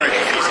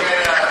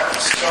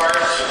start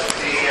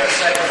the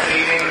second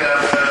meeting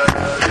of the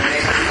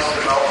Neighborhood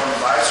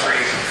Development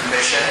Advisory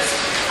Commission.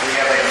 We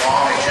have a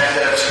long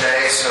agenda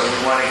today, so we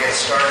want to get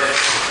started.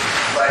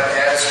 But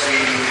as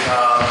we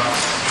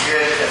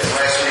did at the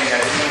last meeting, I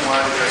do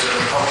want, because of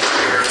the public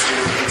here, to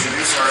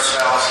introduce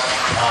ourselves,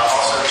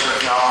 also to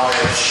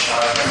acknowledge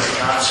Kimberly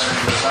Johnson,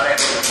 who was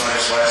unable to join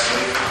us last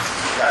week.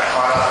 Got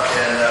caught up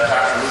in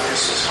Dr.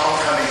 Lucas's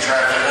homecoming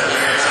traffic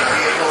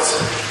vehicles.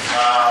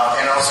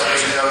 And also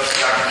to note that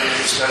Dr.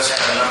 Lucas does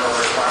have a number of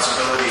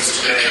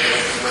responsibilities today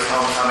with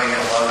homecoming and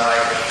alumni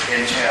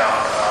in town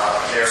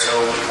there. So,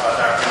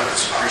 Dr.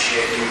 Lucas,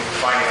 appreciate you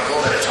finding a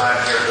little bit of time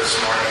here this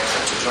morning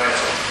to join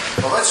us.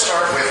 Well, let's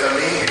start with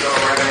me to go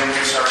around and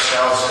introduce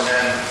ourselves, and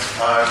then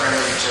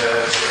Kimberly to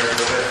hear a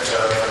little bit,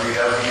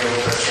 Rita, give you a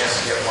little bit of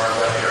chance to get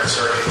warmed up here. It's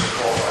already too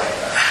cold like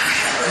that.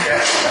 Okay.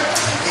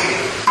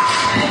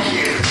 Thank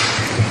you.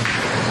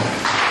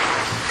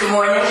 Good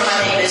morning. My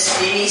name is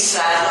Dee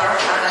Sadler.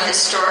 I'm a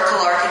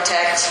historical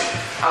architect.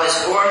 I was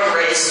born and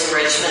raised in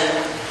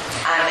Richmond.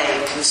 I'm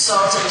a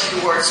consultant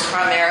who works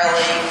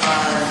primarily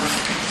on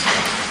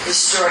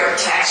historic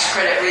tax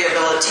credit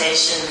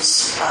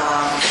rehabilitations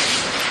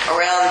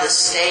around the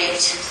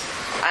state.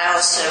 I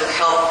also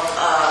help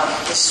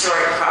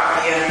historic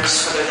property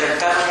owners, whether they're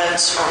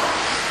governments or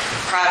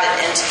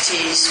private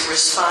entities,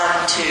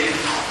 respond to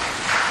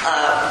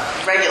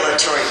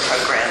regulatory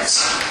programs.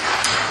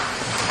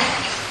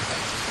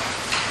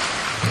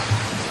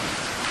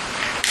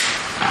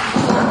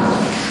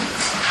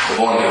 Good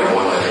morning,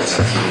 everyone. My name is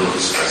Hakeem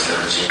Lucas,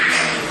 president of Virginia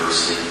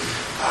University.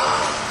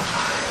 I'm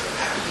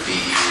happy to be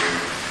here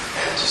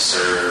and to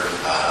serve.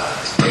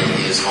 Today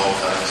is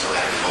homecoming, so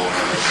happy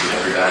homecoming to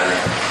everybody.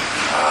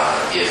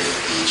 If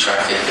the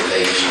traffic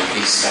delays you,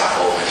 please stop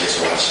over and just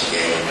watch the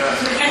game.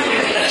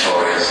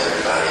 Victorious,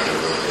 everybody in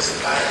the room is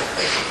invited.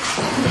 Thank you.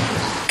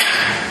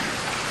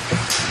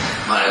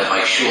 My name is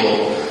Mike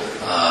Schul.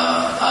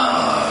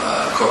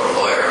 I'm a corporate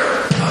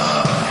lawyer.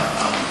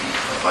 I'm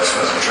vice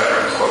president of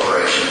Treasury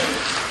Corporation.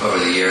 Over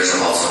the years,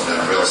 I've also been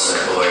a real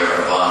estate lawyer,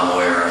 a bond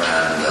lawyer,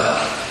 and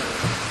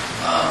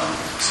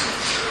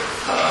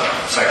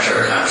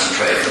Secretary of Commerce and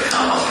Trade for the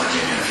Commonwealth of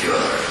Virginia and a few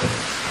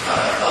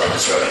other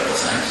disreputable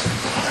things.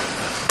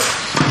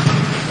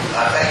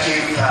 Thank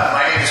you.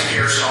 My name is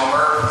Pierce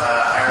Homer.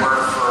 I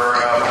work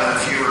for one of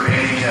the few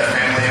remaining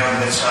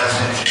family-owned mid-sized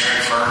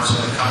engineering firms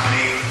in the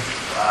company.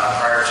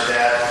 Prior to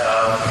that,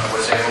 I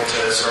was able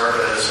to serve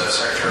as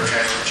Secretary of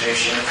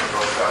Transportation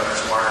for both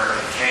Governors Warner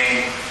and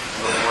Kane.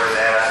 Before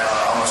that,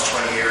 almost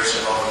 20 years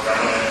in local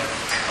government,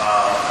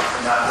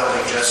 not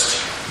building just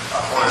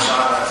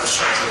horizontal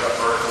infrastructure, but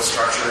vertical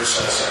structures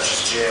such as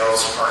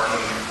jails,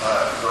 parking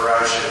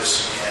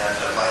garages, and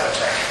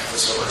biotech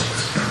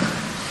facilities.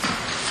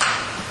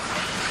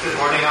 Good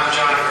morning, I'm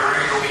John Gurner.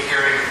 You'll be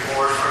hearing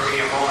more from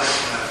me a moment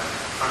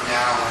from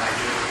now when I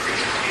do the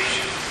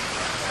presentation.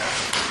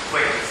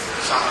 Quick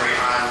summary,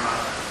 I'm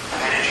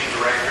Managing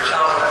Director.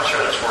 John, I'm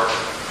sure that's working.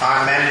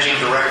 I'm Managing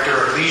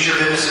Director of Leisure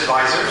Business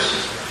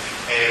Advisors,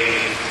 a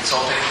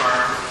consulting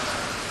firm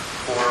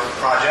for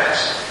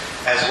projects,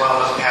 as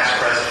well as past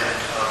president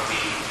of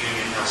the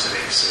Union Hill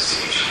Civic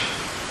Association.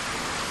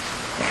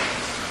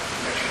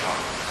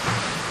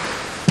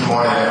 Good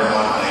morning,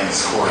 everyone. My name is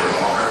Corey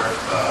Walker.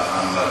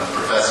 I'm a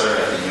professor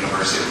at the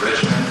University of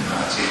Richmond.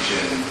 I teach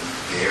in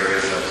the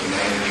areas of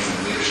humanities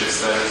and leadership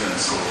studies in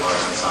the School of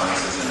Arts and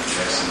Sciences and the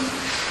Jackson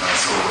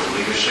School of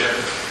Leadership.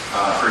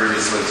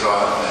 Previously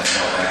taught and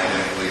held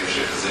academic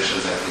leadership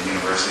positions at the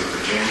University of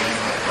Virginia,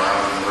 at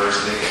Brown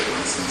University, at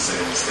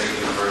Winston-Salem State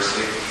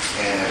University,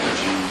 and at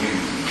Virginia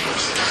Union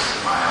University,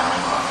 my alma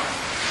mater.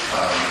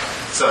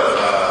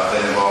 I've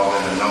been involved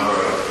in a number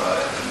of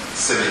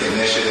civic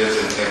initiatives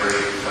in every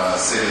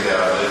city that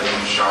I live in: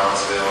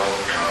 Charlottesville,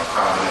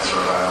 Providence,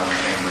 Rhode Island,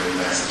 Cambridge,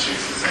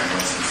 Massachusetts, and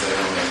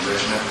Winston-Salem and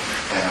Richmond.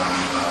 And I'm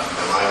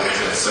delighted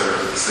to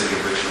serve the city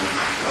of Richmond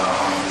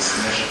on this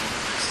commission.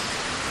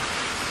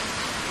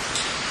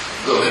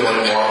 Good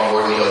morning, Mark.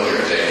 Where do you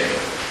here today?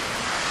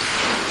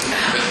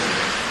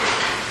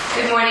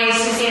 Good morning,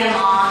 Suzanne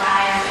Long.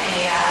 I am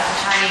a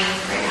attorney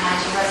in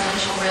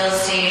residential real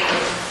estate.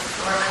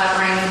 We're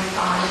covering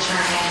bond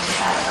attorney. I did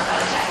that for about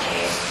a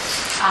decade.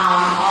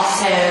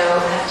 Also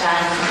have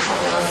done commercial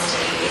real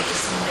estate,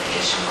 some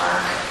litigation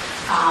work.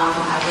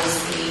 I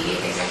was the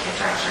executive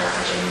director of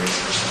Virginia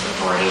Resources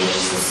Authority, which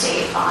is the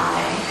state bond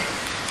bank.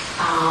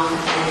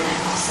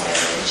 And also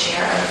the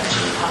chair of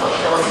Virginia Public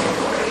Building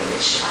Authority,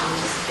 which is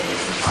the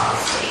biggest all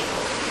state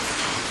buildings.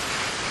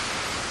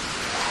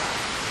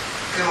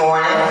 Good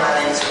morning.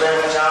 My name is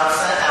Brenda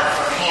Johnson. I'm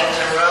from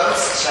Hampton Roads,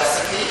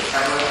 Chesapeake.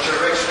 I moved to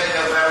Richmond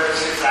November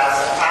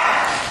 2005.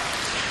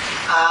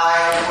 I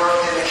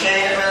worked in the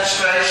Kane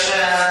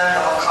administration,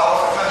 the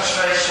McAuliffe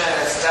administration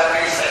as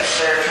Deputy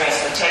Secretary of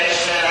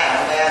Transportation,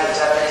 and then the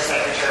Deputy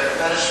Secretary of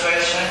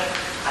Administration.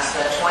 I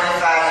spent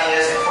 25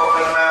 years in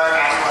corporate America.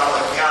 I'm well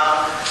with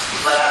young,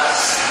 but I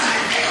was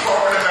in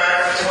corporate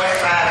America for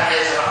 25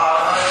 years in the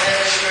automotive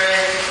industry.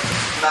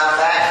 My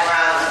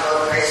background is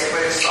both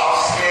basically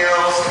soft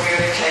skills,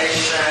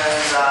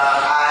 communications,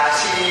 IT,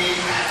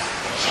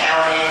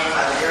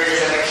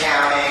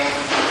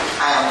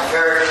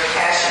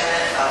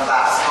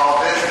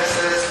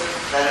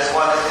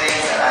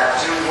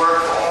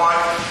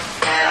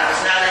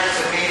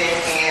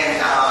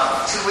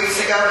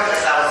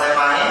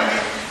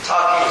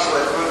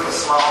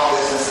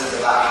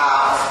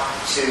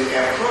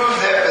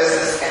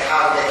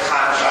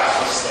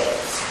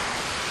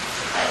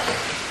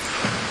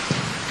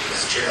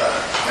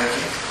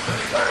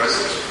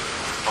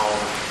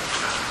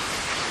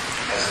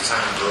 the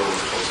time grows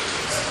closer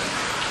to 11,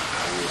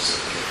 I will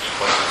submit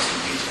questions to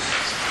you.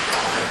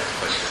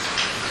 Questions?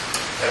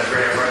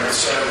 Great, everyone.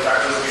 So,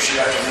 Dr. Lucas, you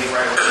have to leave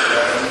right away.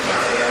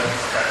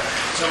 Okay.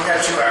 So we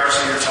have 2 hours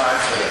of your time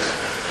to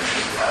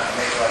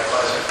make life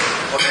pleasant.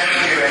 Well, thank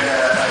you, and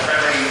I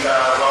friendly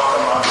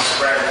welcome Mrs.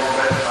 Brad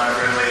Woolbit. I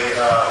really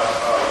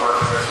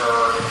worked with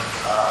her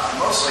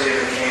mostly in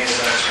the Kane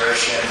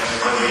administration, and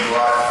really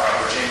brought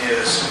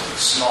Virginia's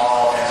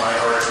small and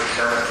minority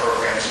procurement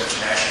programs into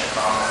national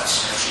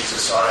prominence, and she's a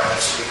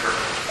sought-after speaker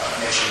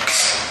nationwide.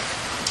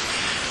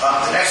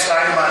 The next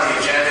item on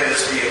the agenda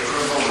is the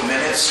approval of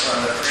minutes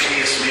from the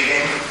previous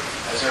meeting.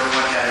 Has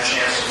everyone had a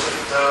chance to look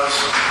at those?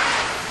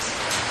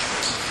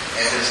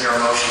 And is there a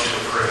motion to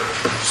approve?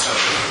 So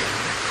moved.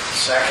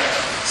 Second?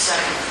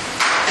 Second.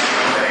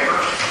 In favor?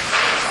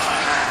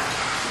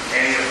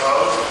 Any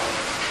opposed?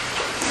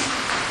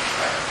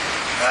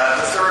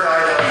 The third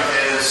item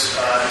is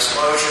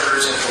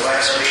disclosures at the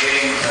last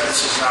meeting.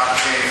 This is an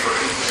opportunity for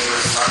people to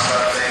talk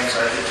about things.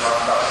 I did talk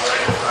about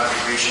political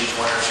contributions.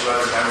 1 or 2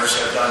 other members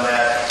have done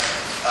that.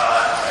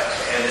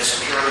 And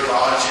it's purely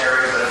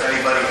voluntary, but if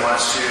anybody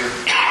wants to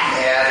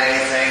add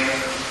anything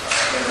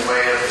in the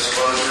way of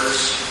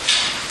disclosures.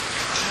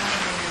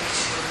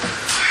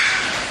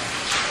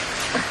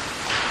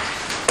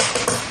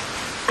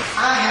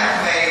 I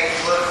have made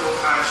political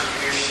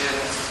contribution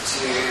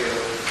to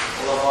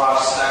LaVar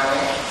Stone.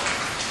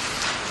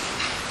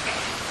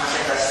 I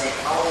think that's the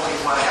only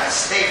one I got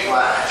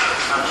statewide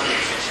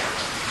contribution.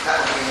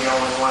 That would be the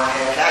only one.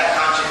 And that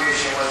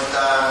contribution was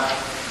done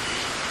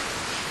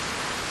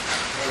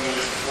maybe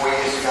 4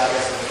 years ago, I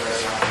guess it was the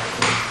first one.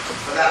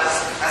 But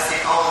that's the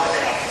only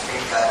thing I can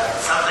think of.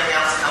 If something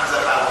else comes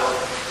up, I will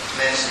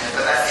mention it,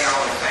 but that's the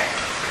only thing.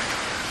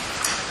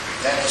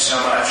 Thank you so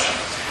much.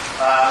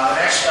 The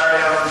next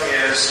item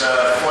is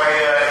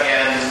FOIA,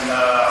 and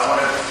I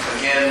want to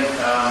again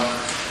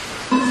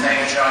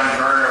thank John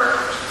Berner.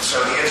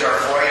 So he is our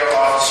FOIA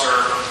officer.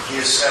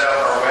 He has set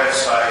up our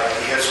website.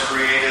 He has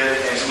created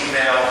an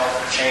email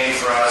chain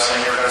for us, and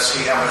you're going to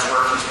see how much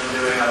work he's been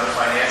doing on the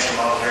financial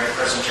model during the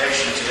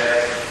presentation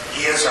today.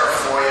 He is our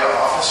FOIA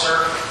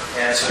officer.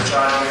 And so,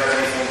 John, do you have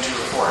anything to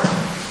report?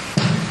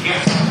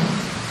 Yes.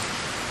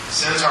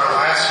 Since our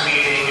last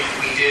meeting,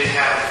 we did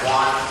have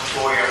one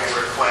FOIA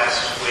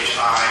request, which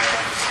I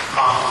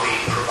promptly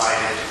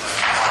provided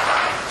our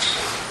documents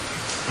for.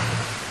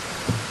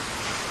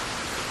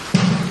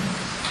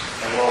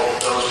 And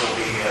those will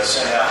be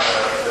sent out.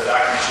 The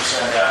documents you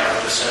send out,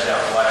 we'll just send out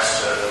the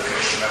last to the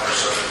commission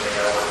members so that they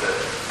know what the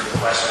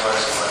request was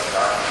and what the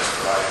documents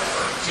provided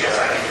for. Yes,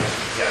 I can do it.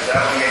 Yeah, that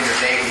will be in your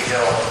Navy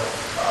Hill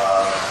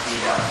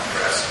email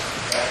address.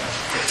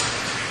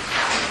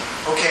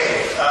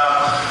 Okay,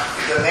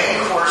 the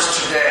main course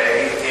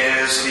today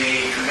is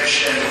the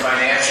commission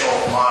financial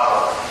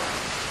model.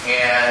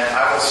 And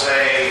I will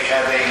say,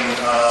 having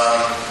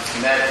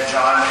met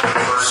John for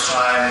the first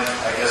time,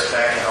 I guess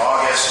back in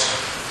August,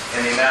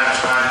 and the amount of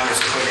time he has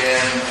put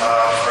in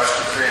for us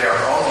to create our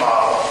own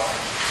model,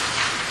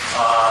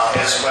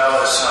 as well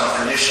as some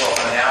initial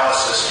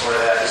analysis for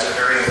that, is a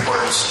very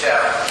important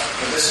step.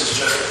 And this is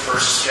just the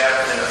first step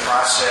in the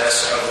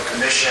process of the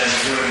commission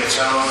doing its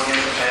own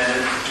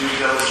independent due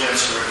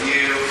diligence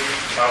review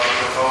of the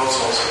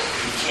proposals.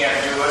 You can't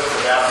do it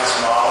without this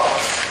model.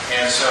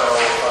 And so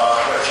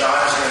what John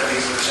is going to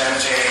be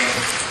presenting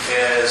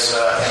is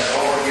an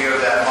overview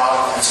of that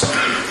model and some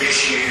of the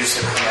issues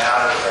that come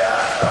out of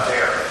that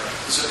there.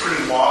 It's a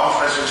pretty long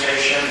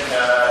presentation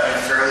and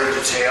fairly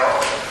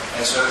detailed.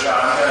 And so, John,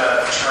 I'm going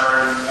to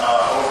turn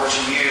over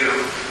to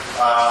you.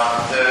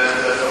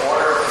 The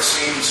order of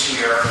proceedings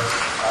here,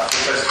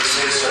 because this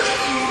is such a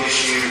key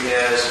issue,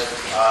 is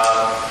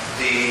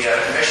the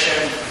commission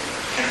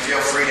can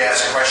feel free to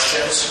ask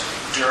questions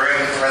during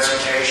the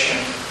presentation.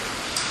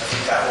 I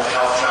think that will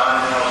help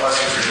John and help us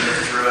as we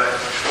move through it.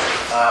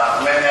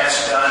 When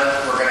that's done,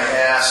 we're going to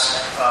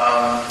ask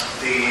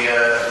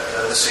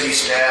the city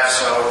staff,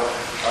 so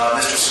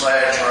Mr.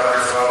 Sledge or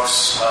other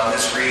folks,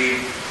 Ms. Reed,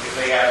 if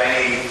they have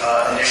any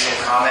initial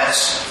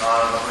comments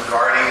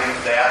regarding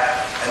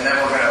that. And then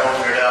we're going to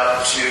open it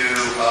up to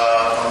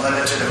a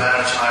limited amount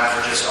of time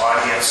for just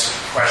audience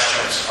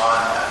questions on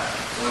that.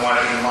 We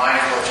want to be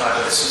mindful of time,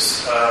 but this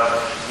is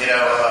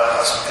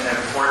an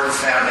important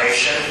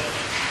foundation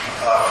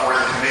for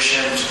the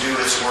commission to do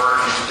its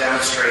work and to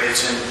demonstrate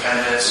its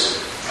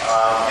independence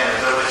and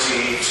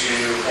ability to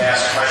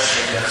ask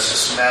questions in a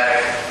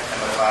systematic and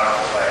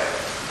methodical way.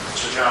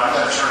 So, John, I'm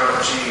going to turn it over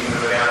to you. You can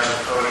go down to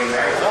the podium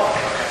there.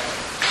 Okay.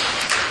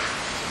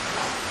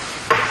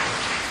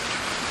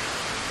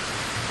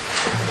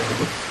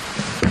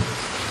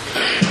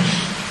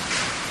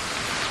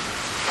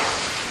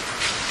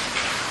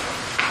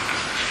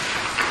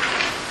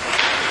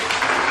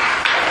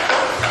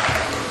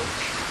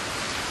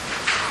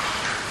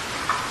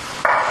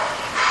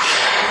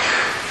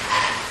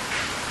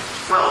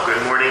 Well,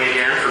 good morning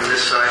again from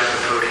this side of the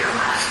podium.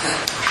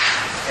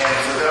 And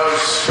for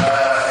those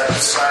at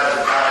this side of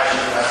the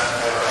podium,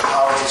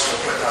 apologies for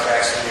putting our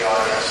backs to the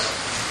audience.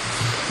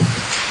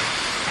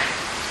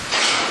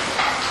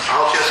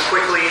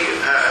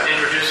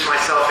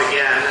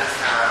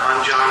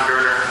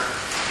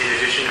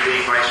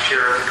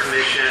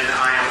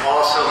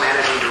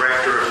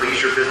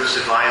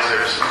 Business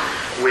Advisors,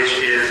 which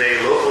is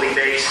a locally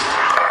based,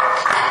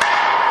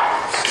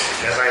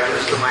 as I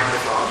lose the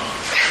microphone.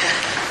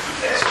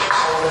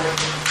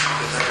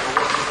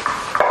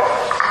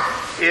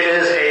 It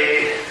is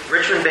a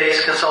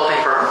Richmond-based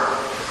consulting firm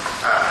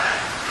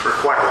for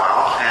quite a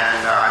while,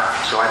 and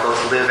so I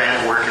both live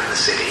and work in the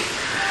city.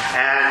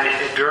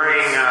 And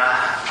during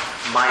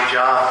my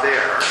job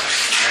there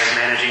as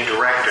managing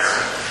director,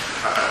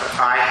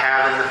 I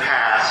have in the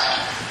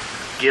past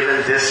given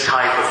this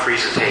type of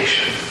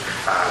presentation,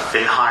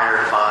 been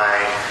hired by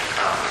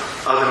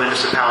other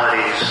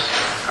municipalities.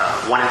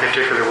 One in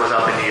particular was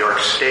up in New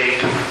York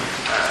State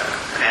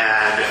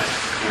and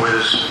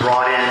was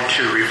brought in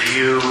to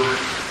review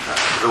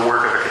the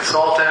work of a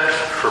consultant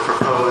for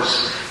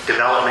proposed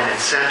development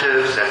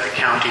incentives that the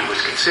county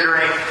was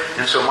considering.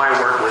 And so my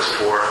work was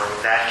for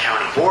that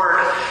county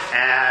board,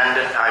 and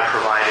I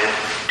provided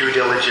due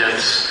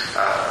diligence,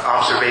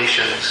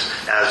 observations,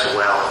 as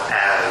well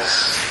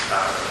as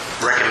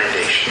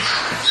recommendations.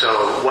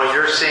 So what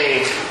you're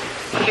seeing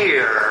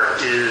here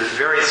is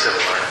very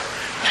similar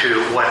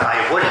to what I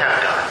would have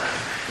done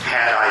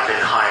had I been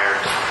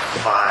hired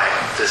by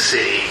the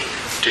city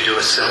to do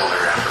a similar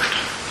effort.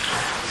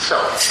 So,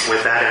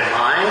 with that in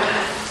mind,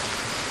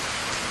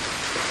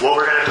 what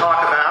we're going to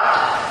talk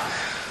about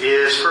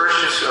is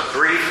first just a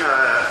brief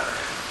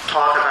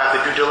talk about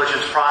the due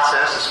diligence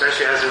process,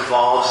 especially as it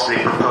involves the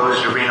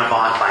proposed arena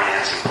bond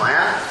financing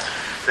plan.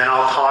 Then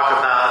I'll talk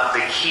about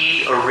the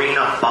key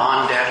arena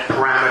bond debt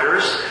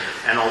parameters,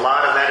 and a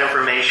lot of that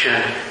information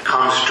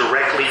comes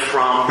directly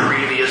from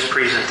previous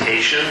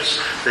presentations.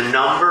 The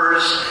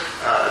numbers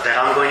that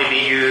I'm going to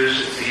be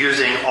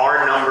using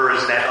are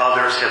numbers that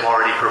others have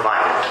already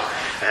provided.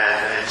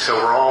 And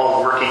so we're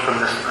all working from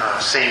the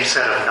same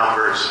set of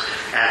numbers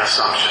and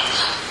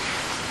assumptions.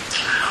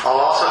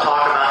 I'll also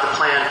talk about the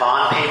planned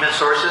bond payment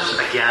sources,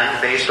 again,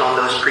 based on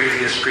those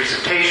previous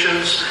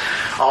presentations.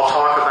 I'll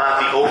talk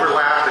about the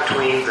overlap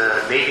between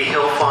the Navy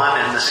Hill Fund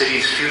and the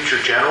city's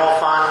future general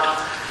fund.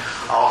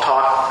 I'll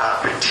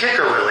talk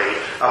particularly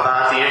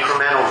about the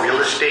incremental real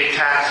estate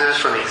taxes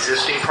from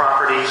existing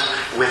properties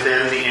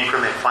within the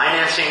increment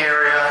financing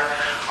area.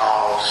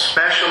 I'll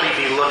especially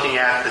be looking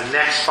at the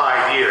next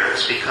 5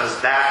 years,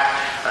 because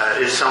that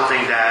is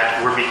something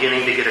that we're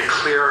beginning to get a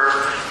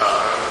clearer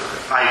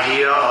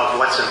idea of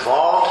what's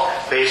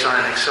involved based on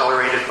an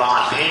accelerated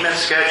bond payment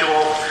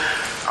schedule.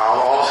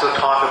 I'll also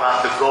talk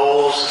about the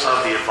goals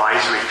of the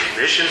Advisory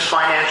Commission's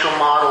financial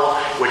model,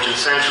 which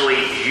essentially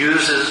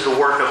uses the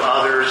work of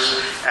others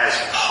as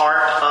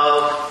part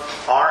of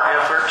our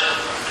effort.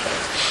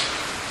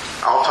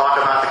 I'll talk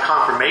about the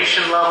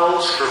confirmation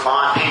levels for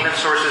bond payment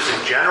sources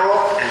in general,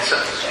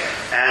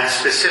 and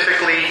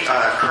specifically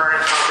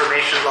current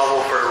confirmation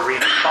level for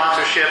arena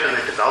sponsorship and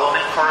the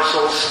development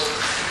parcels.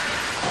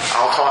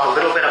 I'll talk a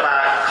little bit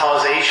about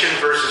causation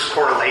versus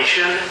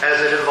correlation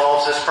as it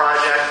involves this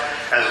project,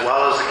 as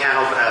well as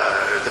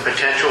the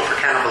potential for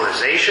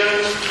cannibalization.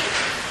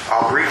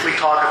 I'll briefly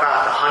talk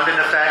about the Hunden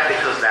effect,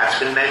 because that's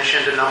been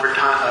mentioned a number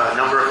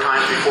of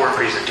times before in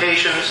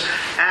presentations.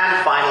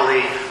 And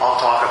finally, I'll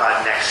talk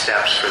about next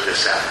steps for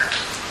this effort.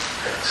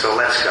 So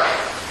let's go.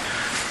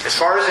 As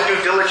far as the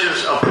due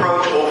diligence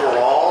approach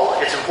overall,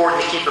 it's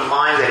important to keep in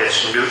mind that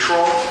it's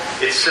neutral.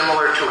 It's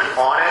similar to an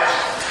audit.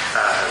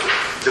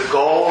 The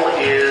goal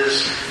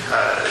is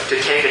to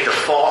take a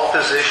default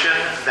position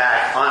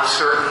that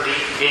uncertainty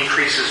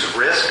increases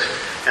risk.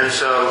 And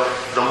so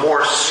the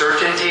more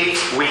certainty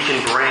we can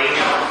bring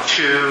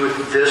to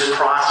this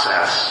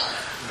process,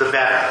 the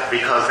better,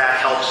 because that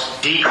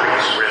helps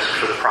decrease risk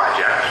for the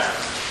project.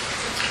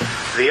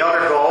 The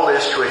other goal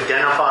is to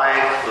identify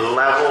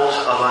levels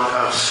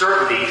of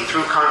certainty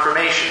through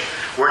confirmation.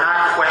 We're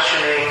not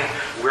questioning,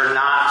 we're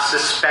not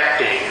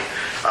suspecting.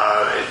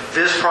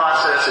 This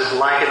process is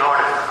like an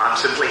auditor. I'm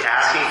simply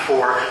asking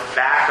for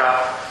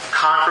backup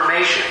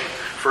confirmation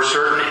for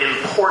certain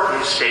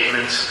important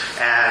statements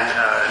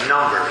and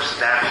numbers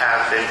that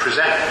have been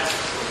presented.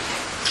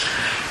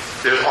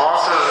 There's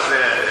also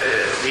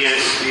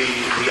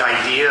the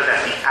idea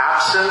that the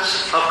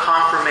absence of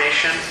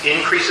confirmation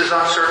increases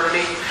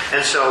uncertainty,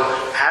 and so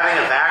having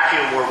a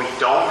vacuum where we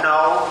don't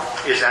know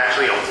is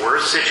actually a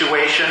worse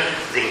situation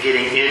than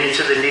getting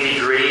into the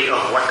nitty-gritty of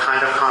what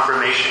kind of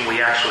confirmation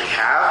we actually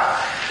have.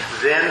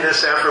 Then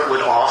this effort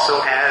would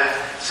also add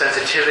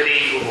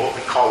sensitivity, what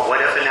we call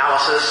what-if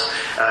analysis,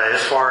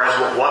 as far as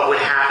what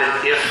would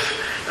happen if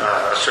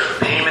a certain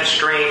payment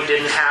stream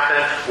didn't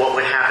happen, what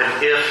would happen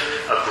if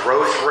a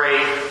growth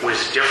rate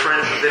was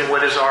different than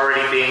what is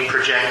already being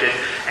projected,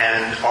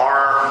 and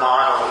our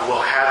model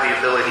will have the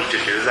ability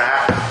to do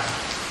that.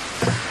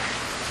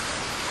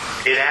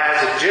 It adds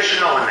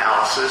additional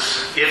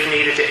analysis, if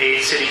needed, to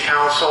aid City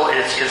Council in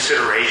its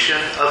consideration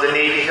of the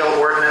Navy Hill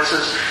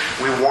ordinances.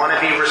 We want to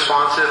be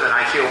responsive, and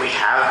I feel we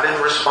have been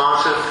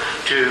responsive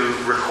to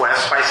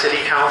requests by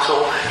City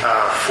Council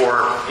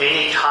for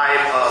any type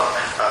of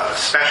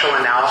special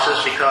analysis,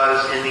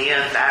 because in the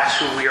end,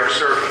 that's who we are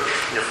serving.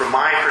 From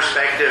my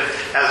perspective,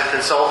 as a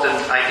consultant,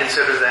 I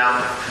consider them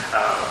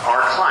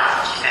our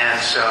clients, and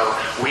so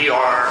we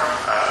are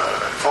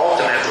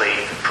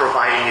ultimately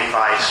providing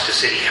advice to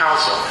City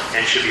Council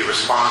and should be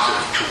responsive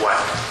to what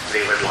they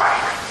would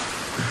like.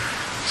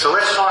 So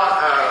let's talk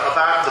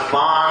about the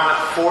bond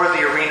for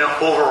the arena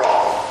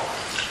overall.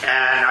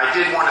 And I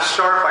did want to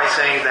start by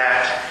saying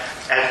that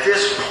at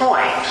this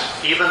point,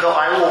 even though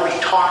I will be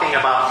talking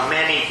about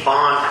many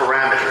bond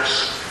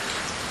parameters,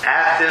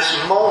 at this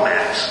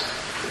moment,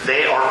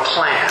 they are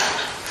planned.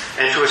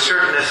 And to a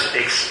certain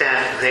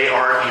extent, they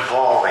are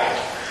evolving.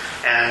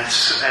 And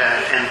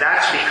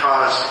that's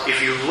because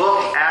if you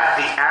look at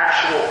the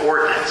actual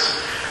ordinance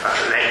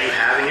that you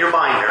have in your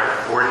binder,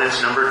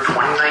 ordinance number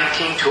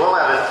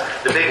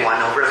 2019-211, the big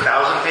one, over 1,000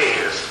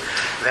 pages,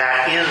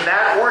 that in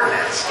that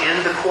ordinance, in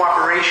the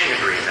cooperation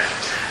agreement,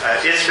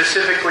 it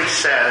specifically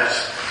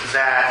says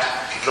that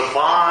the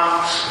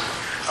bonds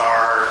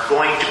are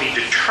going to be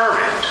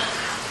determined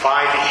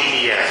by the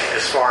EDA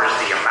as far as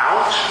the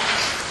amount,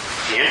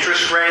 the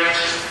interest rate,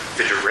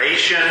 the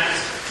duration,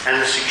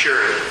 and the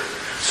security.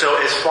 So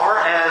as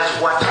far as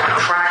what's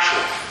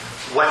contractual,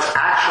 what's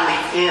actually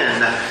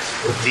in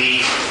the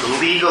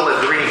legal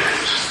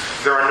agreement,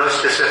 there are no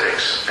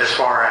specifics as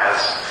far as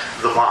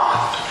the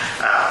bond.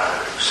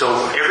 So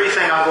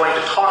everything I'm going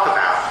to talk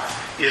about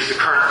is the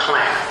current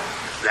plan.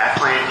 That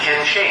plan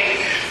can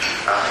change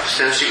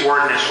since the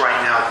ordinance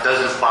right now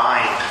doesn't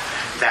bind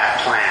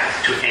that plan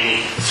to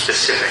any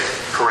specific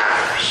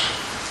parameters.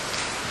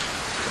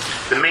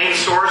 The main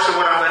source of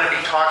what I'm going to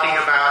be talking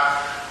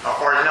about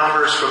are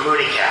numbers from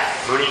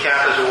MuniCap.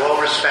 MuniCap is a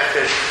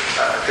well-respected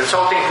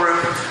consulting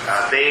group.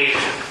 They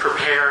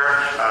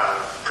prepare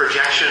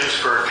projections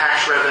for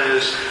tax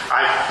revenues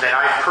that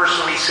I've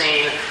personally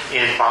seen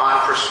in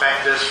bond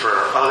prospectus for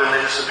other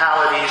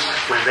municipalities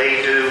when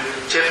they do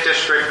TIF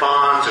district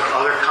bonds or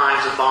other kinds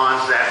of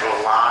bonds that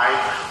rely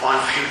on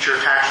future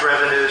tax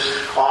revenues.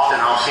 Often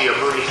I'll see a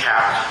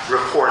MuniCap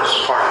report as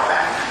part of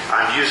that.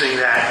 I'm using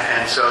that,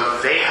 and so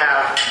they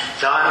have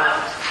done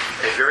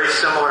a very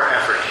similar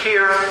effort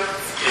here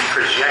in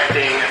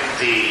projecting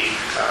the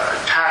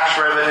tax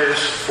revenues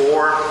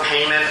for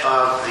payment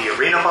of the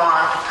arena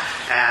bond.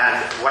 And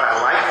what I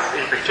like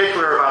in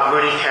particular about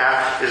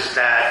MuniCap is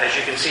that, as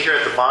you can see here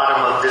at the bottom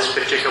of this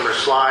particular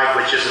slide,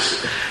 which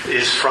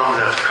is from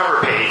the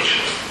cover page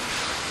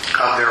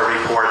of their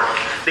report,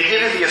 they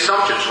give you the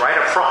assumptions right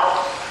up front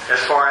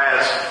as far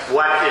as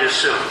what it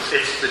assumes.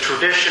 It's the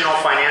traditional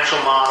financial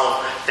model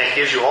that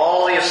gives you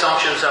all the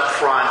assumptions up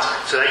front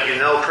so that you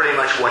know pretty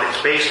much what it's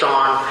based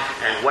on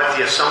and what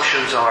the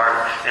assumptions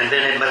are, and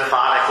then it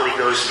methodically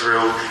goes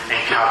through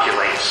and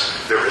calculates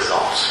the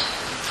results.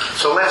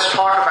 So let's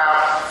talk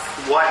about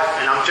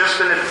and I'm just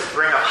going to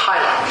bring up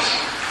highlights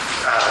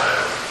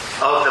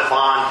of the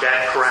bond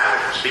debt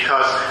parameters,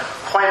 because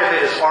quite a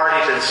bit has already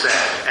been said,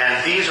 and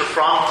these are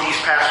from these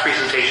past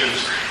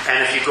presentations, and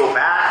if you go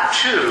back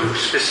to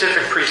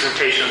specific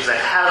presentations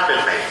that have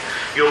been made,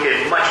 you'll get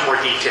much more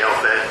detail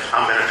that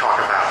I'm going to talk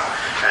about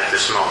at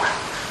this moment.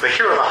 But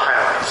here are the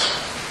highlights.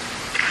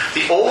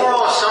 The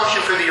overall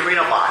assumption for the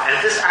arena bond, and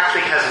this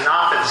actually has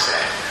not been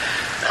said,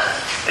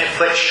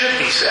 but should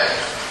be said,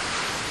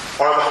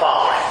 are the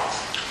following.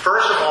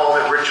 First of all,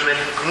 that Richmond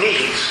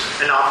needs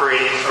an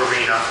operating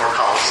arena or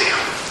coliseum.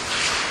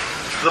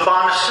 The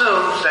bond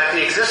assumes that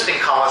the existing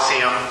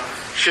coliseum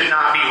should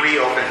not be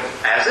reopened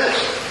as is.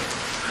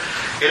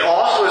 It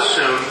also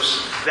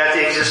assumes that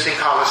the existing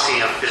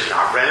coliseum is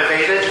not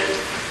renovated.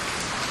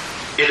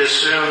 It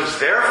assumes,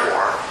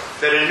 therefore,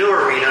 that a new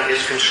arena is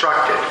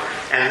constructed,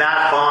 and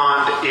that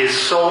bond is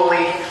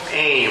solely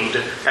aimed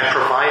at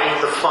providing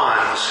the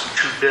funds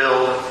to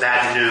build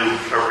that new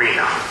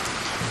arena.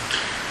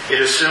 It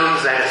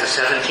assumes that it's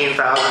a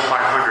 17,500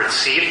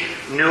 seat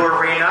new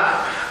arena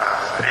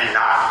and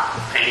not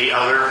any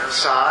other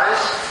size.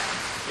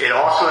 It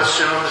also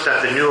assumes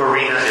that the new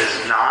arena is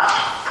not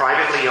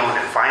privately owned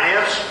and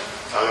financed.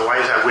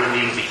 Otherwise, I wouldn't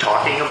even be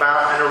talking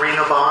about an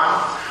arena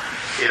bond.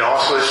 It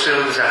also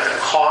assumes that the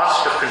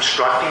cost of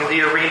constructing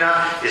the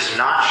arena is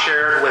not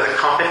shared with a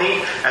company,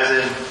 as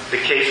in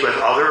the case with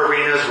other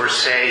arenas where,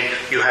 say,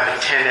 you have a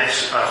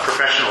tennis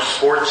professional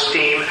sports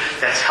team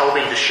that's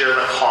helping to share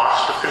the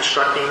cost of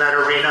constructing that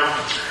arena.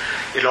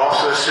 It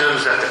also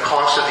assumes that the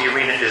cost of the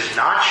arena is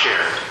not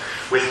shared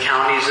with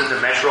counties in the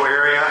metro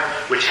area,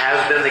 which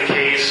has been the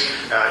case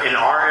in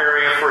our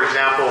area, for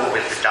example,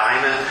 with the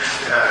Diamond.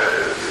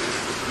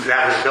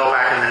 That was built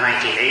back in the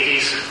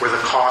 1980s, where the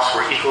costs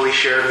were equally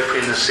shared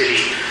between the city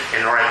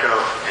and Norco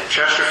and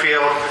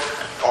Chesterfield.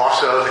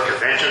 Also, the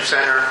convention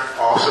center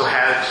also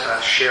has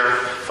shared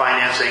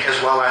financing,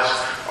 as well as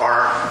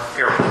our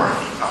airport.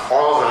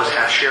 All of those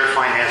have shared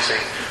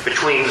financing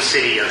between the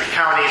city and the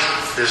counties.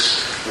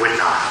 This would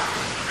not.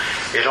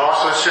 It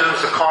also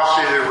assumes the cost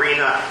of the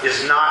arena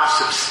is not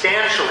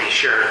substantially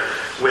shared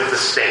with the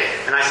state.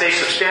 And I say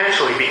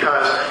substantially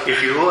because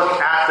if you look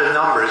at the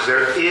numbers,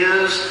 there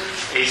is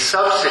a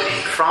subsidy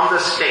from the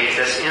state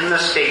that's in the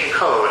state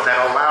code that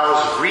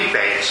allows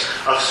rebates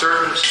of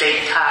certain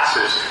state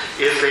taxes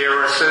if they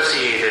are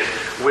associated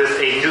with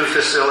a new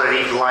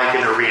facility like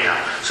an arena.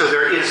 So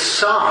there is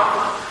some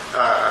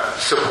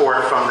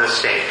support from the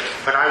state.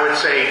 But I would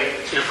say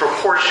in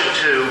proportion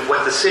to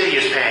what the city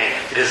is paying,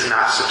 it is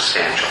not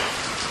substantial.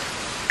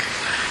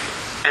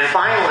 And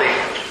finally,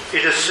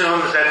 it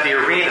assumes that the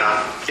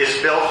arena is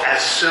built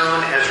as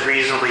soon as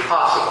reasonably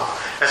possible.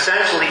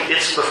 Essentially,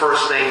 it's the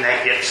first thing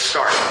that gets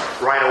started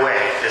right away,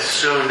 as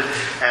soon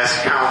as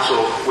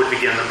council would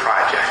begin the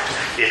project.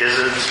 It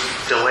isn't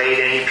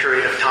delayed any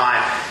period of time.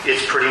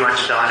 It's pretty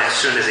much done as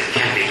soon as it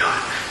can be done.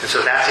 And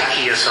so that's a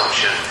key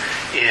assumption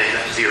in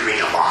the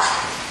arena bond.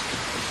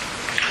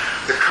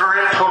 The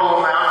current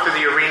total amount for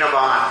the arena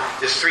bond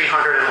is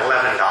 $311,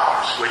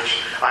 which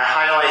I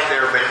highlight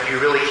there, but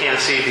you really can't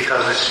see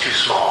because it's too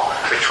small.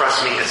 But trust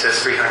me, it says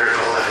 $311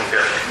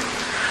 billion.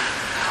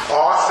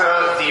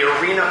 Also, the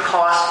arena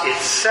cost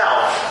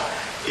itself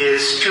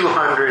is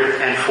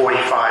 $245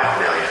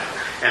 million.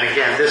 And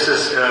again, this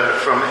is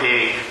from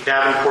a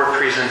Davenport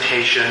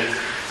presentation,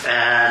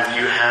 and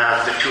you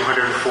have the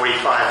 $245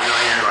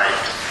 million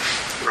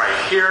right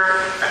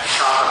here at the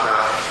top of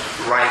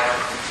the right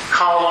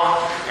column.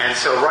 And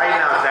so right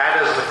now that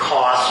is the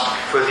cost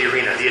for the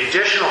arena. The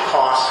additional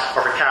costs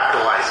are for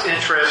capitalized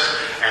interest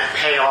and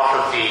payoff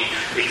of the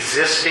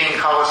existing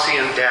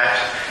Coliseum debt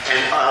and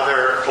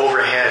other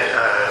overhead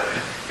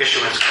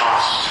issuance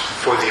costs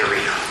for the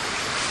arena.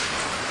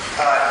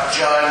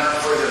 John,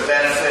 for the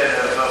benefit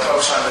of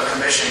folks on the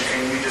commission,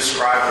 can you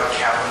describe what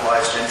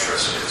capitalized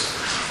interest is?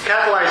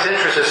 Capitalized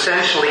interest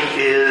essentially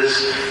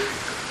is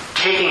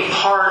taking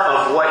part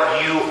of what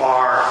you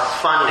are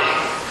funding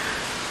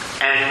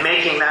and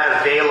making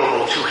that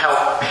available to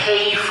help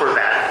pay for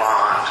that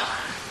bond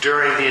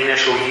during the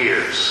initial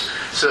years.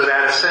 So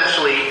that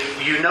essentially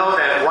you know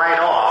that right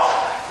off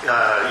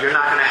you're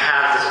not going to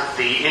have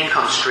the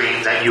income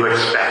stream that you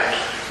expect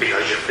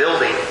because you're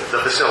building the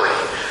facility.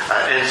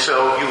 And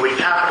so you would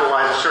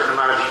capitalize a certain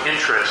amount of the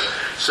interest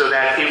so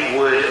that it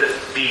would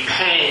be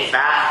paying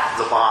back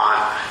the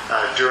bond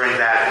during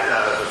that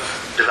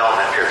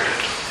development period.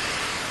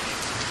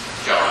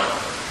 John,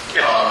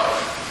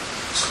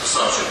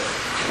 assumption.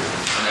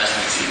 I'm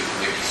asking you to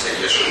maybe say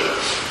yes or no.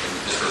 And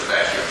this goes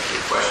back to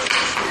your questions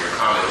or your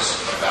comments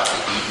about the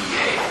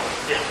EDA.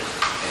 Yeah.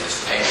 And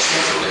this payment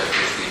schedule that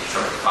is being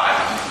determined by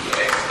the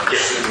EDA. I'm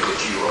assuming that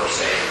you are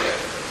saying that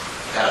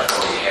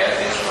authority has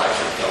its right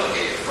to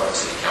delegate from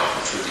City Council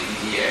to the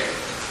EDA,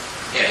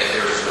 and that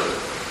there is a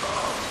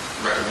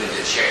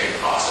recommended checking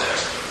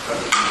process from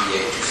the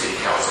EDA to City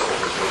Council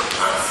over the course of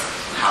time,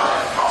 and how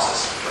that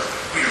process occurs.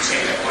 Will you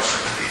take that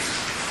question, please?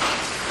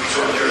 We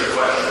told you the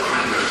question.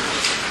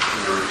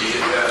 You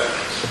repeated that?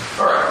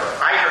 All right.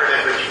 I heard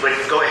it, but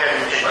go ahead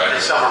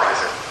and summarize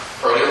it.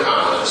 Earlier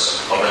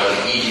comments around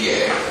the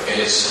EDA and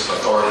its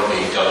authority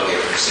being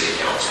delegated from the City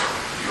Council.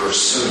 You're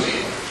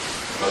assuming,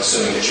 I'm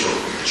assuming that you're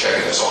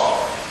checking this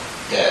off,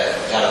 that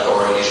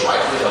authority is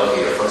rightfully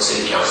delegated from the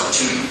City Council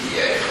to the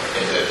EDA,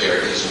 and that there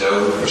is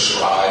no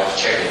prescribed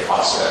checking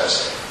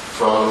process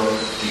from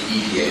the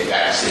EDA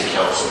back to City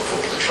Council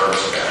for the terms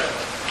of that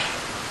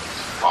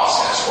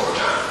process over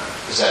time.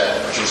 Is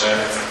that what you're saying?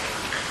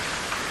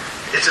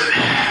 It's a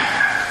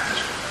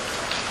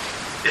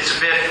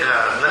bit,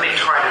 let me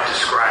try to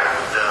describe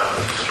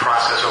the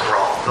process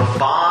overall. The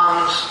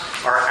bonds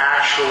are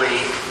actually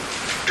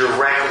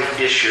directly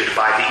issued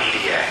by the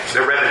EDA.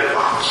 They're revenue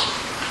bonds.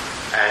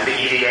 And the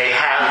EDA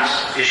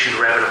has issued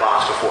revenue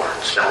bonds before.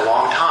 It's been a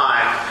long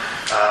time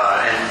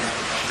and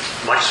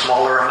much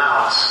smaller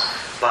amounts,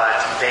 but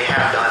they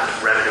have done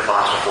revenue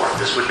bonds before.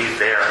 This would be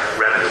their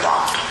revenue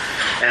bond.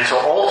 And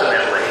so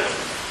ultimately,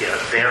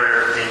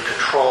 they're in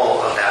control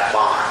of that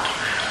bond.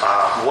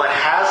 What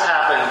has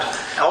happened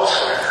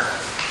elsewhere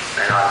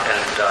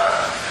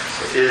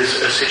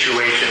is a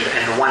situation,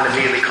 and the one that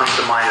immediately comes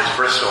to mind is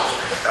Bristol,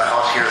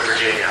 out here in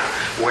Virginia,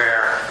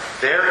 where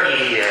their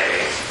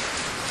EDA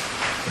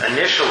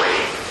initially,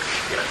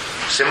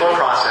 similar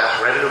process,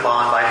 revenue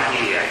bond by the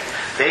EDA,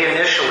 they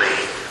initially,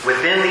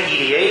 within the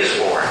EDA's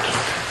board,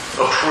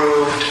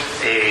 approved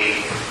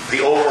the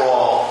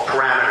overall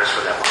parameters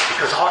for that bond.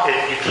 Because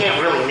you can't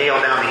really nail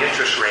down the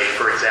interest rate,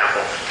 for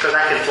example, because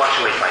that can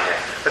fluctuate by day.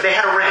 But they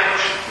had a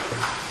range.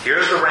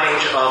 Here's the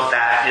range of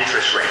that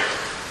interest rate.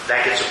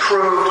 That gets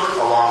approved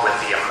along with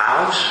the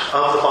amount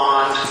of the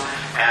bond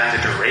and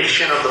the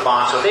duration of the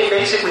bond. So they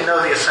basically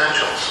know the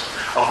essentials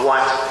of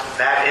what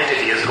that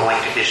entity is going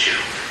to issue.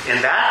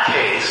 In that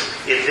case,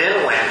 it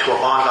then went to a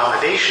bond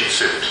validation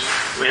suit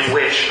in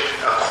which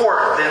a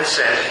court then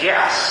says,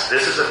 yes,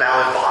 this is a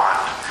valid bond.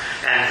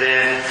 And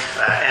then,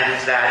 and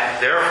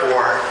that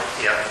therefore,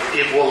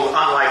 it will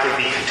unlikely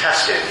be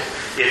contested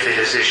if it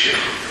is issued.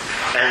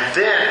 And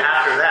then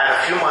after that,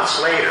 a few months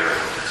later,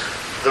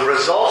 the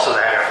results of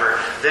that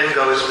effort then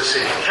goes to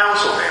City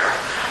Council there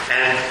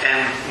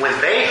And when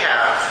they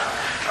have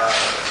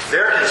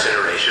their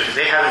consideration,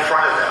 they have in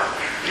front of them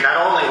not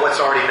only what's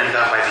already been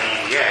done by the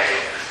EDA,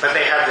 but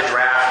they have the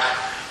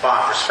draft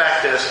bond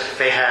prospectus,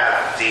 they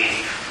have the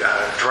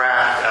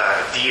draft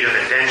deed of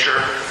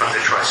indenture from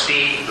the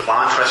trustee, the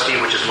bond trustee,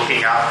 which is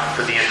looking out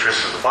for the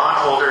interests of the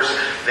bondholders.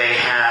 They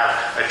have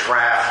a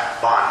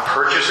draft bond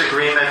purchase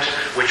agreement,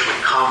 which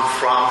would come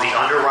from the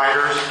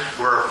underwriters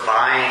who are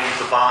buying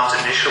the bonds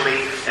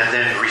initially and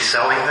then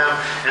reselling them.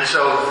 And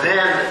so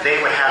then they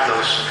would have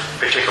those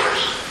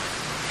particulars.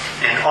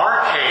 In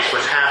our case,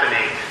 what's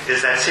happening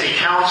is that City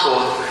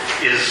Council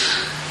is,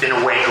 in a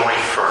way, going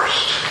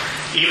first.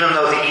 Even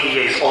though the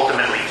EDA is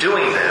ultimately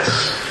doing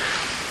this,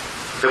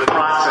 the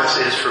process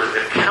is for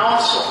the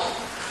council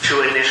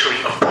to initially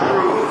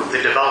approve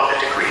the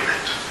development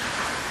agreement.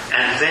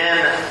 And then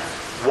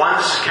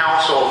once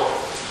council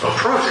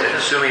approves it,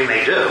 assuming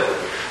they do,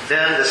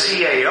 then the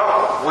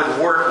CAO would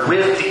work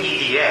with the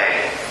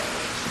EDA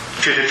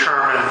to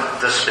determine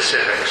the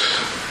specifics.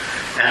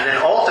 And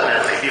then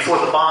ultimately, before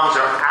the bonds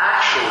are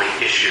actually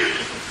issued,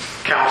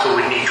 council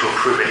would need to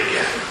approve it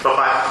again. But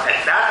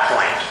at that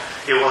point,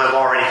 it will have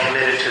already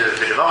committed to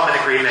the development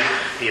agreement.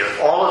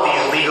 All of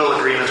these legal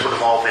agreements would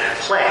have all been in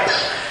place.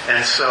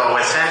 And so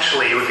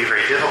essentially it would be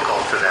very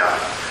difficult for them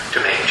to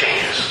make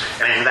changes.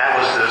 And that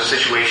was the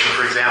situation,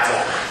 for example,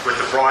 with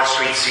the Broad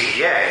Street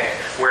CDA,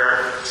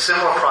 where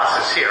similar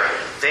process here.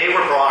 They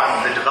were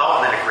brought the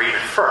development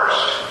agreement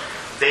first.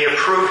 They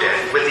approved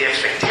it with the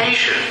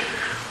expectation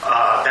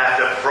that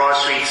the Broad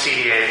Street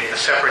CDA, a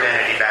separate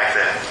entity back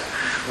then,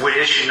 would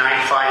issue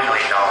 $95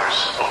 million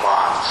of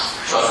bonds.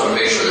 So I just want to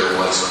make sure that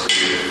everyone's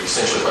clear.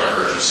 Essentially what I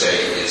heard you say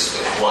is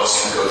that once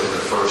you go through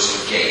the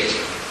first gate,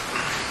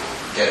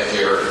 that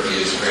there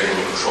is very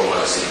little control by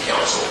the City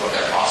Council of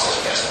that process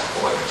past that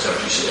point. Is that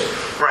what you said?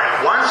 Right.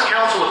 Once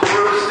council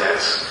approves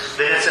this,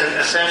 then it's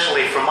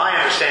essentially, from my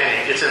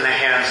understanding, it's in the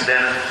hands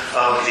then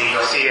of the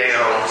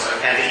CAO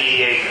and the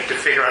EDA to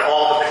figure out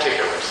all the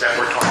particulars that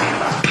we're talking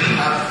about.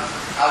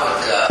 I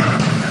would,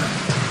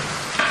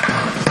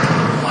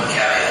 one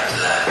caveat to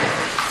that,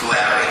 the way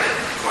I read it,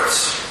 of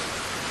course,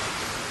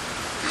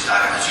 these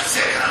documents are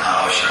thick and I'm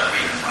not always sure I'm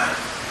reading them right.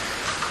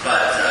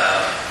 But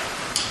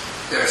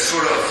there's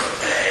sort of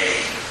a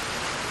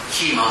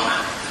key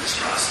moment in this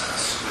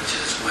process, which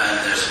is when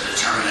there's a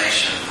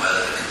determination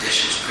whether the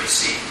conditions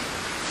preceding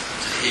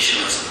to the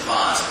issuance of the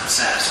bonds have been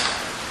satisfied.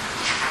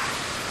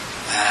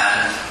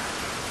 And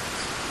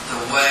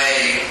the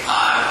way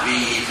I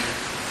read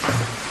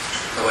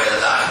the way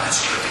the documents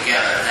are put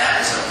together,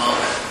 that is a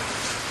moment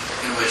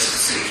in which the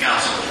City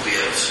Council will be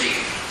able to speak.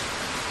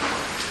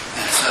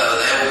 And so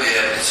they will be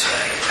able to say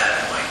at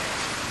that point,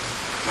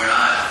 we're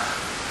not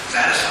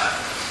satisfied.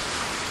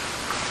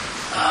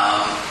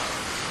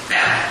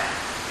 Now,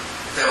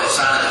 they will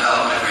sign a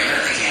development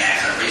agreement, they can't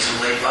act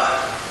unreasonably, but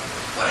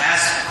what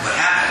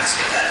happens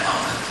at that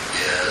moment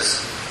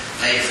is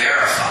they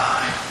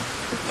verify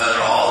whether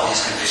all of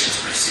these conditions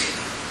preceding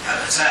have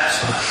been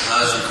satisfied.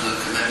 Those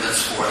include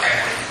commitments for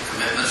equity,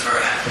 commitments for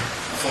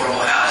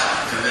affordable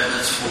housing,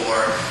 commitments for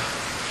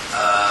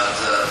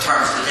the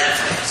terms of the debt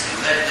financing.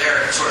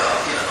 They're sort of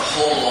the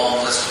whole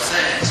long list of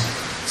things.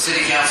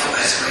 City Council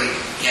basically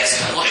gets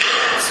to look at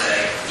it and say,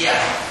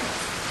 yeah,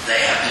 they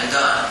have been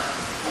done,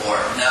 or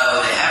no,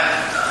 they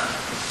haven't been done,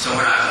 so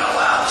we're not going to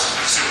allow this to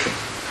proceed.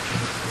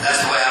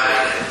 That's the way I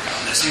read it.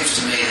 And it seems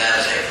to me that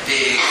is a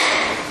big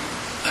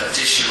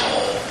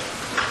additional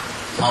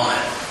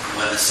moment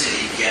when the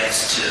city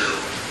gets to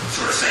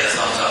sort of say a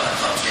thumbs up and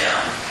thumbs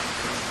down,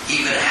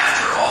 even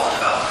after all the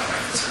development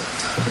agreements have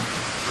been done.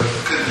 But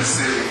couldn't the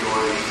city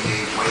or the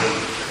EDA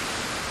waive,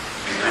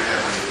 and you have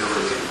the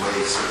ability to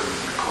waive certain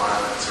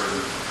requirements,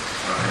 certain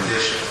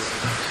conditions?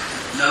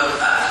 No,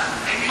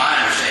 my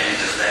understanding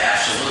is they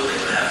absolutely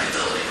would have the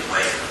ability to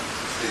waive them.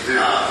 They do.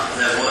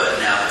 They would.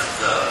 Now, I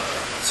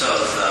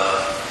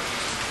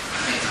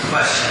think the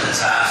question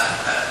is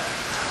asked,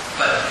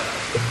 but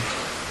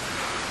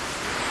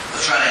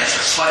I'll try to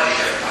answer a slightly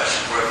different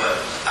question for you, but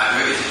I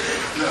agree with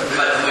you,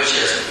 which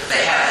is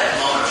they have that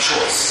moment of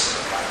choice.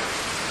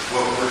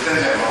 Well, within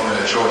that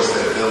moment of choice,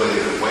 that ability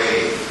to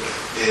waive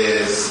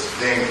is,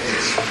 the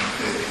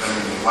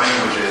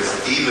language is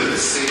either the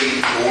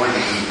city or the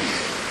EDA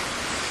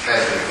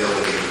has the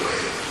ability to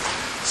waive.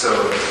 So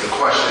the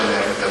question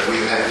that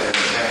we've had to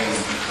entertain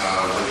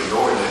with the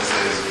ordinance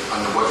is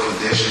under what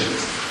conditions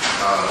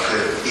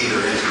could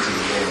either entity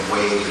then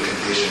waive the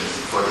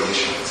conditions for the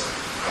issuance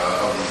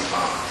of these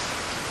bonds?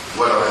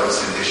 What are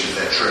those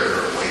conditions that trigger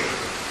a waiver?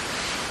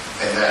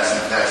 And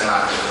that's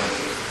not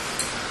delineated.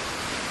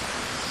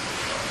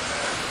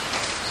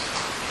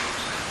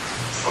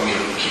 I mean,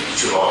 to keep you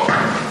too long,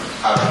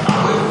 I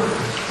would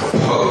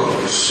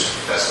propose,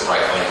 that's the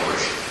right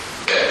language,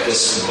 that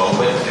this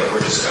moment that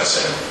we're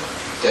discussing,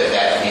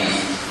 that be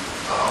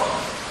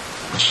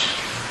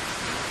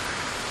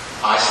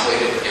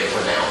isolated and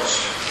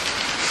pronounced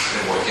in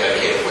a more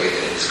dedicated way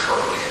than it is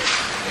currently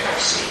now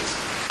seen.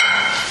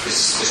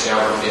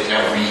 It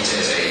now reads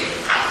as this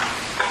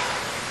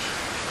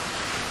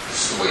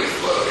is the way it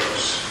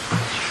flows.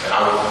 And I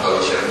would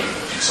propose that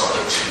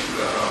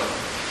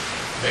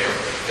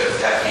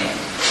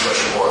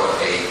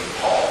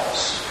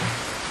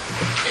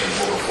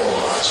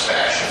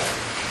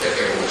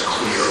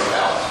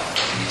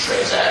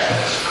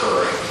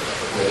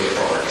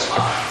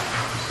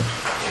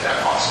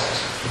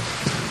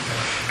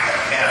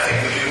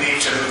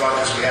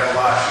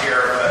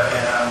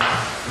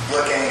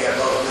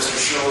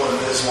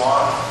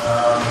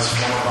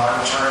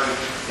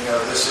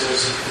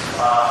services,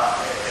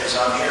 as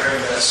I'm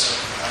hearing this,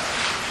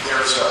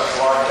 there's a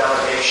broad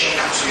delegation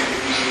to the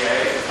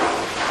EDA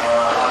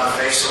on the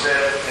face of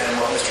it,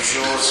 and what Mr.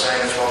 Shule is saying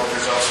as well, but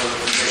there's also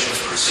conditions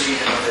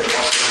preceding that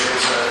once there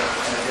is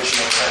an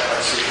additional type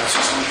by city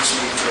council, so we just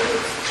need to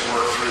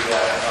work through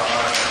that.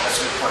 That's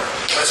a good point.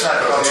 Let's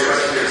not go too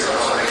much. Here's, I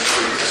want to make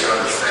sure you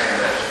understand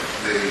that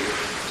the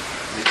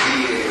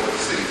EDA or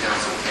the city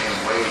council can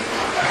wait,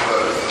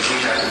 but we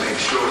have to make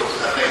sure,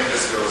 I think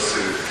this goes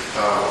to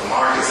what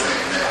Mark is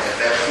saying, that at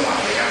that point,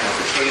 the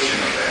amplification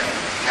of that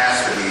has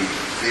to be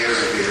very,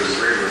 very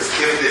rigorous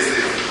if this is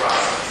the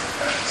process.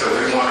 So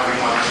we want to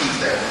keep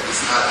that.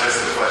 It's not just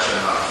a question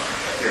of,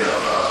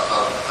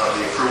 of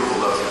the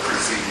approval of the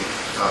preceding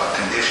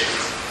conditions.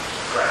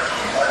 Correct.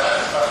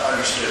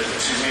 Understood.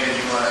 Suzanne, do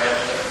you want to add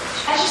to that?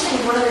 I just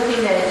think one of the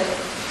things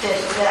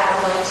that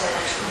I would like to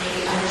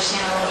maybe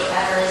understand a little bit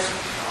better is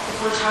if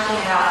we're talking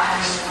about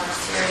having more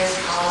serious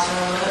calls or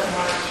a little bit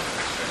more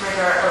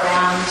rigor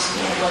around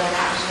whether or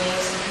not we're doing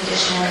some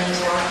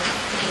conditions or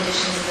the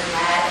conditions have been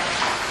met.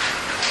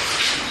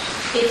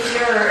 If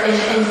you're,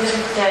 and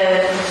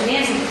the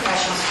financing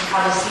professionals can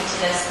probably speak to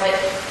this, but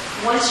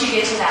once you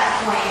get to that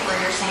point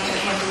where you're saying,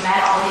 okay, we met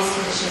all these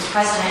conditions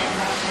precedent and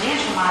have a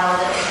financial model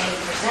that is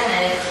being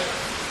presented,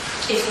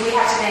 if we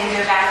have to then go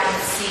back and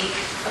seek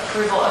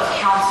approval of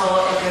council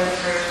and go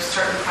through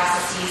certain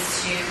processes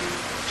to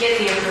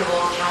get the approval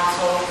of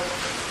council,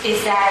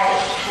 is that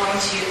going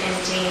to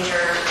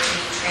endanger the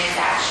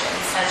transaction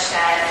such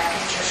that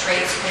interest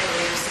rates could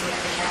move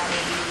significantly,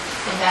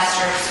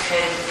 investors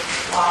could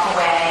walk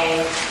away,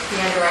 the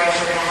underwriters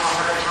are going to have a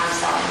harder time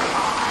selling the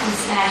bonds?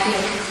 And I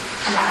think,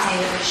 I'm not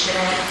saying that we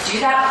shouldn't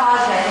do that clause,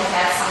 but I think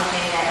that's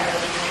something that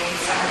everybody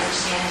needs to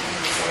understand and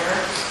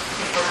consider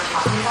if we're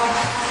talking about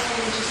that kind of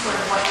thing, which is sort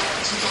of what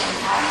potential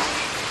impact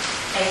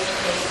a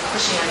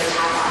pushing of the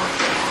timeline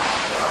can have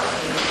for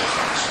the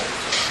transaction.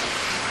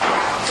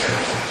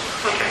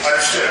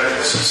 Understood. I mean,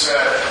 this is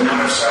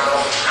one of several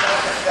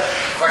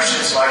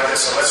questions like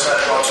this, so let's not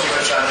dwell too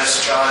much on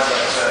this, John,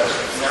 but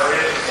note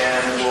it,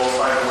 and we'll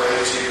find a way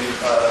to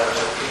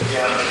get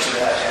down into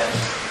that and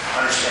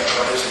understand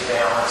what is the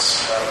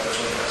balance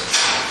between those.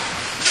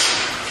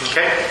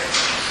 Okay.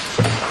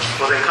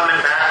 Well, then coming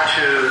back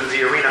to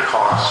the arena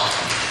cost,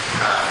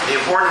 the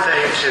important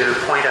thing to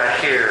point out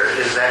here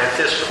is that at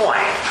this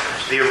point,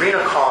 the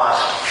arena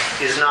cost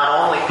is not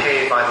only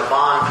paid by the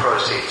bond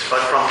proceeds, but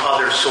from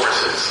other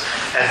sources.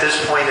 At this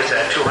point, it's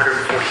at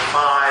 245.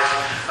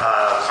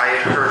 I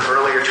had heard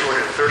earlier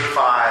 235.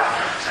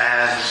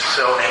 And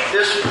so at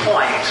this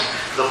point,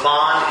 the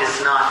bond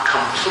is not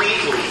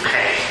completely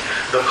paying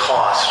the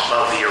cost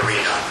of the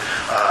arena.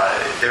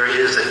 There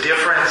is a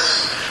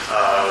difference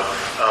of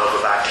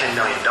about $10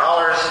 million.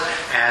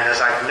 And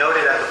as I've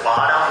noted at the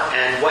bottom,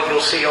 and what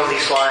you'll see on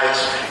these slides,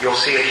 you'll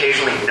see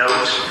occasionally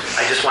notes.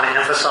 I just want to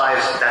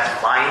emphasize that's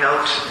my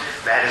note.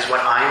 That is what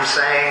I'm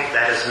saying.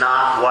 That is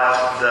not what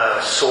the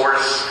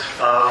source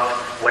of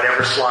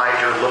whatever slide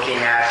you're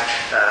looking at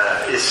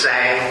is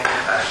saying.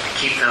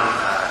 Keep them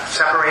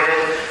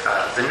separated.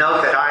 The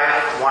note that I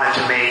wanted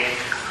to make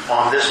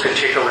on this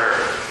particular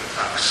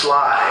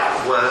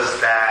slide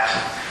was that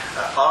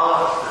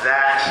of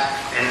that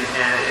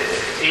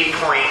 $8.7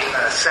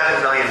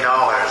 million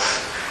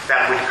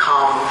that would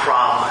come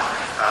from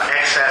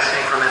excess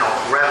incremental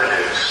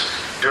revenues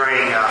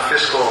during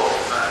fiscal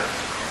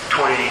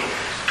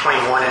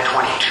 2021 and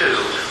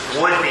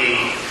 22 would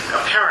be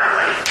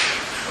apparently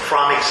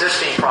from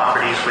existing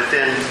properties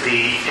within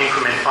the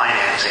increment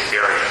financing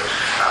area,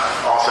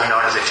 also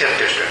known as a TIF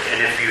district.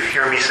 And if you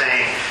hear me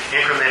saying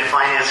increment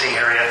financing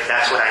area,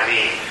 that's what I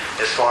mean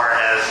as far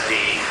as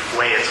the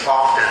way it's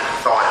often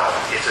thought of.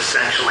 It's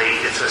essentially,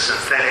 it's a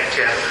synthetic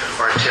TIF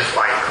or a TIF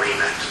by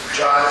agreement.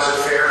 John, is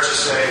it fair to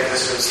say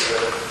this is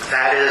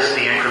That is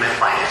the increment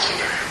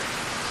financing area.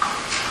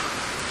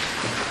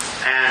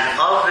 And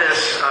of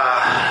this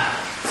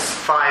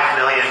 $5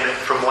 million,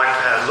 from what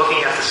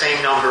looking at the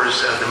same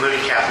numbers, the Moody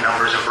Cap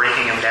numbers, and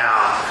breaking them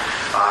down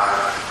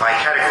by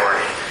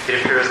category, it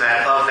appears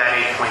that of that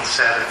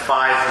 $8.75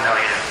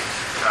 million,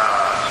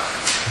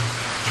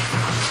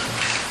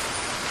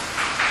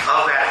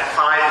 of that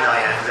 $5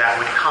 million that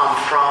would come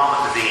from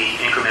the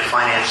increment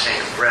financing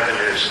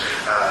revenues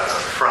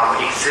from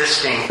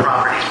existing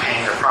properties paying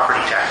their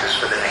property taxes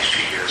for the next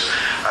 2 years,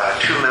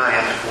 $2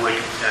 million would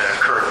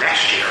occur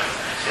next year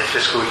in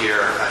fiscal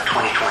year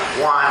 2021,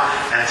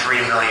 and $3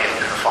 million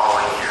in the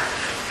following year,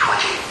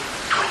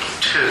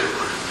 2022.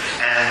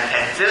 And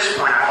at this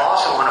point, I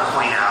also want to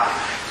point out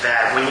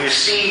that when you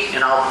see,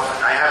 and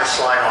I have a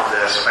slide on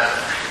this, but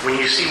when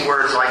you see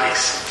words like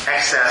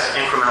excess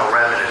incremental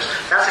revenues,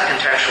 that's a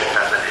contextual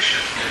definition.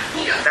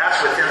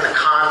 That's within the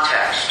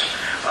context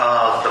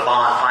of the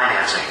bond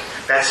financing.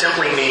 That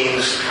simply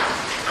means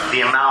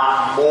the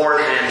amount more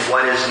than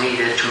what is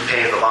needed to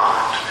pay the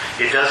bond.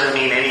 It doesn't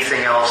mean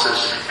anything else as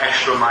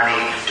extra money,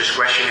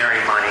 discretionary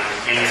money,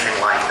 anything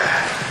like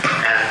that.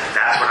 And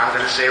that's what I'm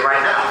going to say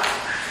right now.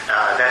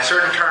 That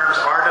certain terms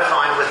are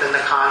defined within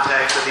the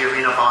context of the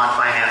Arena Bond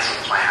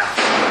Financing Plan.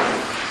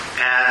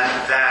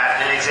 And that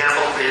an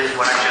example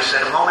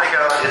said a moment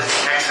ago, is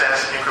the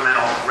excess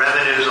incremental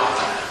revenues on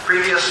the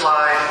previous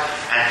slide,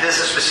 and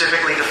this is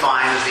specifically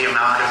defined as the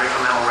amount of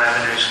incremental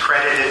revenues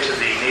credited to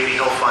the Navy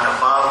Hill Fund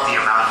above the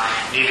amount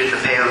needed to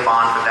pay the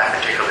bond for that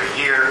particular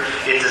year.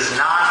 It does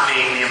not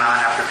mean the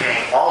amount after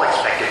paying all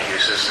expected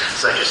uses,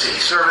 such as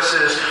city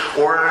services,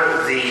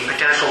 or the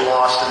potential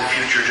loss to the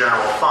future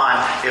general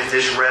fund if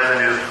this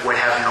revenue would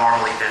have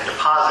normally been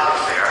deposited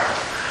there.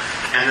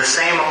 And the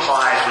same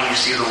applies when you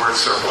see the word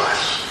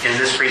surplus in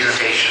this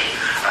presentation,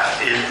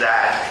 in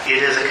that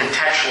it is a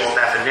contextual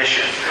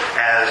definition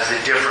as the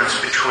difference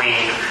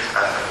between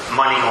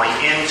money going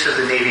into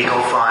the Navy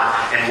Hill Fund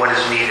and what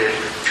is needed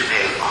to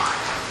pay the bond.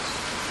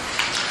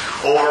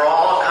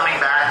 Overall, coming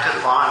back to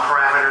the bond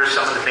parameters,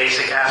 some of the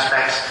basic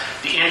aspects,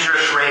 the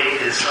interest rate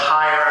is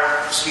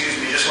higher. Excuse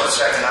me, just 1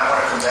 second. I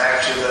want to come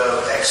back to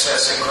the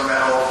excess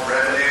incremental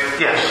revenue.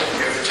 Yes.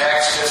 If the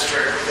tax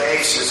district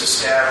base is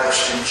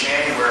established in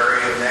January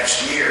of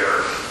next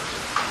year,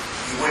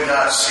 you would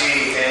not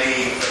see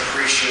any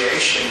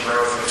appreciation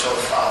growth until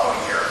the following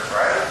year,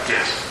 right?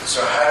 Yes.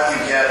 So how do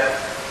you get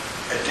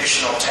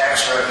additional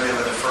tax revenue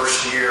in the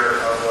first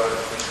year of a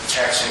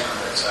tax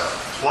increment zone?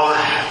 Well,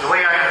 the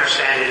way I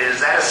understand it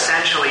is that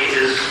essentially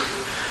is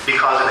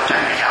because of a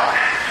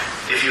technicality.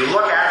 If you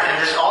look at, and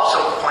this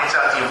also points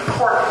out the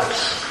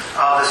importance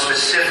of the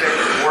specific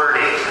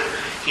wording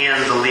in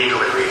the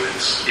legal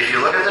agreements. If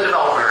you look at the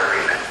developer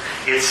agreement,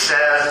 it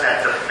says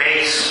that the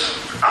base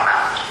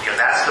amount,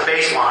 that's the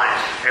baseline,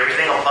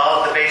 everything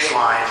above the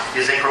baseline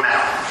is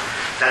incremental.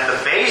 That the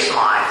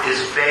baseline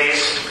is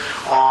based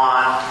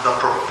on the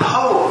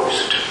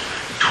proposed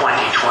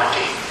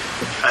 2020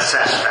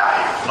 assessed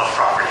value of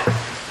property,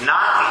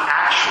 not the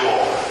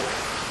actual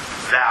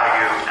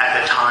value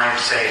at the time,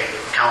 say,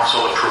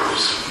 council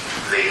approves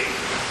the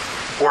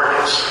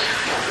ordinance.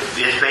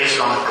 It's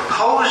based on the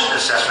proposed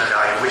assessment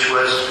value, which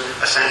was,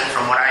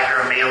 from what I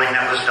hear, a mailing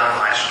that was done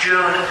last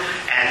June.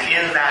 And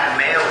in that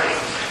mailing,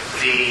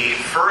 the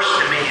first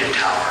Dominion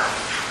Tower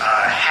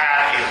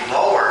had a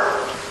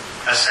lower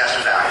assessed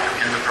value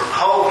in the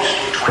proposed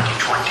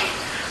 2020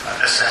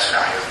 assessed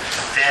value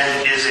than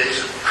is its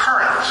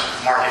current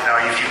market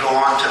value. If you go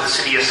on to the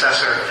city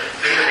assessor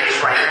database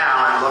right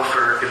now and look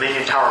for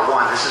Dominion Tower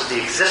 1, this is the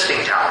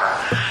existing tower,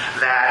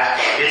 that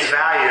its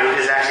value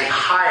is actually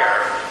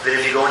higher than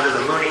if you go into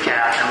the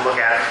MuniCap and look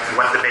at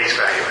what the base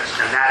value is.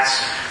 And that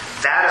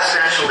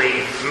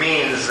essentially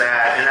means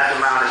that, and that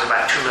amount is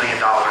about $2 million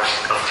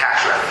of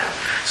tax revenue.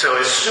 So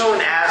as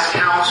soon as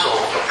council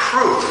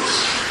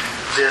approves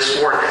this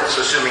ordinance,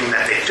 assuming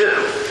that they do,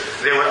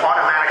 there would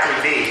automatically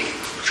be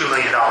 $2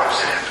 million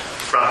in it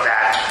from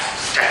that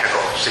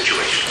technical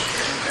situation.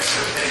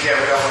 And again,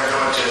 we don't want to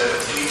go into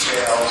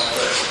details,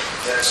 but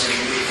that's a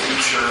unique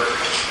feature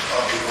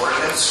of the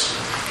ordinance,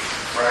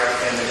 right?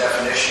 And the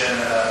definition,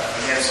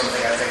 again, something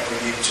I think we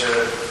need to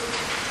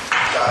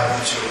dive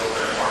into a little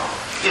bit more.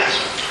 Yes.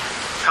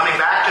 Coming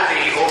back to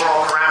the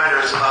overall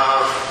parameters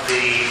of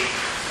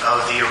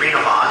the arena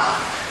bond,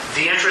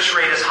 the interest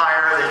rate is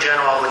higher than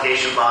general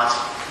obligation bonds.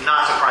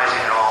 Not surprising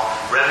at all.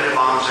 Revenue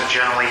bonds are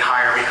generally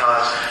higher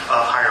because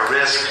of higher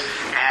risk,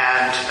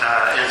 and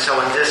so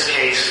in this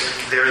case,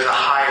 there is a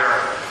higher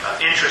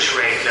interest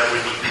rate that would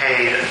be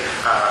paid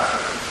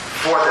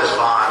for this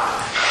bond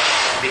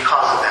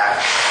because of that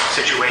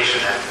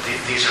situation that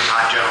these are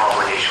not general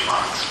obligation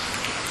bonds.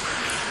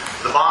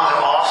 The bonds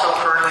are also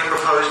currently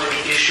proposed to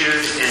be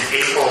issued in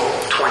April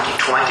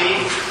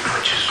 2020,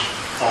 which is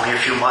only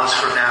a few months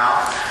from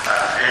now,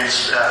 and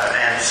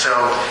so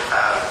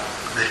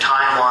the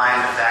timeline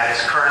that is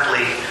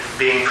currently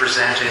being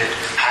presented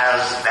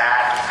has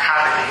that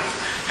happening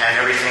and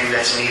everything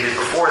that's needed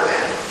before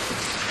then.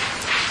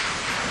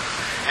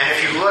 And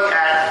if you look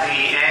at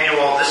the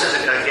annual, this is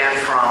again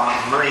from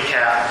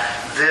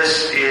MuniCap,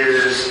 this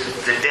is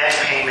the debt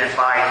payment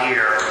by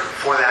year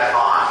for that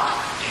bond.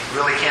 You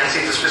really can't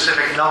see the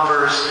specific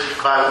numbers,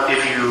 but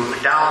if you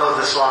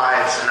download the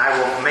slides, and I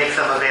will make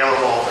them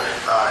available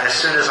as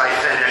soon as I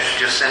finish,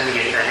 just send me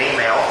an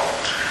email,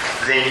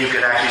 then you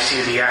could actually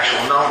see the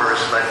actual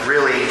numbers. But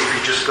really, if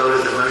you just go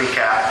to the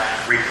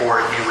MuniCap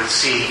report, you would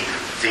see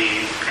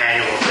the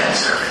annual debt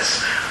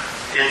service.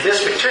 In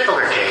this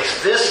particular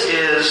case, this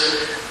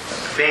is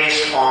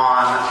based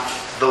on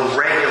the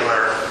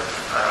regular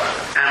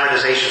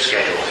amortization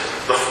schedule.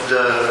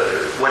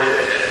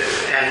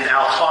 And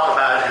I'll talk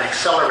about an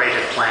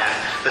accelerated plan,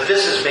 but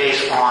this is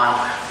based on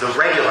the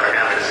regular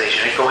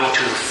amortization, going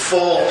to the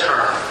full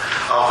term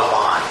of the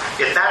bond.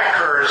 If that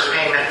occurs,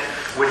 payment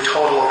would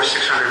total over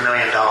 $600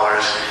 million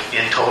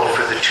in total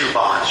for the two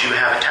bonds. You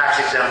have a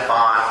tax-exempt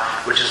bond,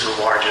 which is the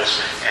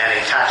largest, and a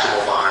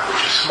taxable bond,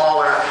 which is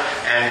smaller,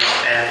 and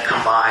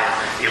combined,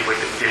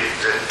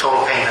 the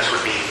total payments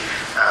would be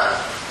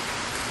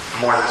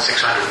more than $600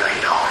 million.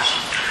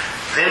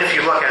 Then if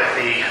you look at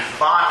the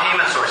bond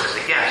payment sources,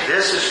 again,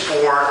 this is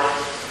for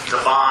the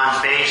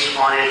bond based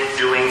on it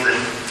doing the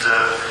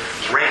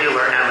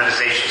regular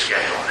amortization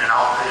schedule. And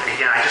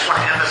I just want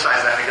to emphasize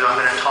that because I'm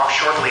going to talk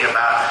shortly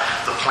about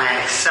the plan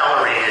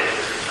accelerated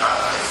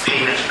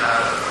payment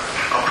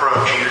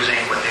approach using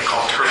what they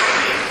call turbo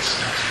payments.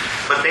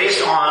 But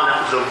based on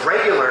the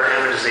regular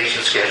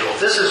amortization schedule,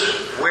 this is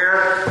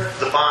where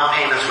the bond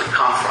payments would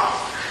come from.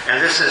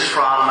 And this is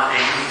from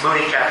a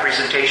MUNICAP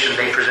presentation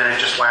they presented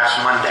just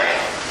last Monday.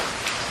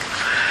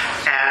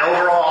 And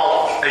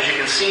overall, as you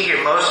can see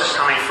here, most is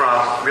coming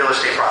from real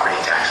estate property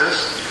taxes,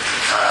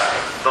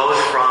 both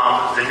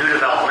from the new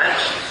development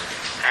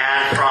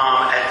and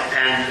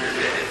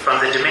from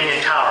the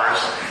Dominion Towers.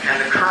 And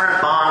the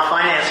current bond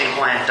financing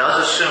plan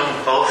does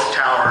assume both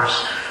towers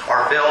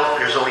are built.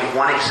 There's only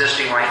one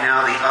existing right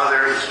now. The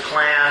other is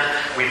planned.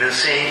 We've been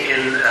seeing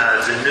in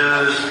the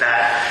news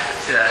that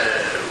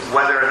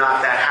whether or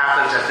not that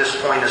happens at this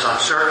point is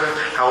uncertain.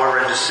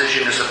 However, a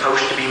decision is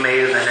supposed to be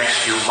made in the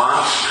next few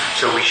months,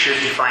 so we should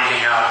be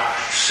finding out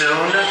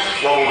soon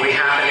what will be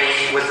happening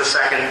with the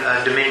second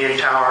Dominion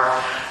Tower.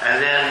 And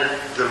then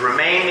the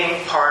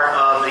remaining part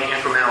of the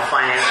incremental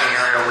financing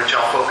area, which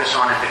I'll focus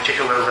on in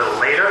particular a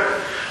little later.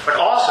 But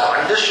also,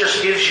 and this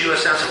just gives you a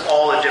sense of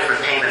all the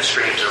different payment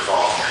streams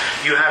involved.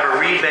 You have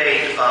a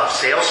rebate of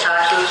sales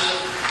taxes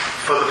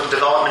for the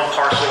development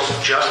parcels,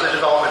 just the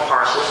development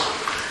parcels.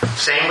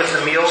 Same with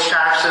the meals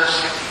taxes,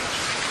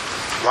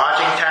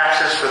 lodging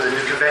taxes for the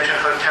new convention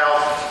hotel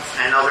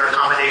and other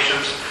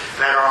accommodations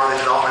that are on the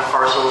development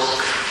parcels,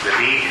 the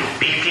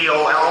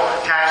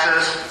BPOL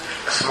taxes,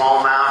 a small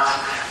amount,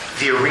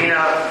 the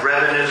arena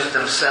revenues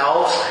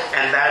themselves,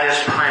 and that is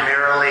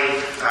primarily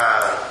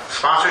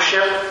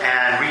sponsorship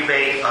and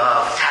rebate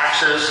of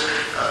taxes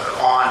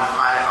on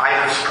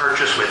items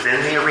purchased within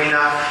the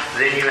arena.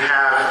 Then you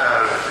have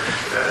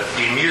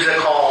the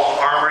music hall,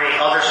 armory,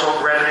 other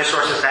revenue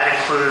sources. That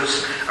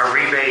includes a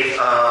rebate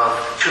of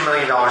 $2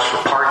 million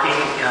for parking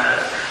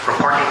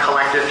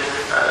collected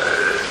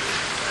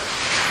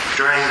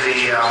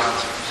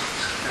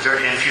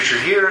in future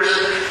years.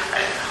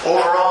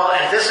 Overall,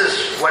 and this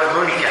is what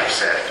MUNICAP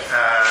said,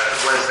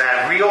 was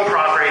that real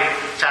property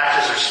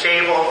taxes are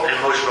stable and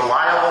most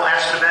reliable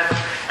estimate.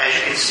 As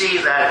you can see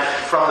that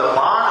from the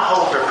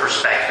bondholder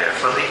perspective,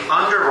 from the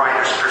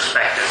underwriter's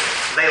perspective,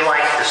 they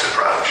like this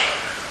approach.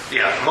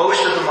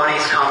 Most of the money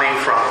is coming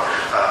from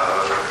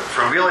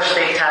real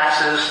estate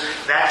taxes.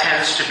 That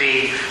tends to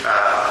be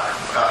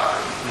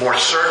more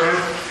certain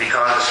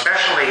because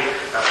especially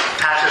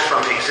taxes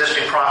from the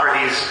existing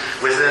properties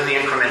within the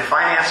increment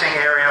financing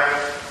area,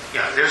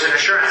 there's an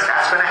assurance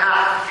that's going to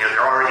happen.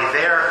 They're already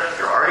there.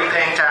 They're already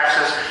paying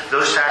taxes.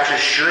 Those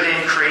taxes should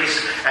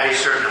increase at a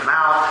certain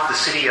amount. The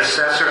city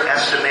assessor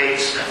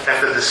estimates that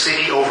for the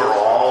city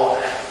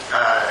overall,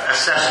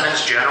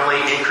 assessments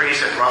generally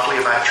increase at roughly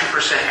about 2%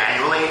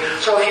 annually.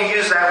 So if you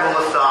use that rule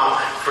of thumb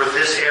for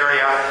this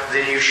area,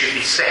 then you should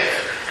be safe.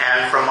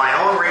 And from my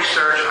own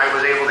research, I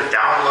was able to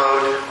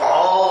download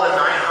all the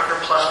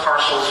 900 plus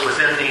parcels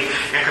within the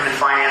increment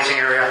financing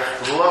area,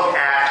 look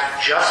at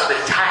just the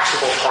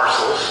taxable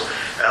parcels,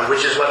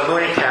 which is what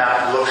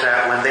MUNICAP looks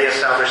at when they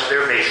establish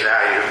their base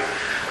value.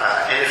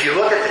 And if you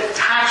look at the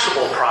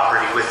taxable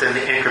property within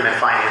the increment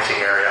financing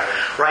area,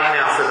 right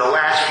now for the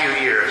last few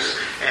years,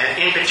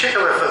 and in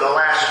particular for the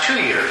last 2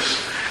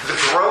 years, the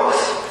growth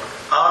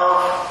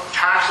of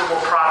taxable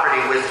property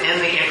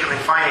within the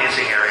increment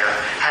financing area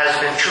has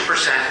been 2%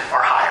 or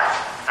higher.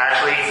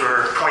 Actually,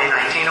 for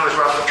 2019, it was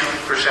roughly 2%,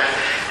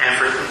 and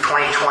for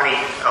 2020,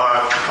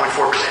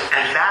 2.4%.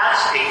 And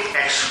that's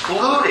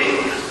excluding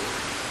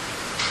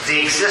the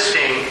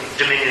existing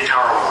Dominion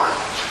Tower 1.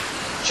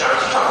 John,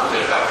 can you talk a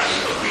bit about the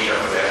arena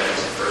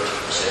revenues at 13%?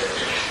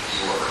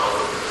 You were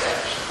comfortable with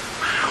that?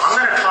 I'm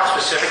going to talk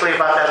specifically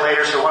about that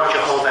later, so why don't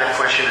you hold that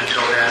question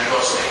until then? You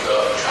also think the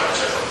China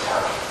Central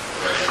Park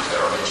revenues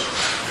that are mentioned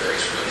in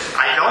various releases.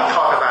 I don't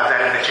talk about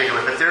that in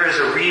particular, but there is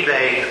a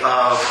rebate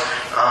of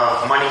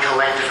money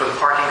collected for the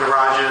parking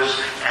garages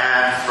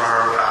and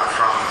from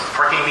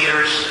parking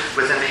meters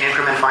within the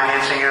increment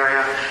financing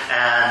area,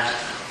 and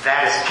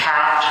that is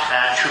capped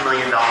at $2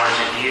 million a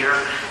year.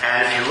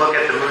 And if you look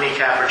at the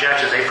MUNICAP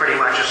projections, they pretty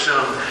much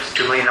assume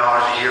 $2 million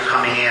a year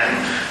coming in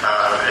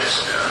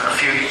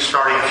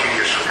starting a few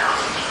years from now.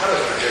 How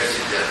does projected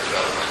debt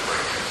development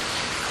break?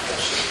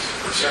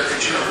 What's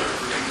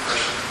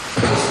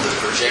the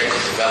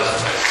projected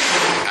development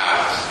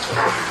out of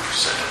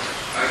 23%?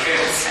 I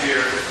can't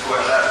hear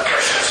what that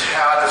question is.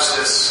 How does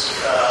this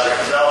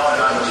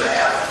development on the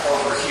map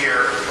over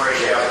here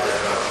break out?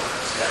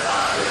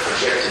 The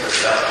projected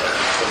development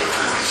of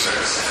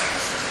 23%.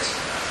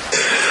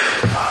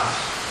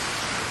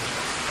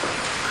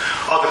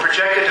 The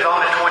projected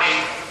development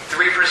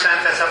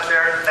 23% that's up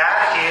there,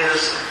 that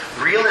is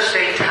real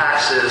estate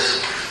taxes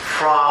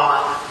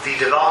from the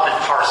development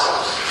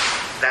parcels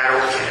that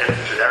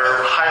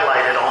are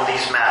highlighted on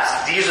these maps.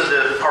 These are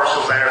the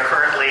parcels that are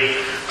currently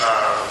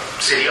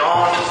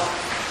city-owned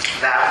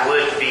that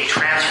would be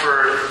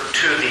transferred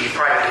to the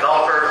private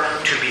developer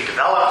to be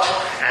developed,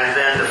 and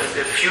then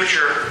the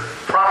future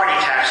property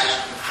taxes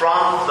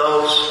from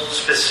those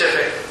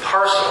specific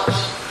parcels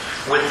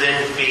would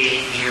then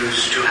be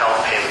used to help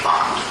pay the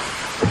bond.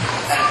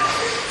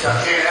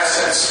 In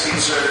essence,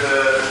 these are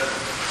the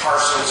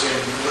parcels in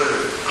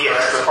blue.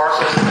 Yes, the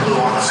parcels in blue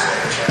on the map.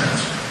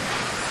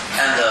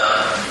 And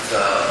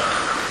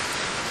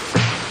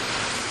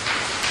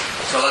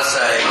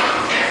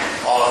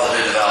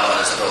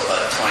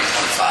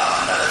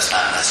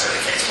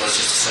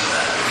let's just assume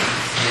that.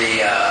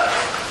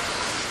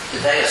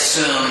 Did they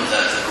assume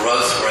that the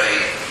growth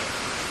rate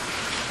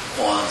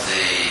on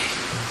the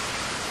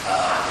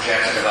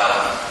projected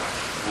development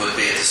would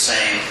be at the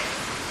same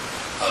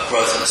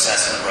growth and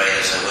assessment rate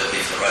as it would be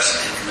for the rest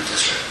of the increment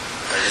district?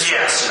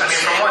 Yes, I mean,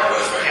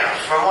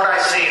 from what I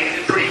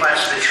see, pretty much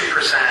the 2%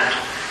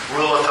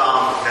 rule of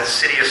thumb that the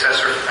city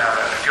assessor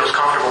feels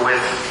comfortable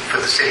with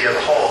for the city as a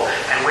whole,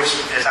 and which,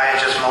 as I had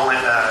just a moment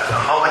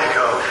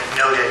ago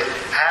noted,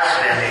 has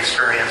been the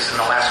experience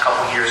in the last couple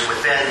of years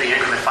within the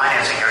increment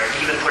financing area,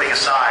 even putting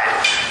aside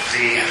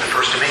the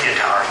First Dominion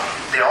Tower.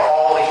 They're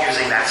all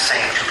using that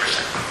same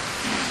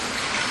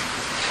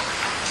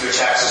 2%. Your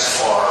taxes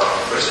are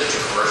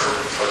residential, commercial,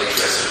 or the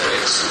residential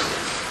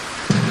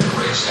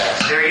raise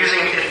tax? They're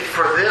using it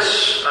for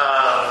this,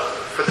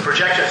 for the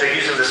projections, they're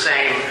using the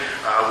same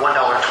 $1.20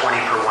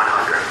 per 100.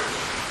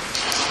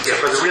 Yeah,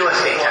 for the real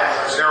estate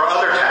taxes. There are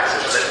other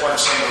taxes. Just one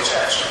single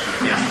tax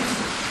rate. Yeah.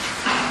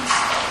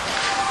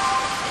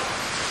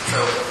 So,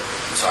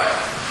 I'm sorry.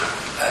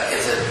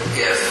 If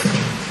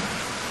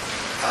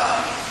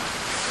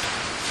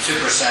 2%,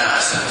 I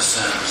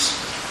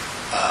assumes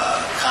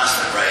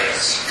constant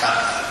rates,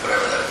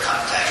 whatever the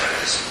tax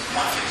rate is,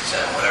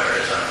 157, whatever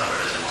it is, I don't know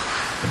what it is anymore.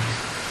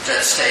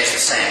 That stays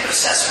the same, but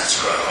assessments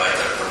grow, right?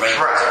 The rate.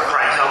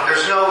 Right. No,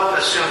 there's no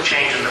assumed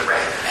change in the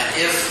rate. And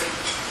if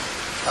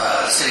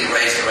the city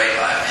raised the rate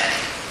by a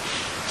penny,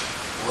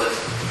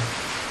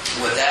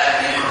 would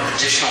that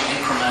additional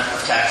increment of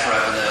tax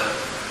revenue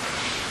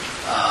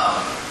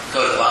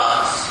go to the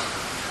bonds?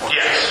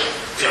 Yes.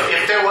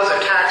 If there was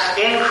a tax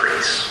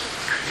increase,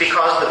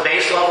 because the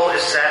base level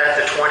is set at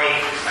the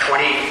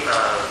 2020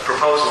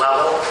 proposed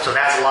level, so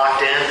that's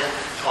locked in,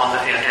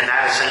 and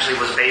that essentially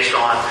was based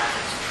on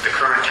the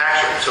current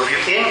tax rate. So if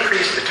you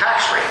increase the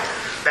tax rate,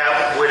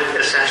 that would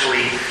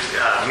essentially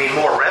mean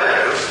more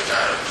revenue,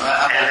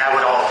 and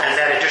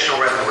that additional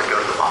revenue would go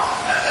to the bond.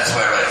 That's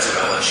why I read it too,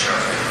 but I wasn't sure.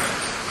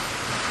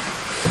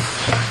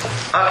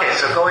 Okay,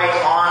 so going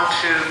on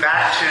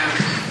back to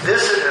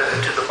this,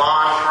 to the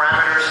bond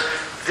parameters.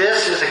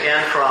 This is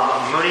again from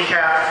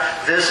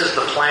MoodyCap. This is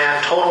the plan,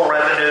 total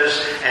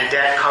revenues and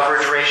debt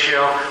coverage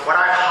ratio. What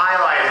I've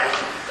highlighted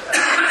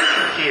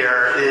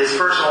here is,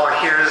 first of all,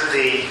 here's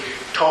the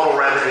total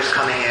revenues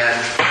coming in,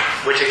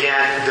 which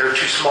again, they're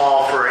too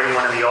small for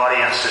anyone in the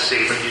audience to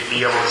see, but you'd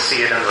be able to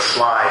see it in the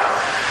slide.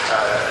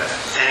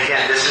 And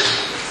again, this is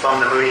from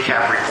the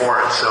MoodyCap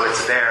report, so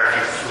it's there if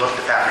you've looked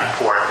at that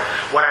report.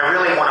 What I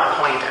really want to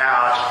point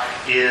out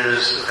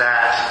is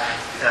that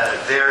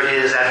there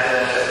is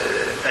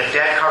a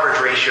debt coverage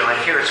ratio, and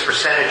here it's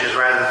percentages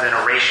rather than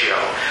a ratio.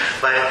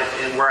 But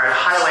where I've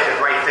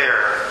highlighted right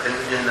there,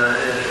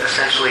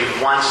 essentially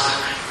once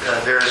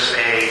there's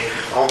a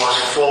almost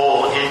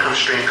full income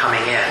stream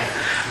coming in,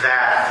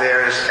 that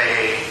there's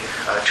a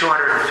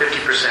 150%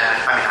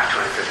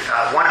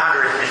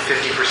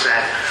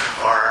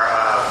 or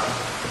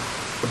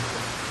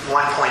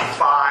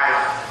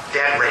 1.5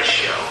 debt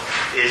ratio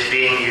is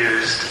being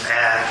used,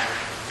 and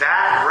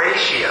that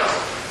ratio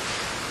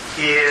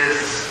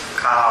is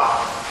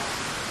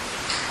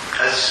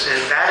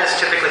that is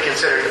typically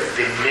considered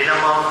the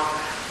minimum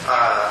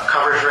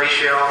coverage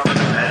ratio.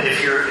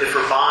 If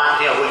for bond,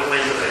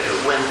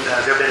 when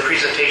there have been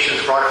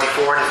presentations brought up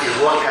before, and if you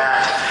look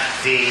at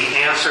the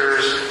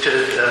answers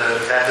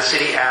that the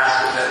city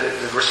asked,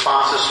 the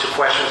responses to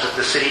questions that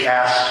the city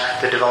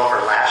asked the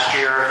developer last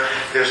year,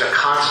 there's a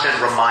constant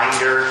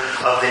reminder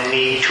of the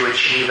need to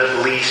achieve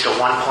at least a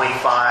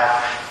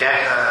 1.5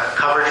 debt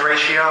coverage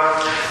ratio.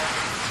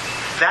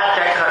 That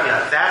debt coverage,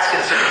 that's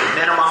considered the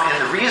minimum, and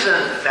the reason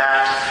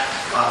that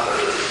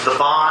the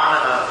bond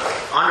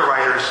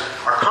underwriters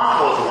are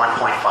comfortable with the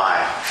 1.5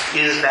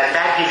 is that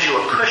gives you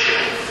a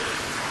cushion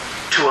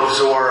to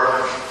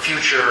absorb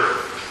future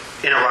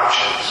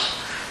interruptions.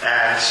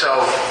 And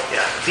so,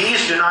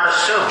 these do not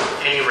assume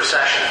any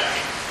recession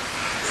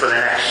for the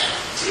next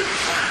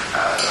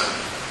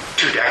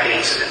 2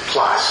 decades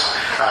plus.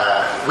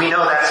 We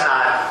know that's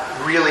not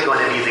really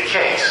going to be the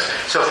case.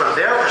 So from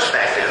their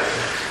perspective,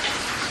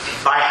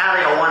 by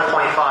having a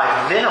 1.5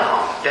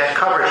 minimum debt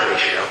coverage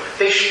ratio,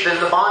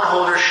 then the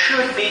bondholders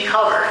should be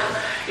covered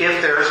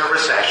if there is a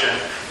recession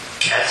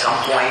at some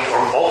point or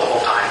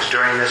multiple times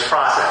during this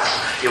process.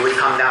 It would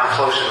come down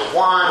closer to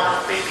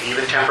 1, maybe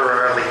even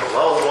temporarily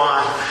below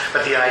 1,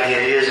 but the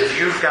idea is if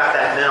you've got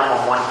that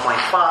minimum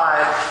 1.5,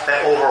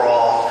 that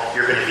overall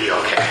you're going to be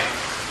okay.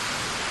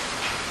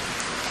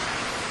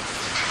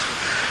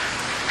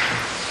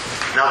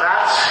 Now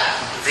that's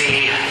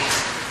the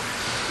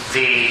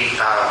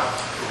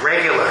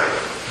regular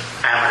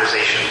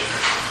amortization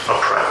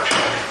approach.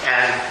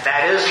 And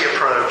that is the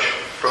approach,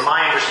 from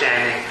my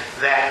understanding,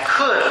 that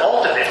could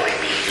ultimately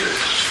be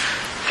used.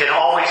 Can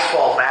always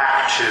fall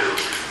back to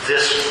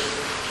this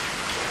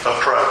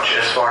approach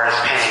as far as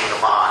paying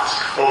the bonds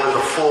over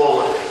the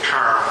full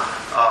term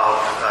of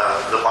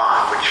the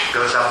bond, which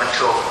goes up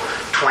until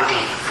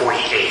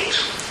 2048.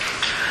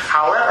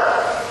 However,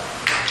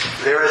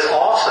 there is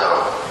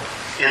also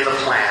in the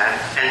plan,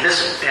 and this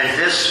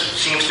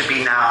seems to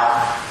be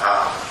now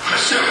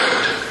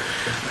assumed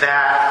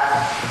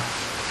that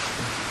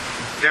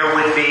there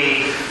would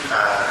be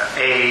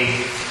a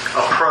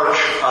approach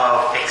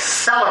of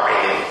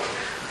accelerating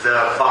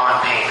the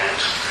bond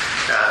payment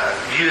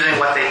using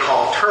what they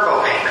call turbo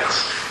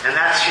payments. And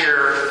that's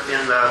here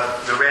in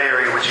the red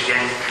area, which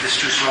again is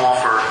too small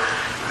for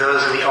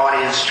those in the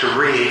audience to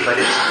read, but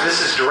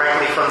this is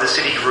directly from the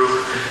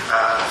Citigroup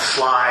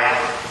slide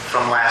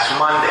from last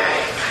Monday.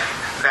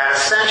 That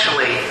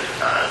essentially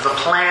the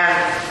plan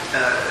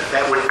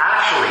that would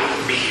actually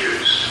be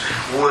used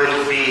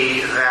would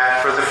be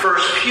that for the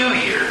first few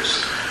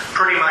years,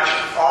 pretty much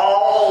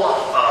all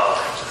of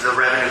the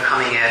revenue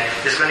coming in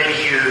is going to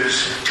be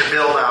used to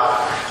build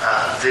up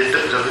the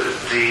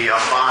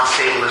bond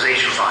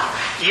stabilization fund.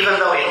 Even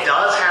though it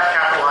does have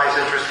capitalized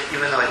interest,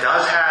 even though it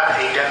does have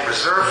a debt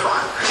reserve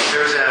fund,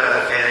 there's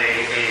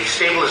a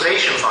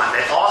stabilization fund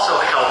that also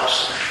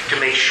helps to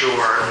make sure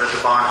that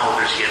the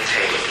bondholders get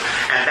paid.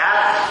 And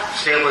that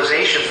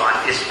stabilization fund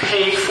is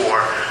paid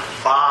for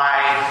by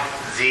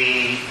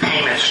the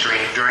payment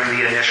stream during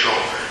the initial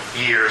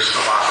years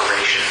of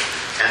operation.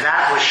 And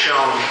that was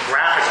shown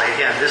graphically.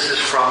 Again, this is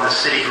from the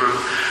Citigroup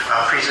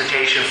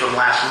presentation from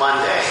last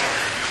Monday.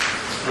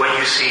 What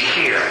you see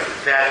here,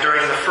 that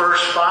during the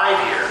first 5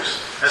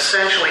 years,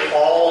 essentially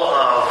all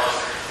of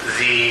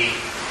the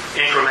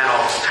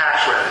incremental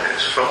tax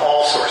revenues from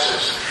all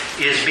sources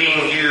is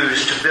being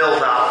used to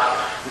build up,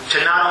 to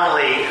not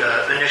only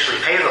initially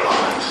pay the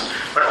bonds,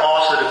 but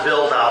also to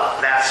build up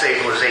that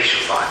stabilization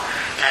fund.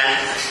 And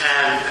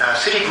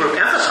Citigroup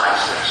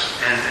emphasized this,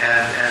 and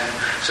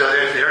so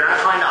they're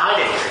not trying to hide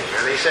anything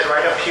here. They said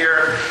right up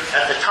here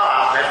at the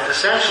top that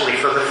essentially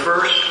for the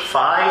first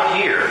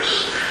 5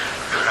 years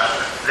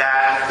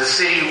that the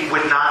city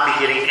would not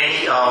be getting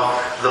any of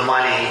the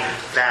money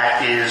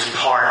that is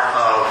part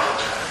of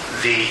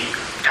the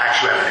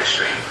tax revenue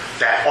stream.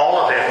 That all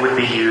of it would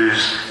be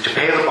used to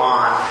pay the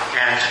bond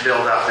and to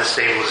build up the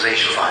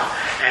stabilization fund.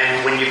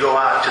 And when you go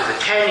out to the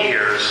 10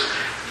 years,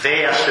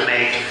 they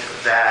estimate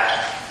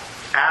that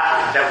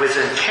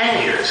within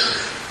 10 years,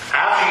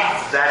 after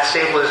that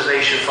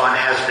stabilization fund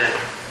has been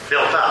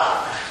built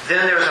up,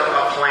 then there's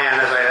a plan,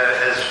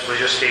 as was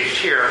just stated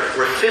here,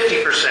 where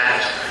 50%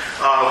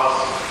 of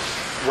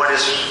what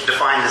is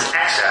defined as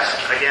excess,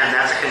 again,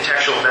 that's a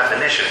contextual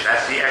definition.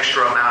 That's the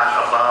extra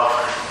amount above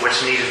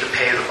what's needed to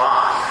pay the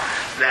bond.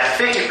 That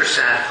 50%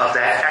 of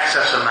that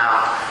excess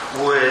amount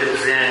would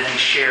then be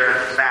shared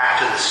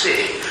back to the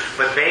city.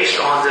 But based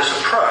on this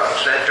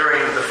approach, that during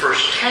the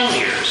first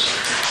 10 years,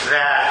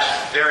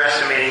 that they're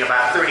estimating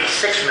about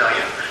 $36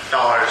 million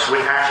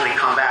would actually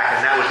come back,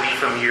 and that would be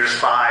from years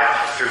 5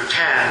 through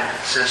 10,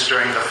 since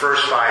during the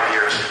first 5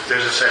 years,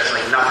 there's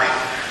essentially nothing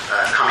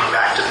coming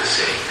back to the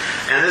city.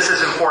 And this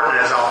is important,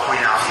 as I'll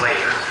point out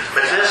later.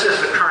 But this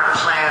is the current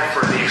plan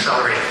for the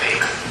accelerated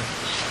payment.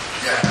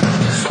 Yeah,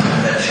 just look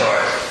at that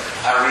chart.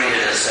 I read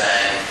it as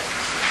saying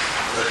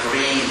the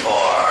green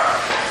bar,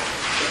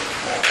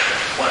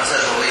 when it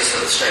says release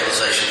of the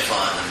stabilization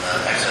fund and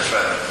the excess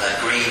revenue, that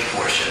green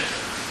portion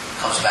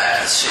comes back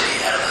to the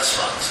city out of those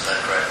funds. Is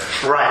that correct?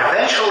 Right.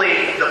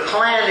 Eventually, the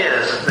plan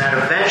is that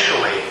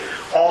eventually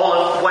all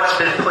of what's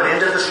been put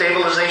into the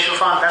stabilization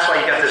fund, that's why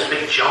you got this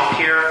big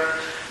jump here,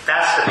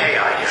 that's the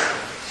payout here.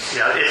 You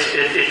know,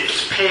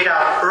 it's paid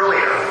out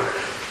earlier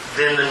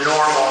than the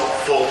normal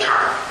full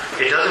term.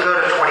 It doesn't go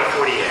to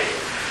 2048.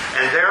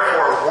 And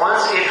therefore,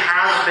 once it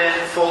has been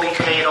fully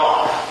paid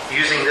off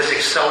using this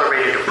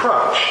accelerated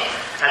approach,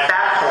 at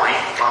that point,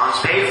 bonds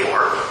paid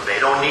for, they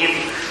don't need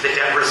the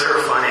debt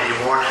reserve fund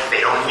anymore,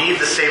 they don't need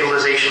the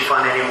stabilization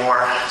fund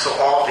anymore, so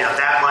all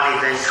that money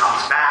then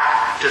comes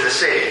back to the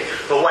city.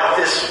 But what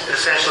this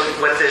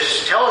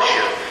tells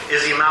you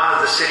is the amount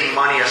of the city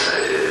money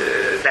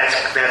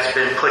that's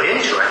been put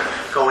into it,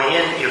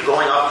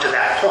 going up to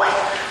that point.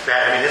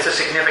 It's a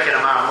significant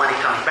amount of money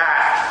coming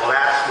back. Well,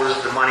 that was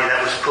the money that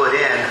was put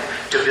in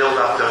to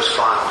build up those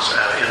funds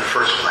in the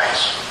first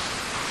place.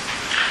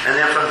 And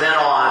then from then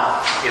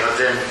on,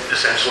 then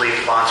essentially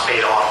the bond's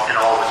paid off and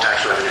all the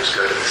tax revenues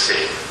go to the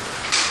city.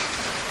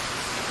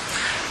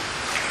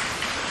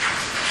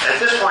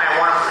 At this point, I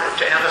want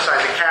to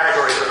emphasize the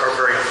categories that are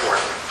very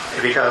important,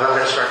 because I'm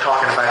going to start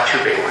talking about two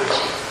big ones.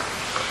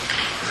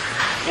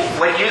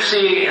 What you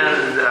see in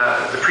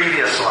the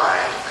previous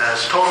slide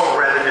as total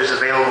revenues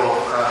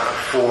available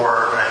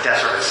for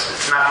debt service,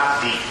 it's not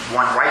the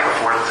one right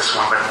before this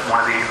one, but one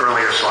of the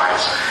earlier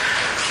slides.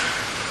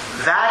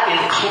 That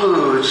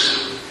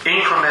includes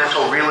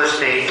incremental real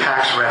estate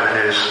tax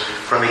revenues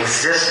from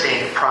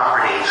existing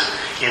properties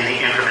in the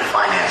increment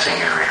financing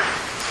area.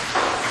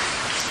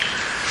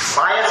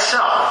 By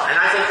itself, and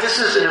I think this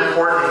is an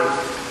important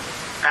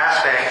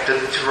aspect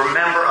to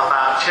remember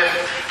about TIF,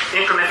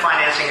 increment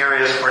financing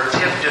areas or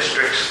TIF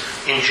districts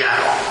in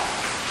general,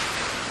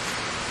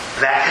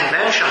 that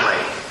conventionally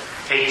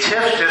a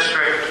TIF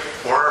district,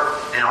 or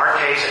in our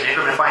case an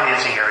increment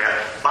financing area,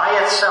 by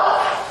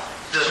itself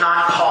does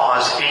not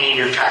cause any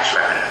new tax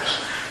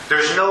revenues.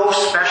 There's no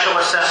special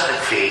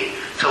assessment fee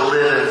to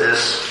live in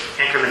this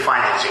increment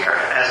financing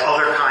area, as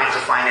other kinds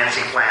of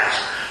financing plans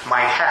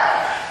might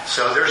have.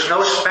 So there's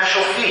no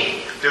special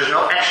fee. There's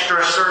no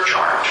extra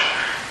surcharge.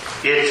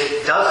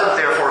 It doesn't,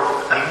 therefore,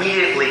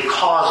 immediately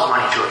cause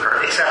money to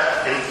occur,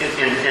 except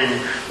in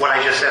what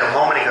I just said a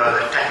moment ago,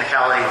 the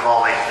technicality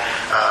involving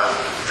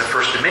the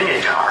First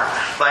Dominion Tower.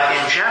 But in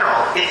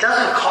general, it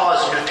doesn't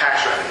cause new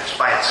tax revenues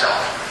by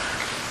itself.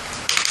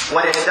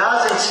 What it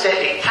does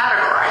instead, it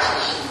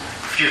categorizes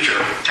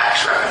future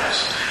tax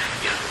revenues.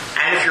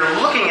 And if you're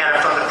looking at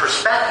it from the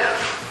perspective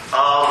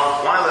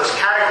of one of those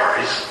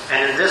categories,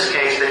 and in this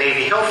case, the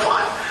Navy Hill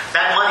Fund,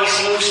 that money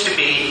seems to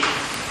be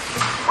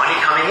money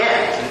coming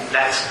in.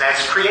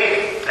 That's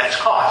created. That's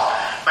cost.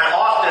 But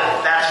often,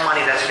 that's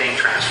money that's being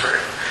transferred.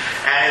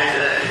 And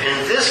in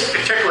this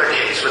particular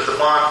case, with the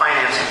bond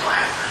financing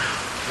plan,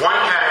 one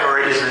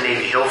category is the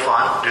Navy Hill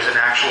Fund. There's an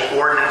actual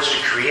ordinance to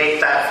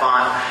create that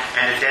fund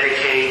and to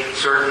dedicate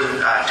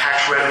certain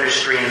tax revenue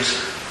streams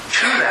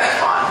to that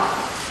fund.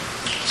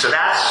 So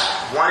that's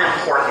one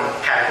important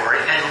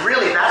category. And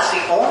really, that's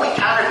the only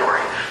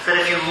category that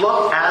if you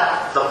look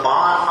at the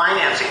bond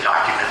financing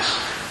documents,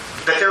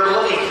 that they're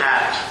looking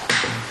at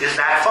is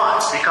that fund,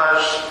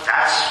 because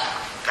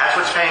that's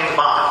what's paying the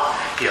bond.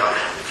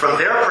 From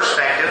their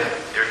perspective,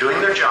 they're doing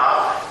their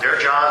job. Their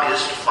job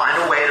is to find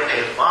a way to pay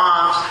the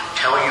bonds,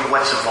 tell you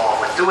what's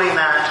involved with doing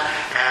that,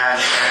 and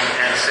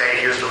say,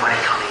 here's the money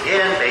coming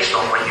in based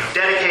on what you've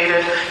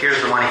dedicated. Here's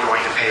the money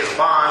going to pay the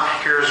bond.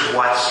 Here's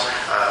what's,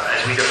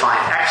 as we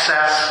define,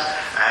 excess,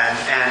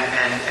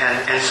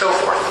 and so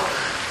forth.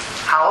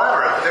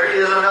 However, there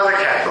is another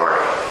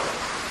category,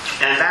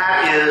 and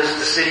that is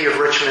the City of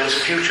Richmond's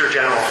future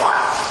general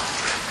fund.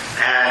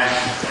 And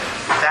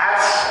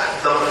that's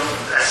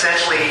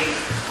essentially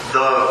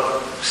the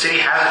city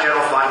has a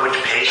general fund which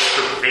pays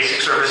for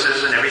basic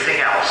services and everything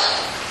else.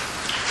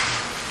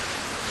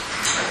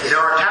 There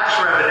are tax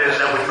revenues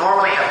that would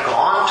normally have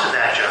gone to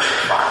that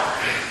general fund,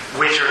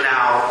 which are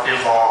now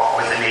involved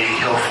with the Navy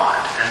Hill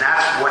Fund. And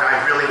that's what I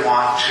really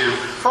want to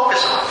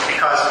focus on,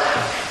 because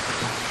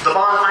the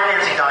bond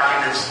financing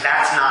documents,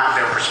 that's not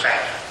their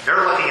perspective.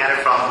 They're looking at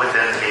it from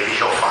within the Navy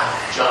Hill Fund.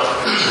 John,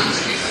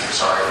 excuse me,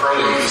 sorry.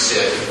 Earlier you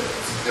said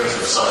there was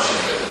an assumption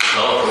that the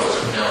developer was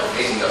now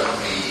picking up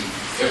the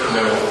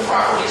incremental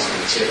properties in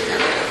the TIF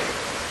area.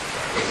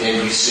 And then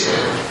you said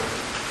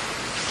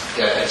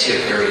that the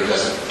TIF area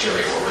doesn't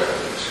generate more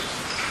revenues.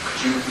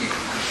 Could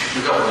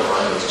you help me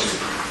align those two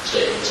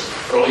statements?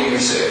 Earlier you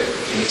said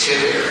in the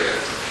TIF area,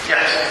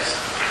 Yes.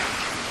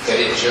 that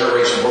it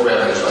generates more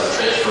revenues by the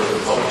transfer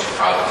from public to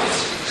private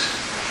entities,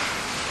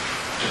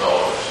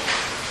 developers.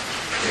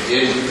 And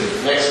then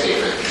the next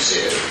statement you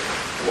said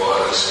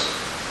was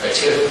a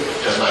TIF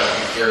does not,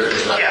 area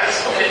does not.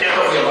 Yes. Okay.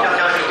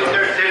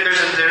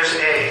 There's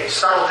a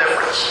subtle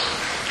difference.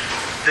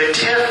 The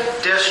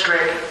TIF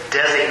district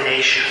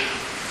designation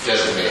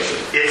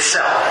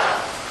itself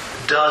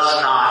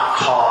does not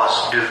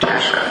cause new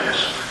tax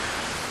revenues.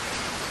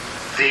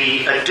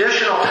 The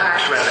additional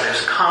tax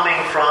revenues coming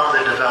from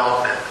the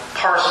development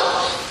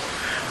parcels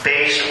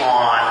based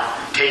on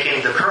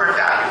taking the current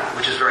value,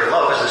 which is very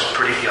low because it's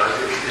pretty young,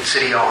 it's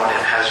city-owned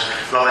and has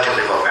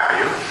relatively low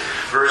value,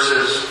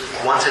 versus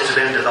once it's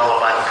been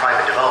developed by the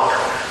private developer.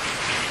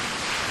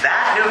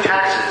 That new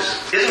taxes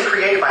isn't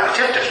created by the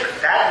TIF district.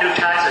 That new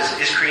taxes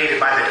is created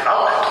by the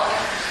development.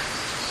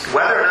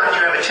 Whether or not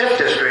you have a TIF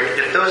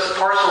district, if those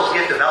parcels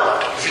get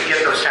developed, you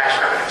get those tax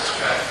revenues.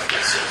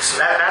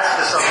 So that's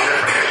the subtle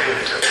difference between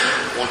the two.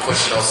 One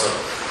question also,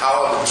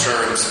 how are the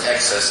terms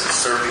excess and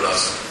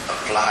surplus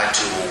applied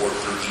to or work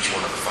through each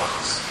one of the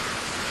funds?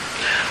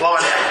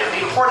 Well,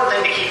 the important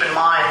thing to keep in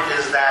mind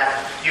is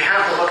that you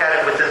have to look at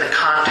it within the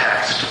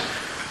context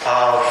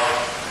of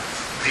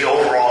the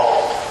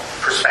overall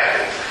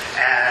perspective.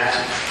 And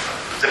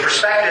the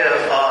perspective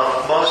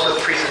of most of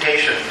the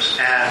presentations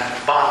and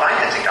bond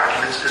financing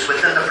documents is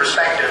within the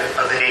perspective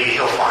of the Navy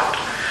Hill Fund.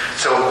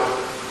 So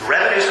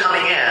revenues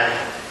coming in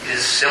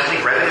is simply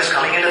revenues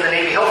coming into the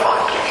Navy Hill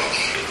Fund.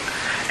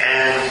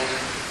 And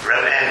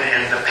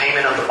the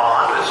payment of the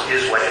bond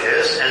is what it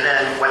is. And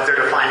then what they're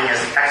defining as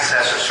the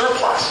excess or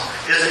surplus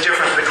is the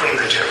difference between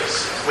the two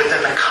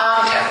within the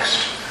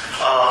context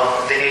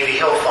of the Navy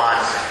Hill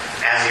Fund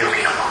and the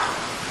Arena Fund.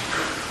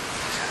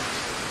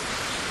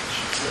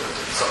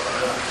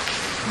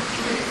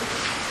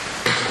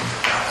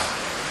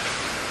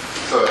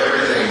 So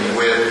everything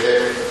with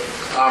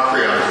our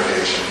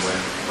preoccupation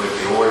with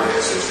the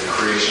ordinance is the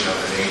creation of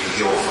the Navy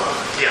Hill Fund,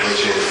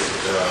 which is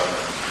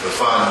the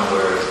fund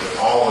where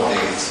all of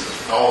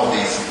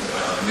these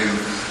new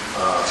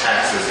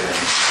taxes and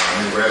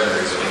new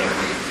revenues are going to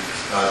be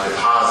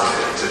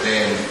deposited to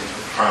then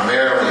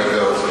primarily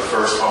go for the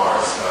first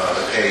parts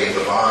to pay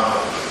the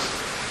bondholders,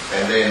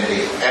 and then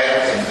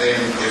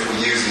if we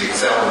use the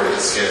accelerated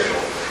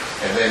schedule,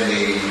 and then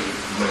the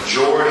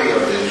majority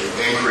of the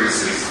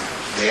increases,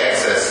 the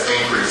excess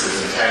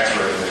increases in tax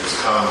revenues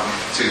come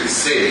to the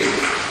city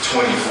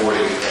 2040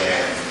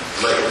 and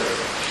later.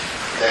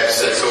 That's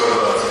sort of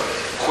a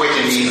quick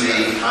and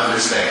easy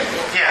understanding.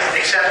 Yeah,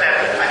 except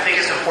that I think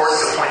it's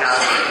important to point out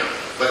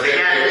But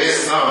there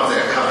is some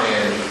that come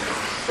in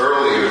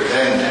earlier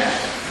than that.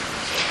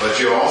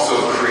 But you're also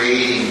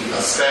creating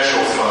a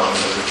special fund,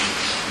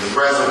 the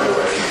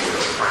reservoir, if you will,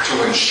 to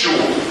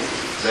ensure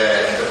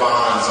that the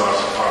bonds are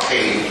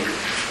paid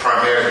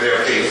primarily.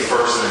 They're paid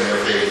first and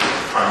they're paid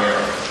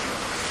primarily.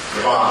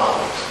 The bond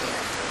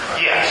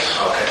holders. Yes.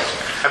 Okay.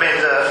 I mean,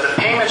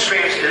 the payment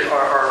streams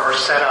are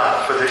set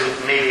up for the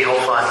Navy Hill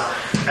Fund,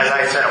 as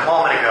I said a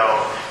moment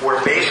ago,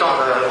 were based on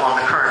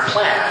the current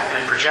plan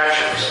and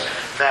projections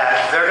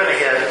that they're going to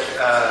get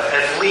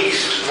at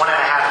least 1.5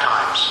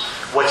 times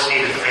what's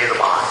needed to pay the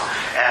bond.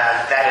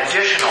 And that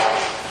additional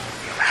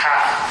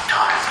half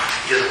time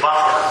is a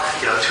buffer,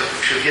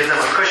 to give them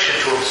a cushion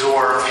to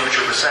absorb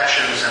future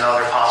recessions and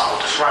other possible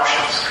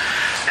disruptions.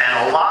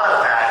 And a lot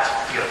of that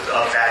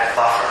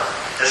buffer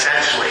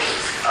essentially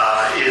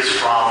is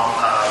from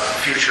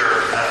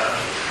future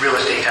real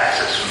estate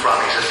taxes from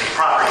existing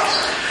properties,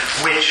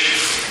 which,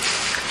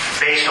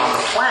 based on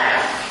the plan,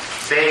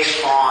 based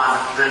on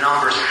the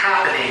numbers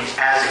happening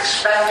as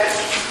expected,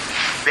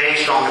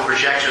 based on the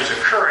projections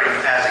occurring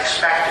as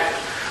expected,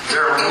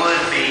 there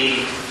would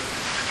be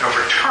a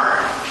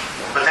return.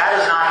 But that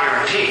is not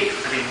guaranteed.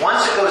 I mean,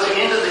 once it goes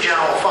into the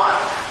general fund,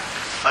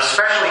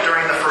 especially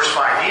during the first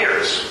 5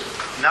 years,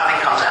 nothing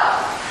comes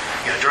out.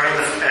 During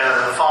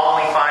the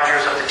following 5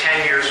 years, up to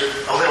 10 years,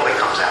 a little bit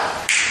comes out.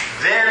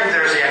 Then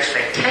there's the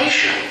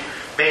expectation,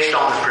 based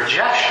on the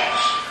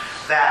projections,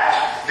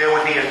 that there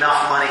would be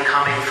enough money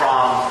coming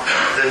from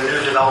the new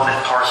development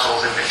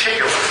parcels in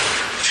particular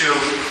to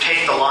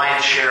take the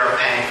lion's share of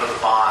paying for the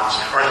bonds,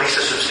 or at least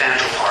a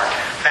substantial part.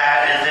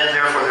 And then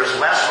therefore there's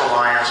less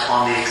reliance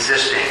on the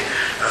existing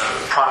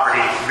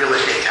property real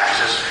estate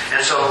taxes,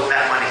 and so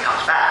that money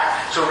comes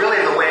back. So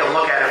really the way to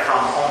look at it from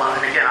almost,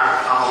 and again,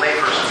 I'm a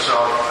layperson,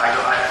 so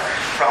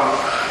from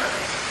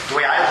the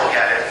way I look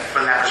at it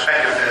from that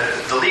perspective,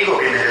 the legal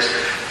agreement is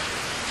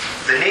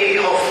the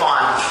Navy Hill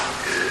Fund,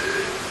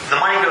 the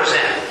money goes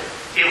in.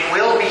 It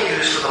will be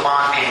used for the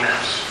bond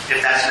payments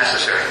if that's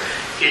necessary.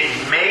 It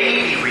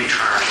may be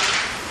returned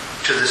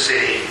to the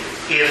city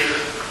if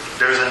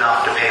there's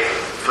enough to pay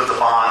for the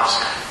bonds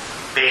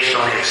based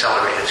on the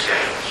accelerated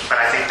schedules.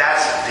 But I think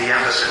that's the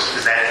emphasis,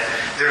 is that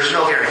there's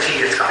no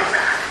guarantee it's coming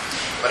back.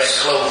 But at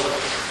close,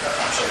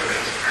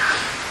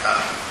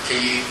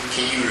 can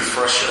you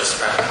refresh us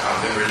back our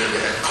memory a little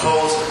bit? At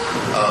close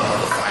of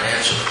the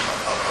financial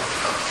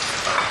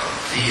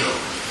deal,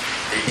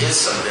 there is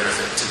some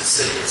benefit to the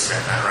city, is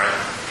that not right?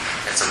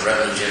 And some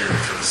revenue generated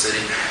from the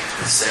city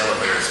from the sale of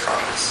various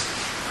properties.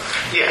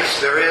 Yes,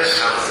 there is.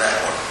 How does that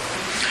work?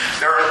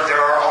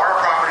 There are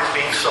properties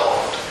being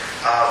sold.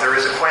 There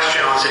is a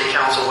question on City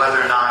Council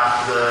whether or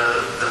not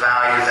the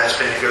value that's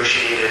been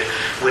negotiated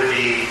would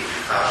be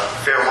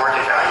fair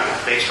market value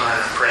based on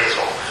an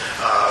appraisal.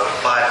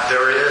 But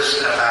there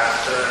is about,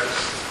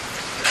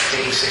 I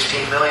think,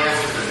 16 million,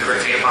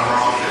 correct me if I'm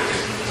wrong,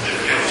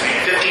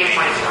 15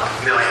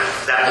 million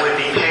that would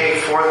be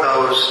paid for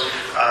those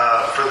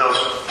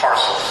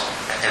parcels.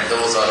 And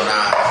those are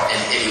not in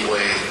any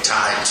way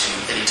tied to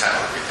any type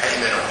of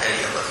repayment or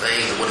any other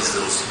things? What is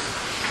those,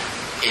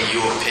 in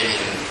your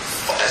opinion,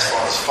 as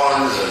far as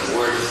funds and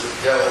where does it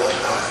go and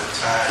how is it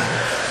tied?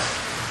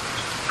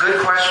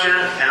 Good question,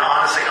 and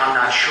honestly, I'm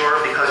not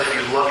sure, because if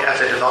you look at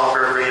the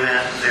developer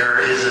agreement, there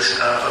is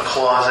a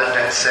clause that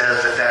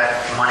says that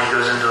money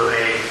goes into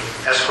a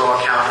escrow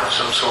account of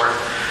some sort.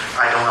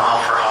 I don't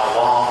know for how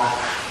long,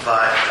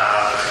 but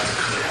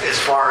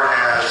as far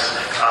as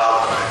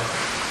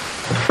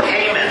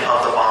payment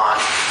of the bond,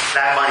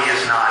 that money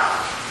is not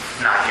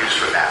used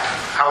for that.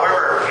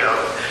 However,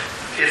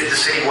 if the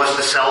city was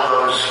to sell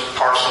those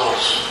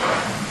parcels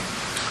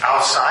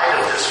outside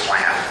of this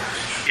plan,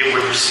 it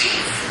would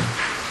receive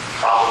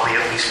probably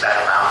at least that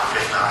amount,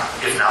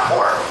 if not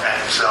more.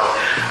 And so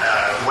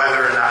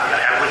whether or not,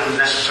 I wouldn't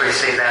necessarily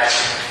say that's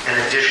an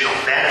additional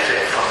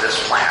benefit from this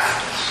plan.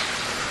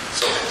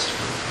 So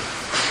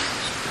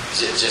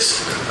just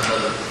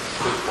another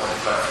quick point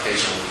of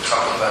clarification. When we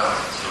talk about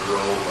the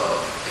role of,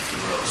 if you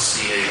will,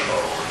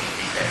 CAO,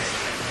 EPA,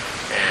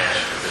 and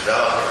the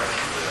developer, if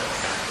you will,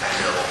 I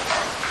know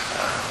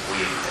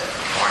we've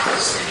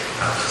Marcus and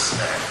others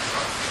that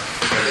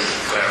really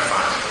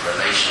clarifying the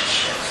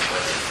relationship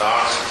with the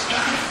authorities.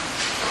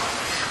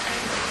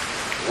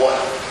 What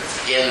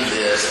in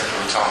this that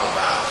we talk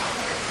about,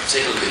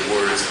 particularly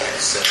words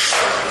excess,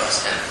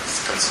 surplus, and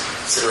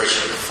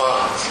consideration of the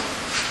funds,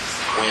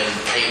 when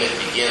payment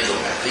begins or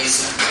at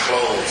least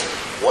close,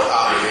 what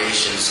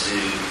obligations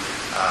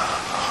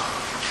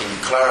can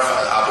you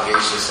clarify the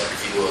obligations that,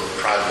 if you will, the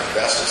private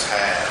investors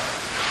have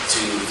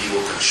to, if you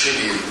will,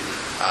 contribute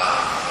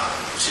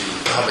to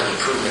public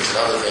improvements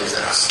and other things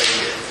that are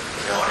stated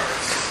in the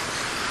ordinance?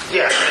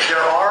 Yes,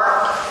 there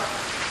are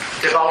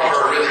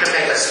developer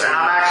commitments. And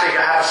I'm actually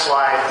going to have a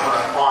slide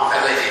on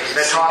that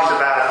that talks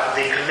about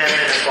the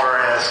commitment as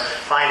far as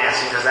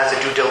financing, because that's a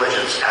due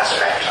diligence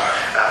aspect.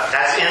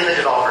 That's in the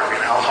developer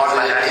agreement. I'll talk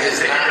about that. It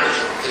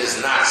is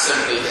not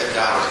simply that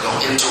dollars go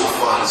into a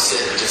fund,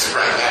 sit and just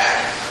bring back.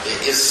 There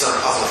is some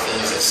other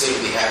things that seem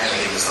to be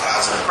happening in this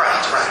housing. Right.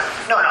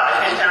 No,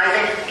 and I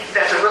think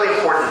that's a really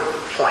important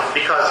point,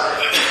 because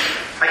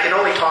I can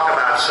only talk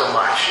about so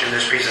much in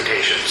this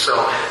presentation. So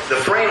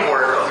the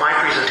framework of my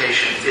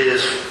presentation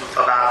is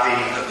about the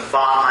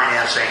bond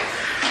financing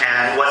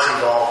and what's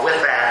involved with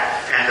that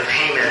and the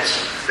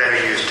payments that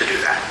are used to do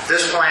that.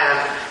 This plan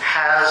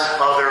has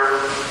other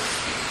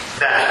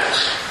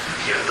benefits.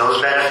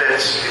 Those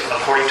benefits,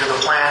 according to the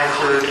plan,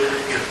 include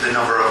the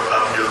number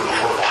of new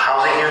affordable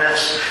housing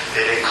units.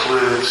 It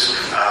includes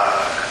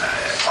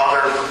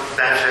other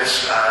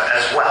benefits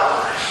as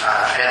well.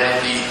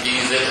 And do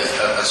you think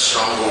a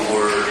stronger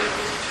word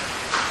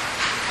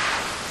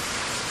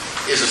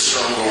is a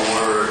stronger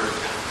word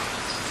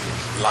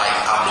like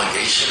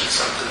obligation,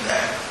 something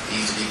that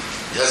needs to be,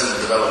 doesn't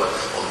the developer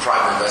or the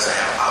private investor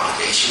have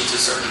obligation to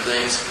certain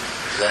things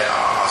that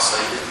are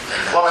stated?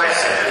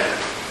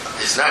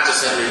 It's not just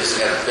simply just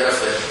a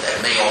benefit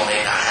that may or may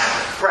not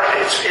happen.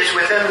 Right. It's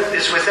within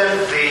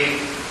the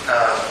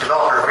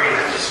developer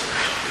agreement.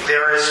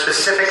 There is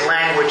specific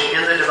language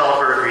in the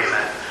developer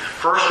agreement.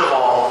 First of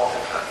all,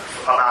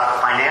 about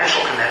the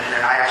financial commitment,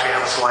 and I actually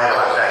have a slide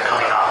about that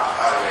coming up,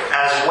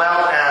 as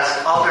well as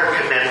other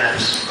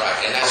commitments,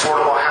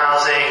 affordable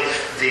housing,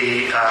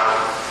 the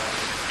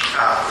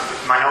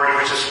minority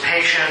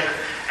participation,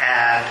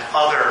 and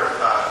other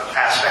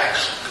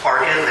aspects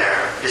are in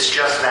there. It's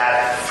just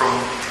that from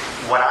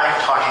what I'm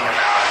talking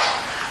about,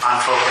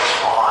 I'm focused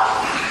on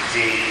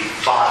the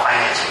bond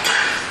financing.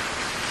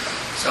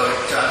 So,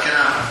 can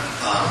I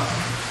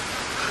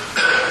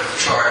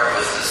chart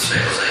with the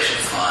stabilization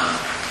fund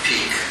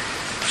peak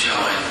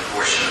showing the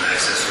portion of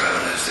excess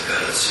revenues that go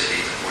to the city,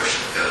 the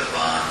portion that go to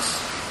bonds,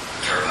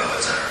 turbo,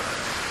 etc.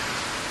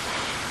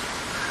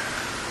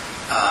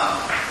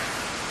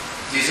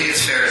 Do you think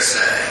it's fair to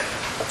say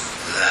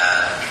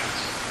that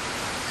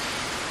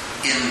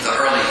in the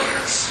early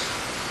years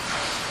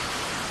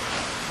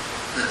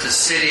that the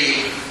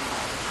city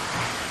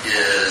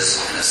is,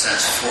 in a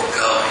sense,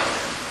 foregoing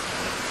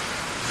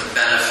the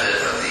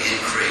benefit of the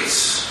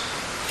increase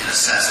in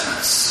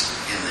assessments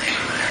in the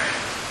increment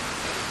area,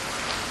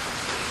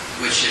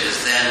 which is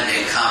then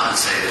being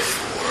compensated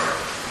for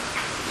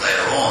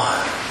later on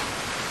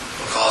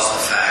because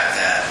of the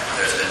fact that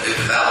there's been new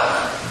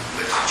development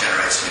which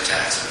generates new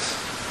taxes.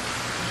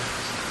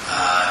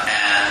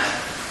 And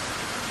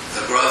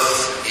the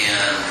growth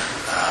in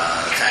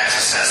the tax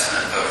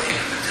assessment over the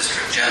increment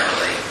district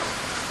generally,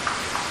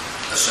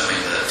 assuming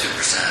the 2%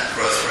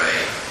 growth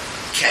rate,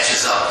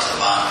 catches up to the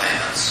bond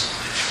payments.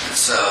 And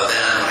so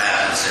then what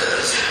happens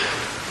is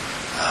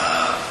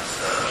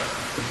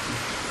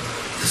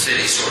the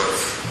city sort of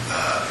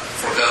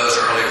forgoes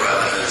early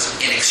revenues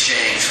in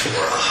exchange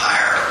for a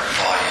higher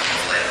volume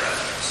of later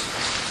revenues.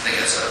 I think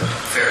it's a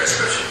fair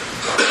description.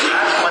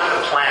 That's what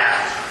the plan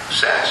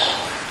says.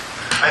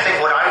 I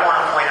think what I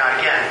want to point out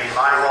again,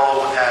 my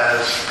role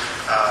as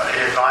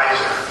an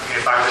advisor,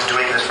 if I was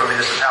doing this for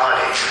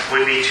municipality,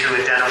 would be to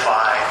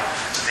identify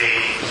the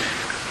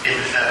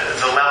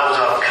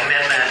levels of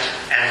commitment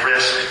and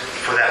risk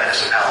for that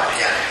municipality.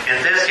 Yeah.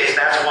 In this case,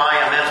 that's why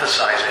I'm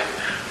emphasizing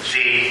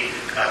the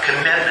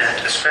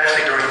commitment,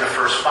 especially during the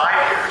first 5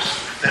 years,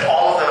 that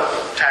all of the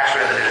tax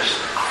revenues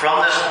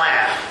from this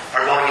plan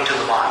are going into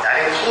the bond.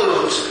 That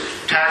includes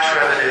tax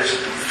revenues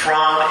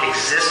from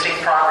existing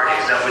properties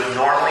that would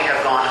normally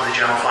have gone to the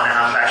general fund, and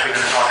I'm actually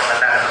going to talk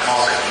about that in a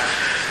moment.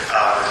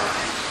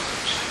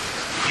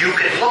 You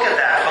can look at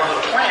that from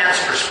the plan's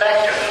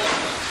perspective.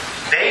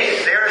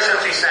 They're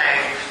essentially saying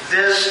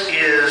this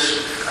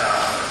is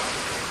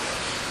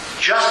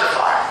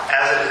justified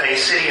as a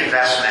city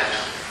investment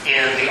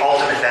in the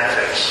ultimate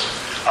benefits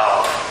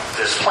of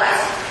this plan.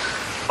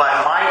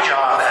 But my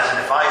job as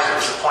an advisor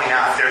is to point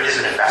out there is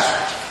an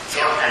investment.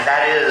 And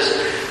that is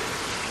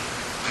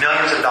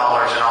millions of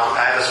dollars, and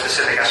I have a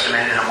specific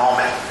estimate in a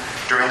moment,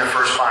 during the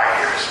first 5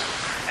 years.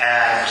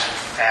 And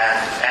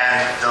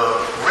the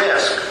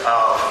risk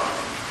of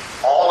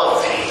all of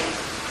the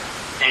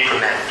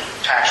increment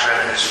tax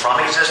revenues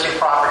from existing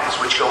properties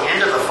which go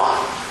into the fund,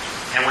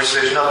 in which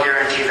there's no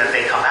guarantee that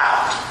they come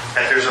out,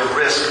 that there's a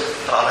risk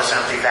of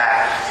essentially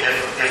that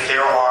if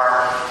there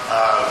are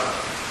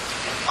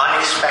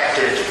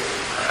unexpected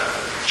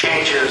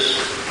changes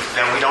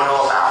that we don't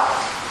know about,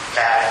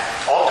 that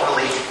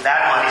ultimately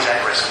that money's at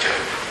risk too.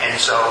 And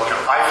so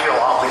I feel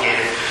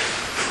obligated,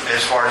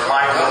 as far as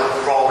my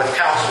role with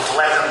council, to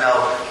let them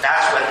know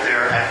that's what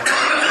they're at risk.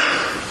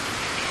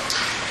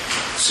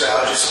 So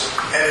I'll just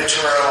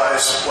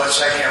editorialize 1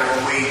 second here.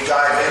 When we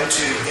dive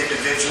into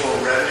individual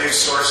revenue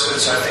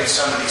sources, I think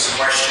some of these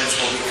questions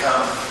will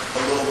become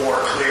a little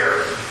more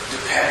clear.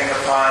 Depending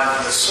upon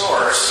the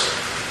source,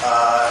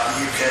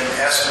 you can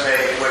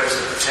estimate what is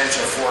the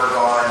potential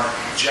foregone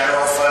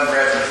general fund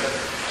revenue,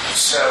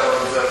 So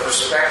the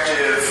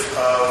perspective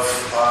of,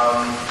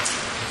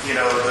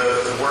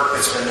 the work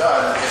that's been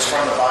done is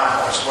from the bond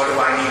holders. What do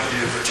I need to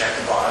do to protect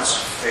the bonds?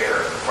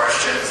 Fair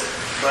question.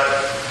 But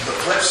the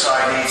flip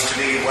side needs to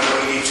be, what do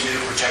we need to do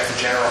to protect the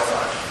general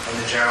fund and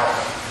the general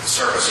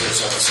services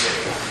of the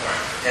city?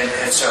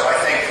 And so I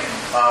think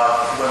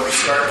when we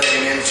start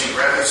getting into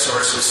revenue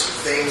sources,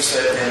 things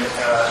that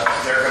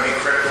they're going to be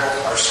critical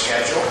are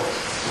schedule.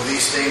 Will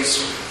these things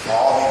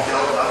all be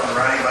built up and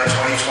running by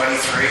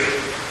 2023?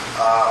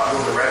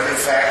 Will the revenue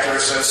factor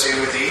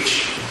associated with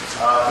each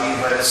be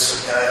what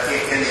is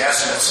in the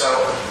estimate? So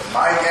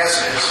my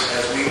guess is,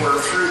 as we work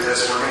through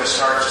this, we're going to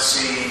start to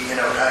see, kind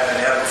of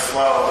an ebb and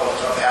flow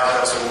of how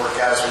those will work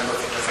out as we look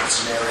at different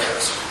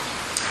scenarios.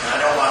 And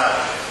I don't want to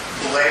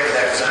belabor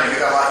that because I know you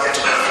got a lot yet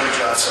to go through,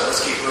 John. So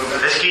let's keep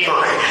moving. Let's keep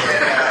moving.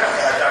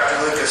 And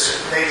Dr.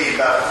 Lucas, maybe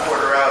about a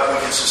quarter out,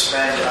 we can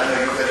suspend. I know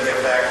you're going to get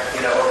back,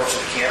 over to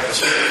the campus.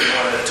 But if you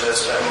wanted to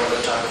spend a little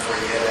bit of time before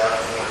you head out.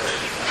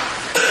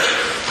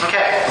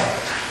 Okay.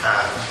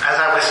 As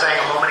I was saying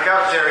a moment ago,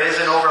 there is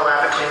an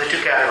overlap between the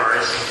two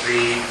categories,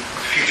 the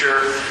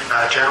future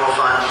general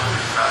fund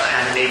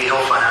and the Navy Hill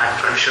Fund. I'm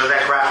going to show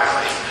that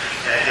graphically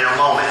in a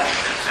moment.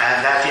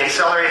 And that the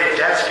accelerated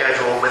debt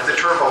schedule with the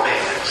turbo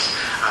payments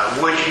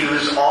would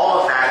use all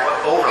of that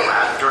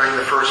overlap during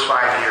the first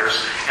 5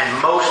 years,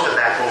 and most of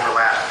that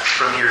overlap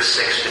from years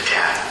 6 to 10.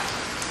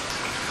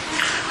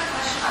 Quick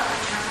question about the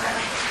turbo.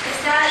 Is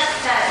that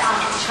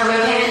turbo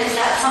payment, is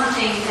that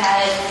something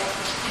that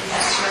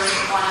investors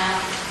want to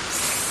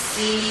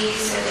see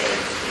so that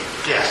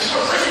Yes.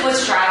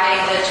 What's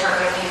driving the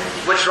turbo payment?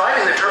 What's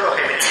driving the turbo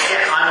payment?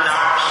 Again, I'm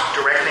not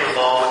directly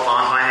involved with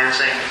bond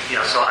financing,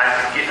 so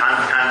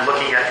I'm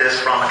looking at this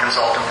from a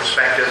consultant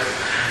perspective,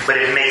 but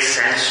it makes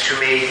sense to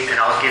me, and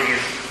I'll give you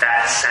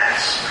that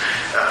sense.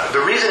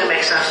 The reason it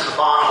makes sense to the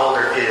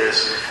bondholder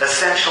is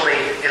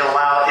essentially it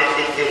allows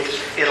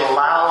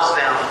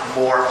them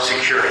more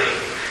security.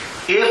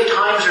 If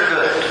times are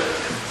good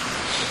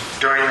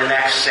during the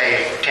next,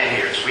 say, 10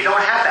 years, we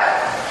don't have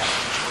that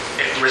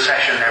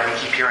recession that we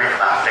keep hearing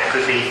about that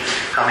could be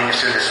coming as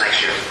soon as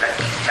next year.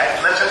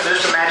 Let's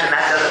just imagine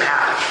that doesn't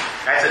happen.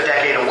 That's a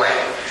decade away.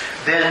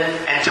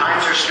 And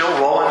times are still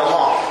rolling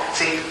along.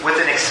 See, with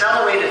an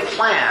accelerated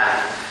plan,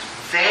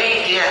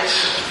 they get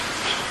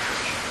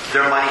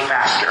their money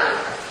faster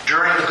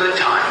during the good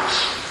times,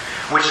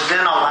 which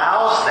then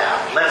allows them,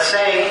 let's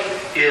say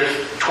if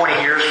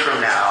 20 years from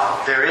now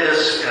there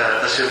is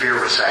a severe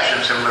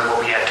recession similar to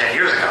what we had 10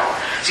 years ago.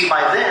 See,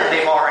 by then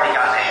they've already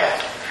gotten ahead.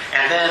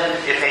 And then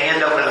if they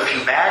end up with a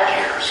few bad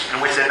years in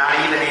which they're not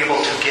even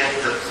able to get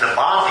the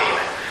bond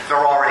payment,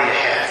 they're already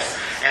ahead.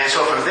 And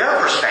so from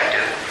their perspective,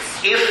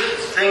 if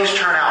things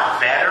turn out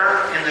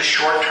better in the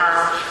short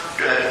term,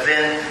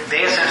 then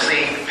they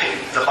essentially,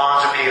 the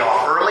bonds are paid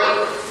off early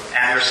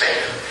and they're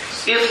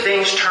safe. If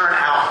things turn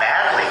out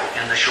badly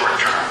in the short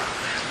term,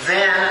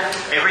 then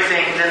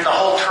the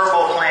whole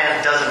turbo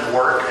plan doesn't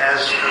work as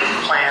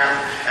planned,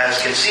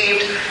 as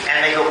conceived,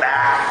 and they go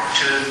back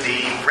to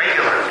the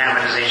regular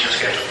amortization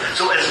schedule.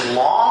 So as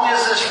long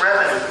as this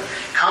revenue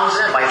comes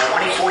in by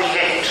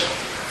 2048,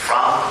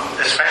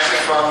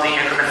 especially from the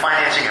increment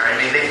financing area,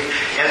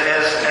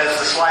 as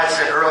the slide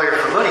said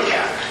earlier from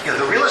MuniCap,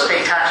 the real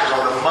estate taxes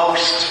are the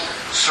most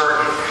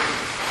certain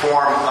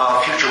form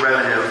of future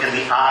revenue in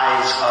the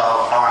eyes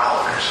of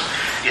bondholders.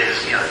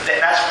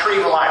 That's pretty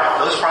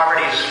reliable. Those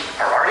properties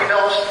are already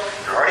built,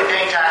 they're already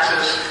paying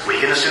taxes, we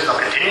can assume they'll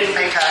continue to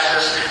pay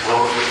taxes.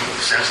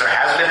 Since there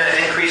has been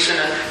an increase in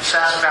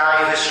assessed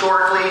value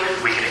historically,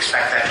 we can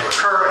expect that to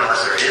occur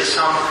unless there is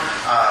some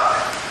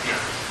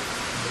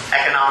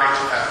economic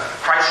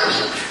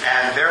crisis,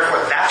 and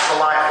therefore that's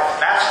reliable.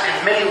 That's,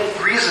 in many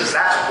reasons,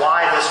 that's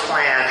why this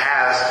plan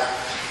has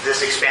this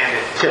expanded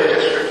TIF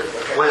district,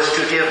 was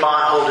to give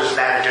bondholders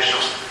that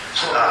additional question.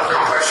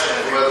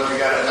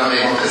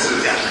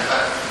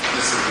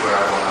 This is where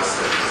I want us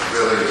to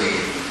really be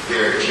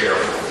very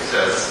careful,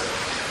 because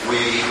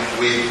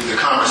the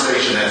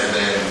conversation has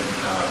been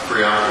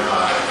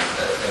preoccupied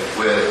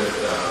with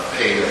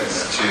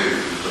payments to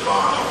the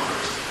bondholders.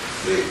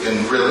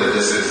 And really,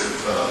 this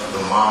is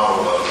the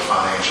model of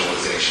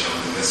financialization of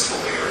municipal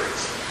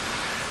areas.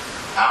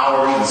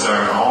 Our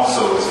concern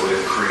also is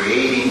with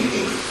creating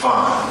a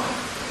fund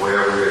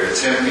where we're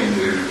attempting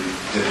to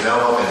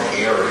develop an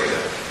area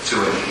to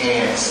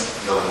enhance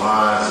the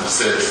lives of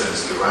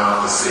citizens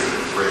throughout the city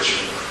of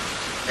Richmond.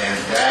 And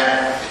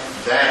that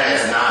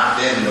has not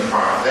been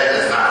that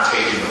has not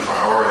taken the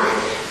priority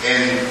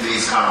in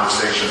these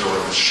conversations or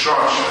the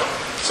structure.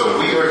 So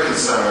we are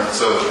concerned,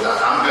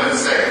 I'm going to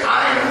say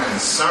I am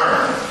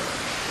concerned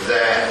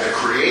that the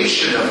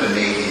creation of the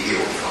Navy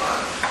Hill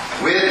Fund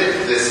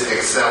with this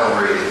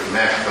accelerated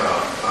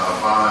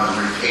bond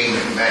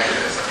repayment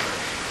mechanism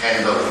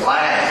and the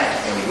lag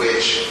in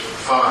which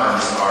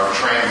funds are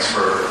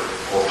transferred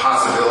or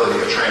possibility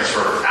of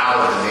transfer out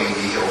of the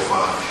Navy Hill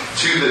Fund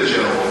to the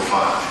general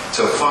fund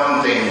to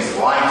fund things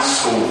like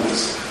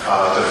schools,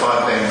 to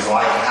fund things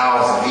like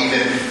housing.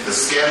 Even the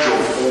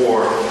schedule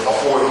for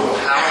affordable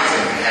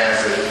housing has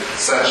it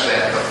such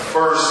that the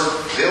first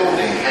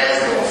building has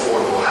no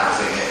affordable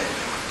housing in it.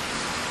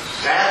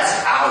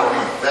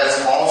 That's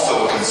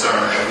also a concern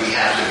that we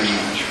have to be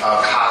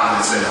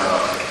cognizant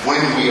of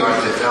when we are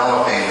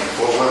developing,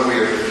 or when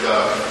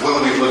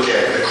we look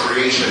at the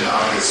creation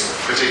of this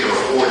particular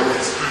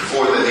ordinance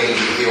for the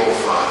Navy Hill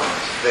Fund,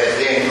 that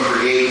then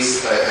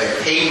creates a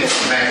payment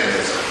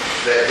mechanism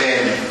that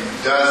then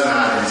does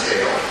not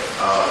entail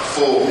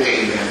full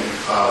payment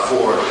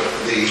for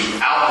the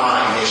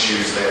outlying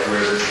issues that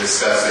we're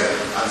discussing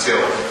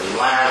until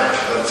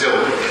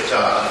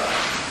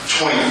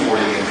 2040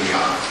 and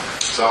beyond.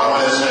 So I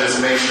want us to just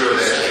make sure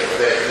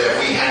that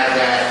we have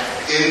that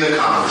in the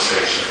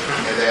conversation,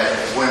 and that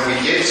when we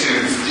get to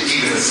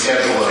even the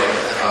schedule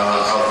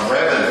of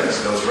revenues,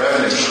 those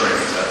revenue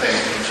streams, I think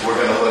we're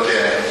going to look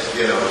at,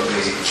 the 23%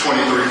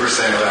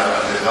 of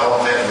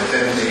development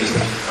within the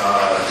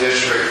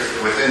district,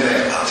 within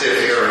that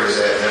TIF area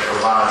that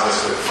provides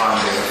us with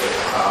funding.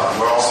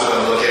 We're also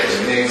going to look at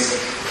the mix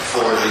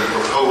for the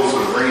proposed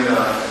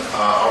arena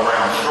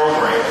around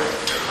programming.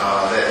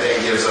 That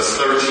then gives us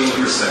 13%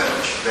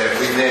 that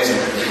we then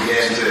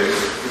begin to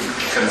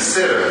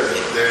consider.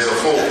 There's a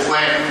full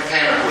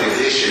panoply of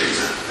issues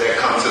that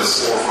come to the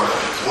forefront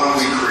when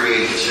we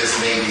create this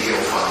Navy Hill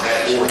Fund,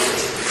 that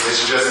ordinance.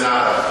 It's just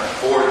not an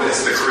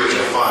ordinance to create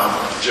a fund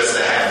just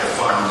to have the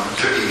fund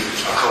to be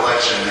a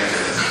collection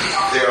mechanism.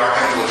 There are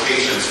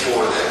implications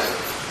for that.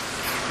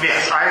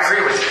 Yes, I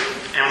agree with you.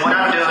 And what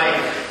I'm doing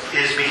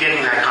is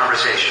beginning that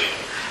conversation.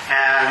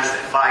 And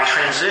by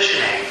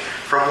transitioning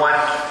from what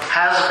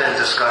has been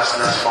discussed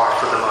thus far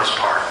for the most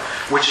part,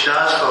 which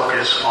does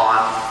focus on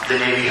the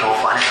Navy Hill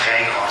Fund and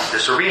paying off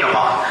this arena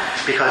bond,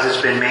 because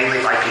it's been mainly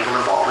by people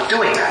involved with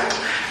doing that.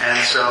 And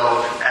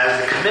so as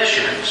the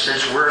commission,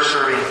 since we're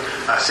serving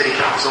city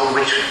council,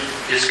 which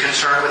is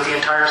concerned with the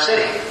entire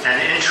city and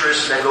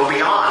interests that go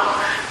beyond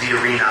the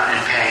arena and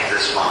paying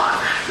this bond,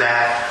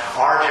 that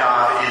our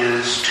job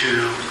is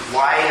to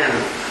widen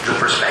the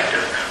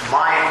perspective.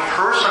 My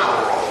personal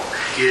role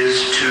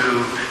is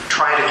to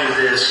try to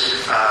do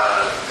this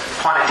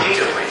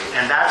quantitatively,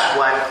 and that's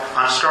what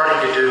I'm starting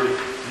to do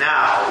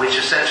now, which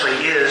essentially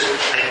is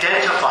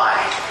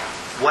identifying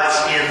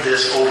what's in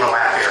this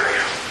overlap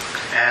area.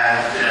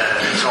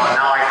 And so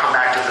now I come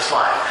back to the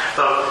slide.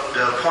 But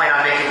the point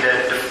I'm making,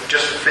 to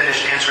just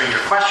finish answering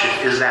your question,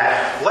 is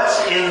that what's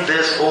in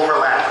this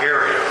overlap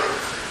area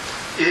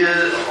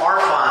are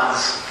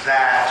funds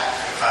that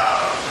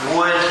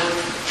would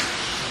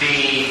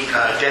be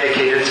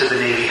dedicated to the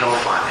Navy Hill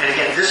Fund. And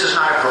again, this is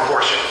not a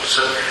proportion.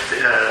 So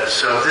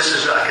this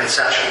is a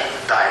conceptual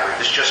diagram.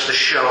 It's just to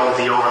show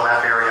the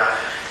overlap area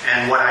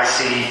and what I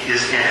see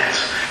is in it.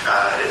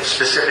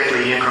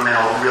 Specifically,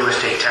 incremental real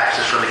estate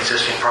taxes from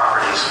existing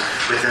properties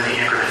within the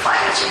increment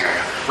financing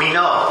area. We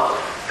know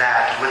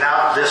that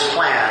without this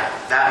plan,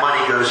 that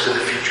money goes to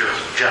the future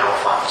general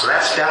fund. So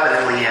that's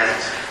definitely in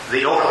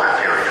the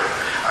overlap area.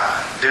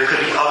 There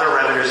could be other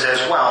revenues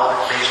as well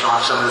based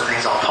on some of the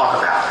things I'll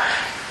talk about.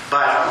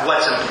 But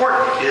what's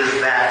important is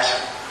that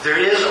there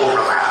is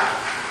overlap,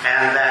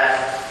 and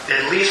that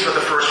at least for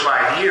the first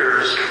 5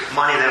 years,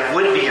 money that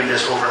would be in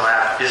this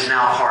overlap is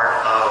now part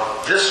of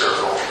this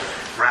circle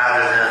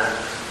rather than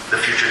the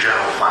future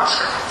general fund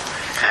circle.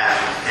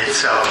 And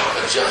so...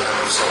 John,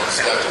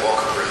 Dr.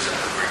 Walker brings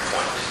up a great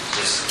point,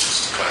 just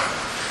to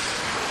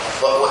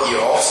clarify. But what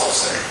you're also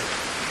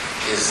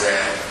saying is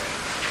that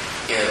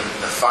in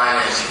the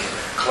financing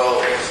close,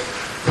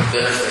 the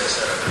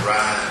benefits that are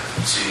derived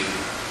to,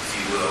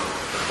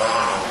 the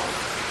bond,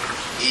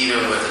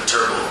 even with a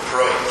turbo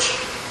approach,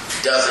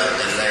 doesn't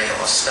delay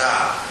or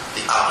stop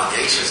the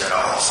obligations that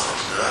are also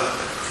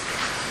developing.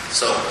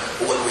 So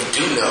what we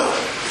do know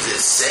is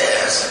it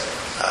says in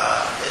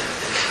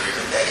the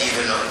agreement that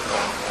even on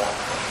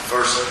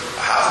first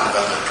housing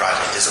development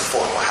project, it's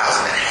affordable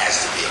housing that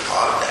has to be a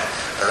part of that.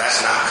 Now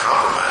that's not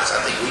compromise.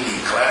 I think we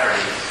need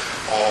clarity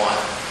on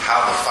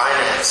how the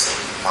financing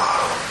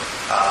model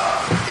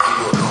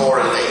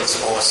correlates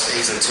or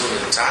stays in tune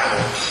in time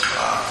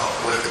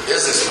with the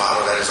business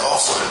model that is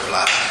also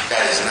implied.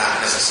 That is not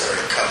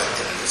necessarily covered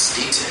in this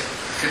detail.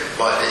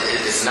 But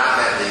it's not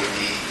that the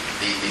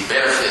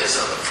benefits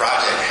of the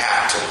project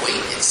have to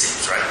wait, it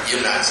seems, right?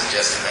 You're not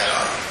suggesting that,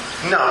 are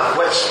you? No.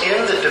 What's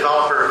in the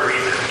developer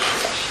agreement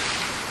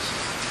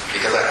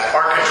because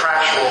are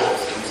contractual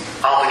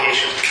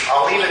obligations.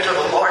 I'll leave it to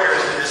the lawyers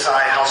to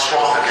decide how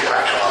strong the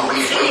contractual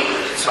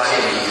obligations are.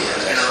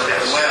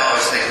 The way I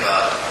always think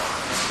about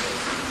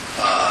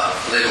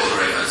legal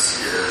agreements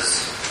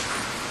is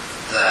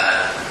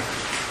that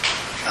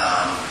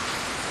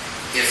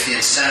if the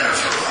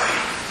incentives are right,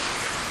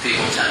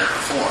 people tend to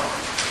perform.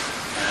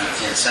 And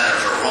if the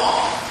incentives are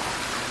wrong,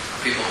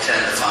 people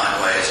tend to find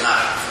ways not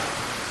to perform.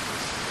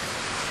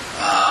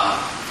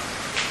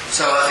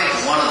 So I think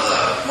one of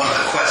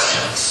the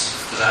questions,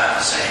 because I have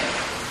the same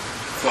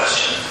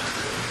question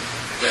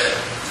that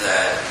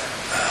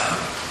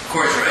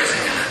Corey's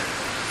raising and that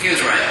he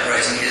was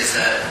raising, is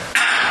that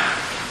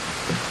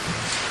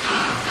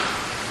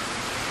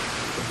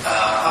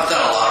I've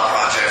done a lot of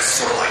projects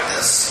sort of like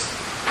this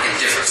in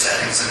different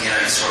settings, and you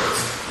sort of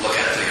look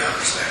at it through your own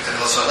perspective.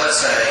 So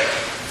let's say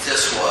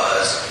this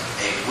was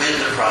a wind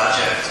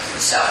project in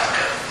South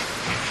Dakota,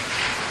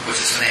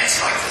 which is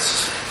financed like this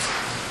is financed,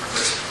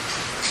 which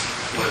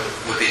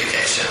would be the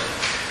case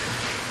generally.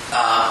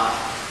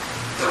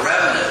 The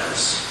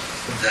revenues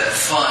that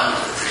fund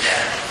the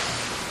debt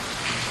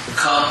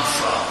come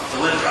from the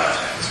wind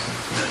project.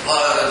 The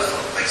blows,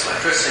 makes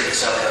electricity, you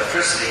sell the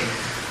electricity,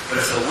 but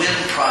if the wind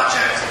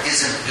project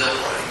isn't built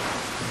right,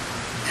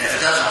 and if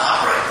it doesn't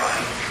operate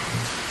right,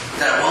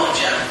 then it won't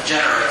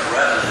generate the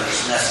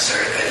revenues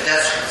necessary to pay the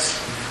debt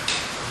service.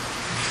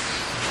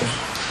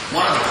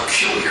 One of the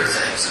peculiar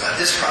things about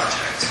this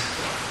project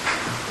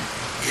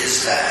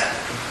is that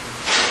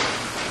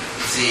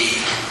the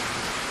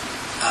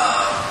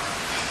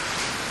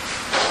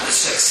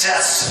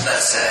success,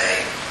 let's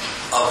say,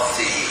 of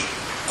the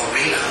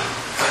arena,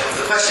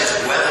 the question is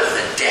whether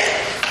the debt,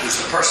 who's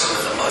the person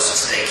with the most at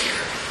stake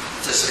here,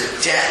 does the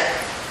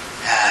debt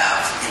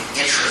have an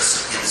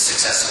interest in the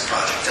success of the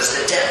project? Does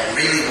the debt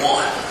really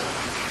want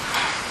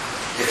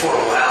the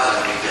affordable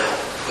housing to be built?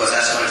 Because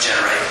that's going to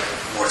generate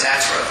more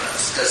tax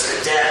revenues. Does the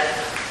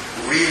debt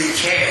really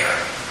care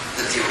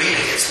that the arena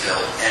gets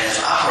built and is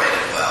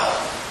operated well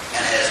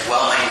and is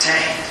well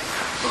maintained?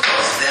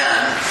 Because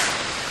then,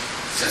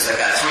 since they've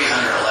got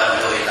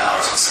 $311 million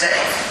at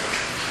stake,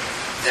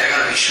 they're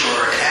going to be sure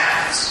it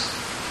happens.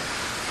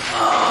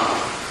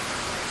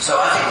 So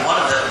I think one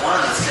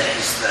of the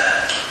things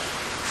that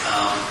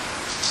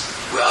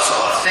we also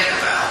ought to think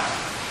about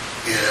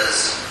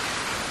is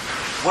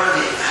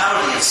how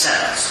are the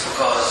incentives?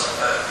 Because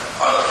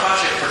are the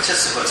project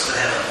participants that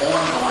have an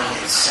ongoing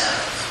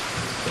incentive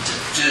to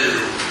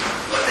do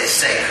what they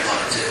say they're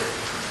going to do?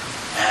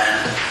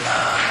 And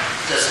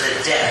does the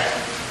debt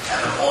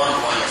have an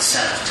ongoing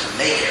incentive to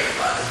make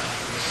everybody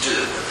do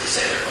what they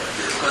say they're going to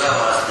do? Because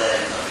otherwise the debt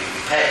isn't going to be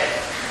repaid.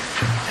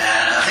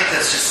 And I think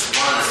that's just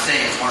one of the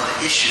things, one of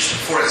the issues.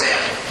 For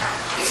example,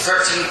 if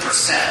 13%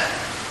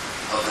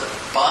 of the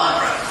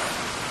bond revenue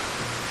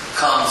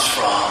comes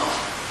from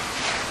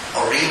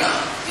the arena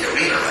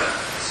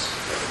revenues,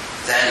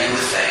 then you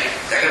would think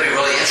they're going to be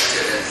really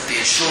interested in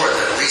being sure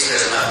that at least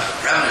there's enough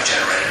revenue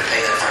generated to pay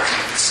that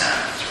 13%.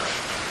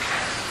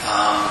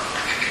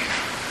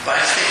 But I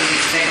just think we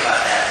need to think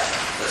about that.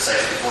 Let's say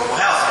for the affordable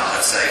housing,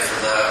 let's say for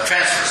the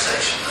transfer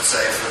station, let's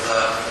say for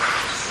the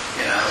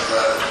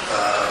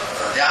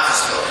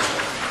office building.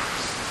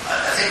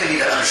 I think we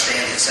need to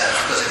understand the incentives,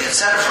 because if the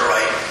incentives are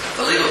right,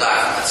 the legal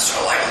documents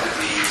are likely to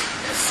be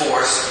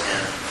enforced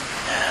and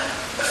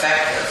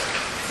effective.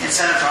 If the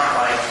incentives aren't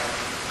right,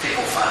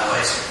 people find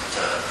ways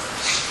to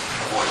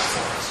avoid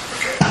performance.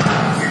 Okay.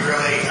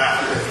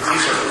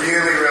 These are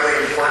really, really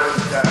important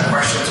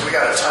questions. We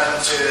got a ton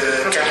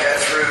to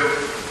get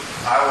through.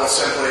 I will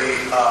simply,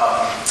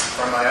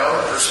 from my own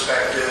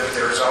perspective,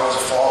 there is always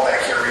a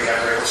fallback here where you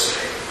have real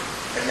estate.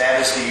 And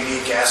that is the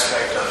unique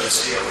aspect of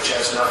this deal, which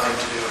has nothing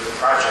to do with the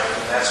project.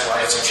 And that's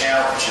why it's a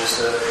challenge, is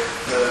the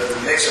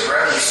mix of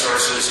revenue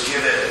sources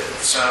give it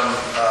some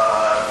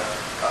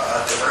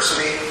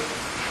diversity,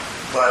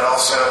 but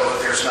also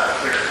there's not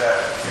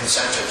clear-cut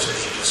incentives, as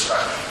you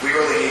described. We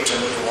really need to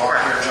move along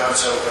here, John,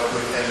 so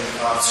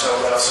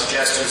what I'll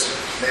suggest is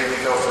maybe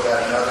we go for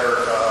that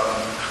another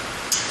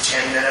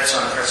 10 minutes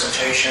on the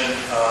presentation.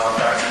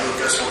 Dr.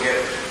 Lucas will get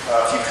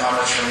a few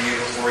comments from you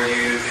before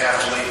you have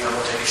to leave, and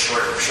we'll take a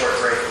short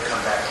break and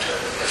come back to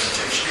the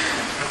presentation.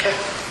 Okay.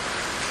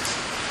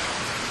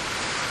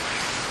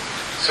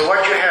 So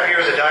what you have here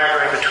is a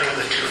diagram between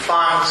the two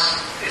funds.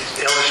 It's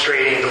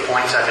illustrating the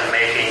points I've been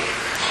making,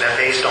 that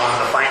based on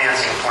the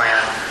financing plan,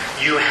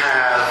 you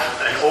have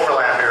an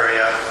overlap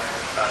area,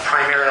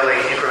 primarily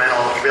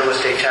incremental real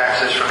estate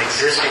taxes from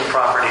existing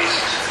properties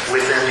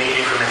within the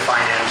increment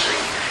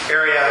financing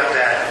area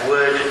that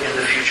would in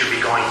the future be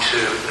going to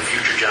the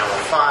future general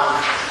fund,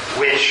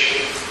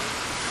 which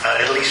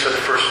at least for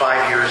the first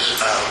 5 years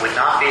would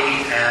not be,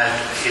 and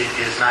it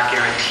is not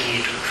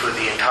guaranteed for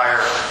the entire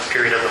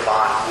period of the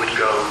bond would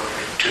go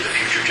to the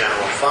future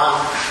general fund.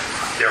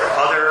 There are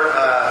other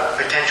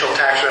potential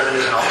tax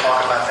revenues, and I'll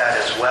talk about that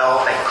as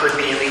well, that could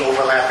be in the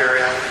overlap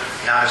area,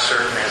 not as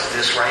certain as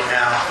this right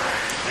now.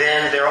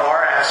 Then there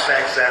are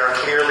aspects that are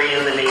clearly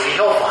in the Navy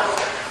Hill Fund.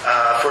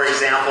 For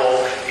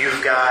example, you've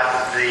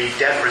got the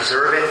debt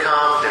reserve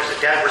income. There's a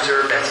debt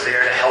reserve that's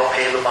there to help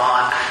pay the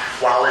bond.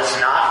 While it's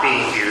not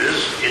being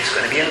used, it's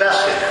going to be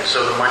invested. And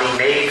so the money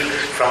made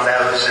from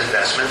those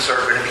investments are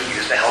going to be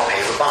used to help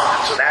pay the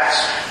bond. So that's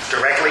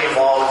directly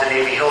involved with the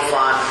Navy Hill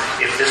Fund.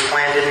 If this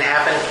plan didn't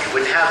happen, you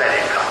wouldn't have that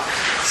income.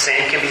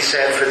 Same can be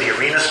said for the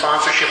arena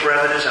sponsorship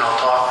revenues, and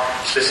I'll talk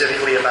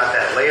specifically about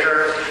that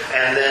later.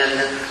 And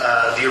then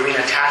the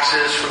arena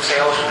taxes from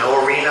sales, no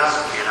arena.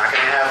 You're not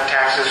going to have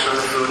taxes from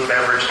the food and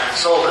beverage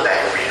sold at that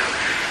arena.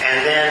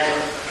 And then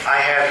I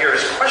have here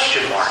as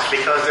question marks,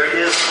 because there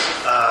is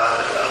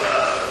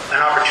an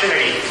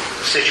opportunity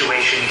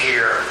situation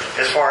here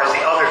as far as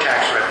the other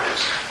tax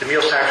revenues. the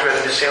meals tax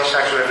revenues, sales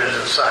tax revenues,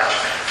 and such.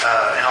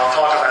 And I'll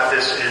talk about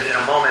this in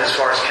a moment as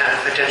far as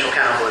potential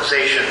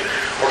cannibalization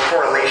or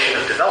correlation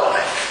of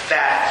development,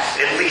 that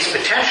at least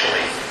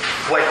potentially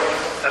what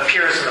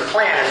appears in the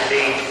plan as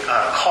being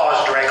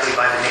caused directly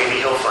by the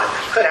Navy Hill Fund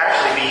could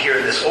actually be here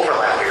in this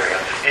overlap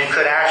area and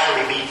could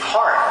actually be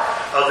part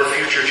of the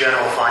future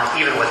general fund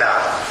even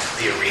without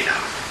the arena.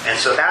 And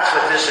so that's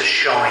what this is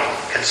showing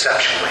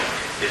conceptually,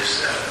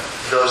 is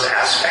those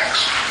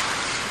aspects.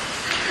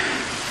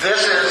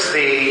 This is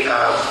the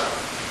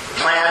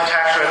planned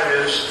tax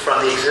revenues from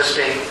the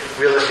existing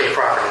real estate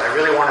property. I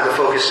really wanted to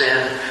focus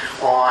in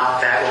on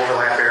that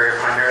overlap area,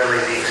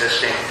 primarily the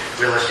existing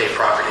real estate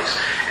properties.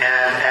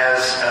 And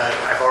as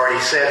I've already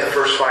said, the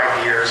first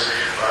 5 years,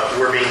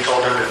 we're being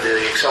told under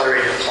the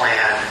accelerated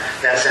plan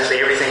that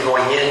essentially everything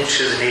going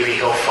into the Navy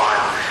Hill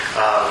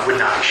Fund would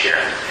not be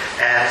shared.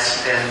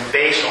 And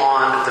based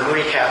on the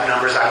Mooney Cap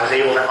numbers, I was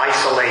able to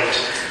isolate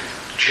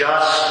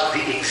just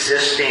the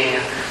existing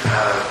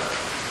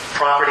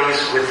properties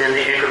within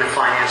the increment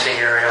financing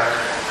area,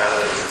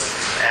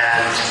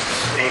 and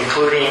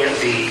including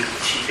the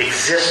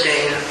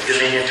existing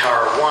Dominion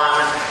Tower 1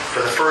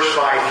 for the first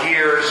 5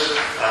 years.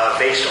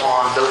 Based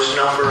on those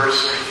numbers,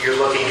 you're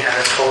looking at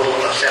a total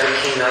of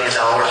 $17 million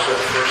for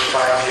the first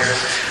 5 years.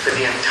 For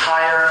the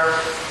entire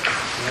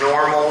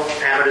normal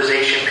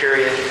amortization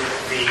period,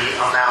 the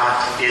amount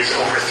is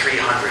over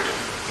 $300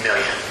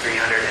 million,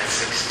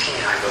 316,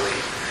 I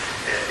believe.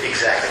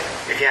 Exactly.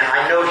 Again,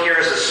 I note here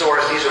as a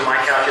source, these are my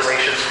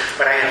calculations,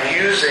 but I am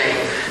using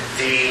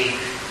the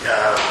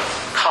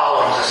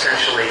columns,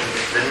 essentially,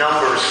 the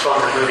numbers from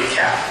the Mooney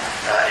Cap,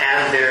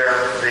 and their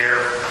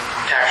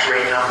tax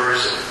rate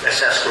numbers,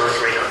 assessed growth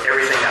rate,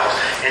 everything else.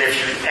 And if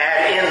you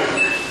add in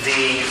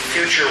the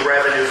future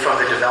revenue from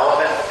the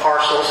development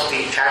parcels,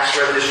 the tax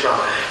revenues from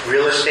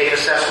real estate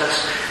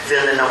assessments,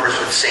 then the numbers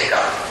would sync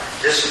up.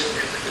 This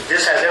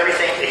has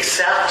everything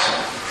except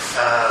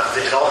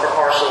the developer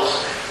parcels,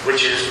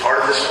 which is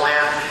part of this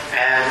plan,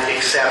 and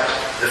except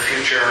the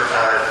future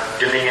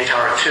Dominion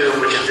Tower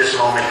 2, which at this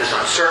moment is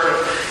uncertain.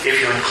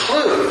 If you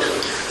include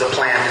the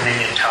planned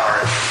Dominion Tower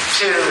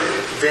 2,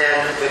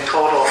 then the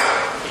total,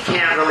 you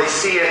can't really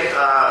see it,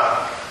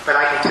 but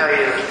I can tell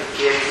you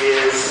it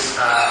is,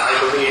 I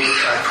believe,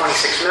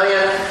 26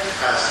 million.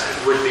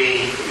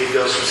 It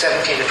goes from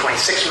 17 to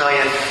 26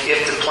 million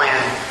if the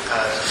planned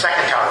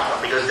second tower is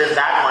built, because then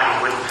that money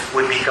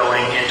would be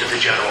going into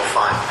the general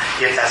fund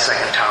if that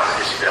second tower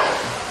is built.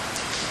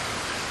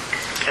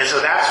 And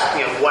so that's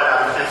what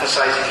I'm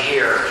emphasizing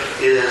here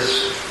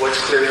is what's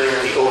clearly in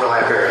the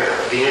overlap area,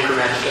 the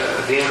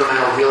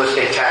incremental real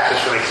estate taxes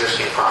from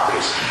existing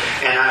properties.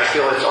 And I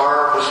feel it's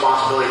our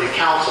responsibility to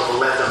council to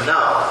let them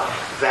know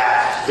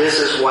that this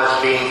is what's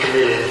being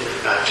committed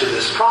to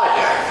this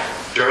project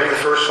during the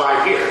first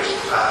 5 years,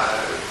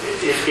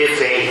 if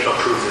they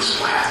approve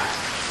this plan.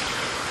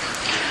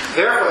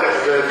 Therefore,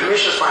 the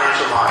Commission's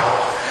financial model.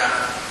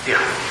 Yeah.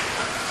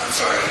 I'm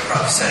sorry, you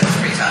probably said it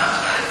 3 times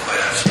and I didn't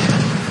quite understand.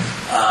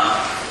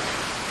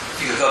 If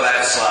you could go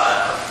back a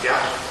slide. Yeah.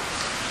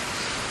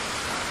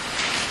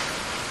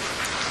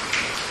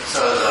 So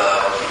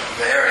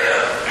the area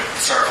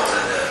circled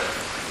in the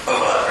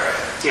overlap area.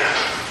 Yeah.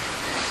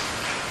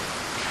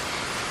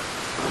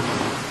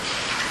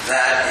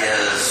 That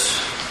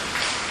is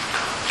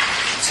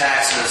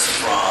taxes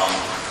from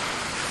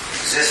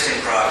existing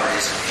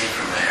properties in the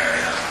increment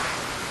area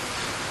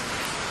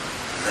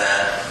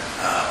that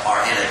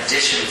are in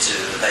addition to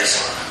the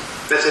baseline.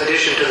 That's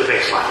addition to the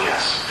baseline,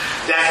 yes.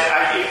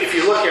 If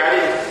you look here, I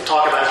didn't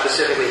talk about it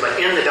specifically, but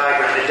in the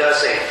diagram it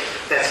does say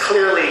that's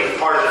clearly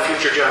part of the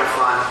future general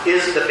fund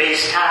is the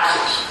base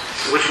taxes,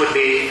 which would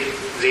be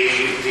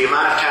the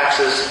amount of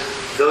taxes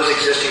those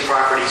existing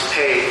properties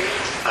pay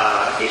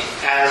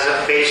as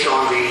based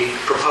on the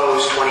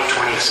proposed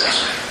 2020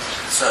 assessment.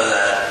 So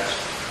that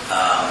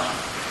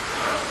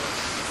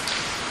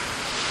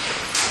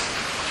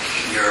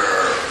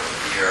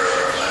your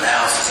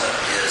analysis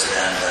is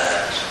then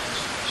that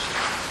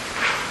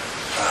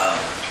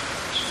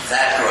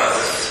that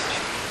growth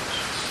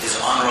is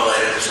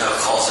unrelated, there's no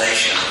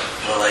causation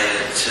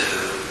related to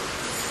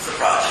the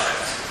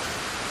project.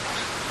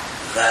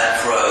 That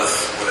growth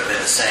would have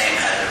been the same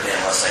had there been,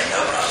 let's say,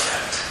 no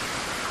project.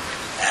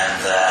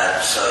 And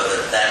so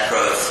that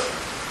growth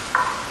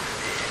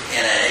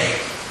in a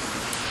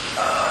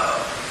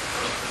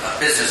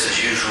business as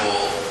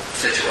usual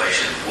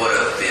situation would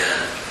have been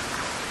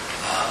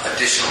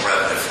additional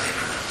revenue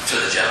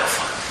to the general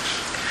fund.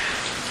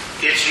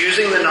 It's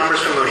using the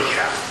numbers from Mooney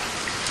Cap.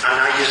 I'm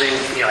not using,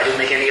 I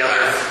didn't make any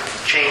other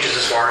changes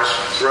as far as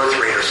growth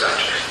rate or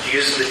such. It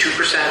uses the 2%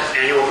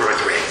 annual growth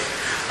rate.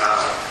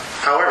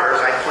 However,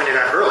 as I pointed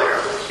out earlier,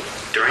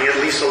 during at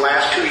least the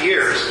last 2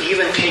 years,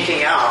 even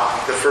taking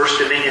out the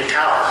first Dominion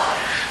Tower,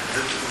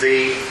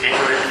 the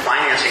increment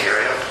financing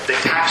area, the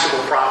taxable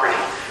property,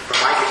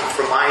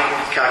 from my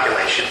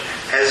calculation,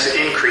 has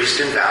increased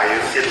in value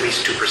at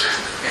least 2%.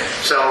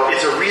 So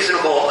it's a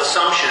reasonable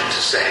assumption to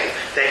say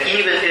that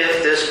even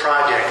if this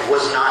project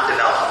was not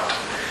developed,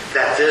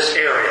 that this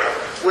area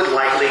would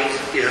likely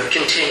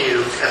continue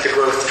at the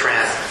growth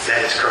trend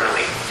that it's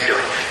currently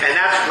doing. And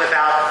that's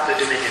without the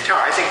Dominion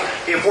Tower. I think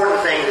the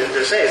important thing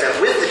to say is that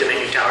with the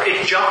Dominion Tower,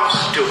 it jumps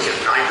to 9%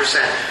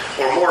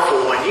 or more for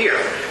 1 year.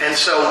 And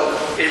so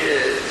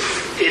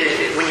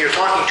when you're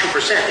talking 2%,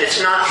 it's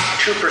not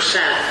 2%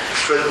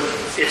 for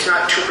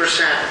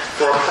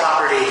a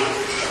property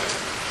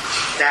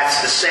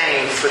that's the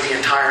same for the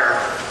entire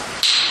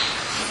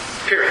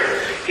period.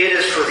 It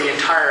is for the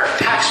entire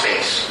tax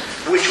base,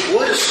 which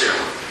would assume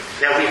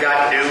that we've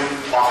got new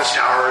office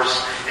towers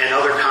and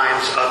other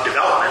kinds of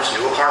developments,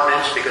 new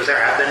apartments, because there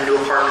have been new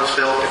apartments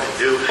built and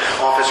new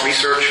office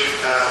research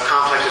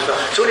complexes built.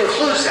 So it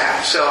includes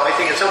that. So I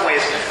think in some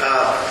ways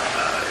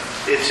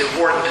it's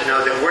important to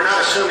know that we're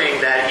not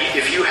assuming that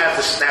if you have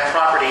that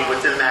property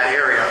within that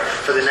area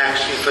for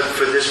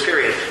this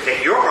period,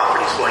 that your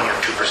property is going up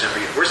 2% per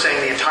year. We're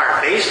saying the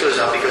entire base goes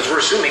up because we're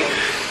assuming,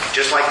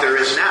 just like there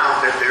is now,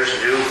 that there's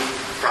new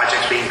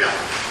projects being built.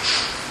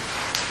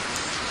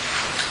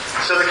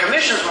 So the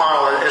Commission's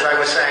model, as I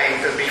was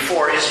saying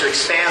before, is to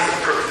expand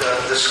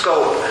the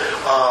scope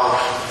of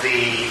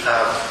the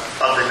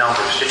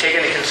numbers, to take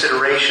into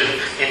consideration,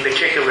 in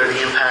particular,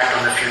 the impact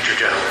on the future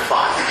general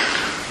fund,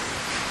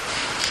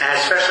 and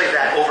especially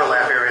that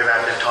overlap area that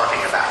I've been talking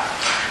about.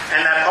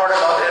 And that part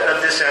of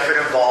this effort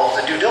involves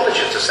the due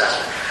diligence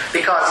assessment,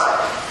 because,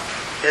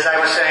 as I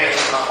was saying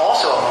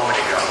also a moment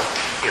ago,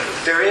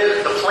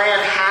 the plan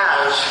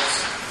has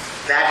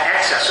that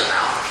excess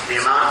amount,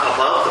 the amount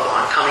above the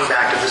bond, coming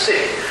back to the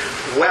city.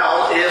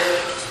 Well, if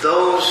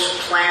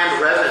those planned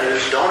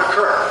revenues don't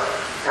occur,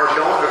 or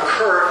don't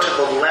occur to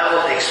the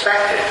level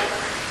expected,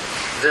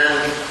 then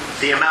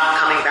the amount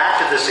coming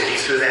back to the city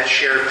through that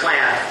shared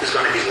plan is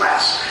going to be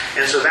less.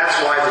 And so that's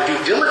why the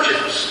due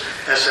diligence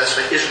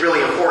assessment is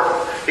really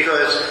important,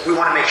 because we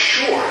want to make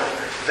sure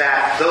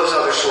that those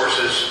other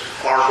sources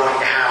are going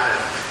to happen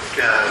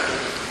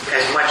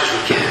as much as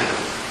we can.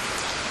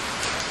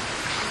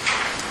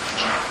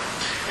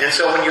 And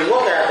so when you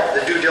look at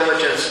the due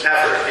diligence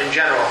effort in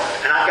general,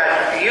 and I've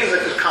got even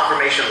the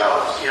confirmation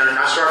levels, and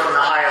I start from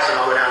the highest and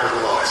I'll go down to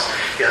the lowest.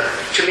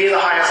 To me,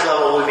 the highest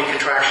level would be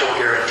contractual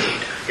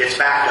guaranteed. It's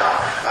backed up.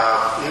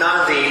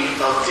 None of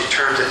the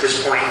terms at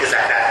this point is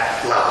at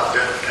that level,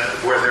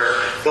 where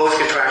they're both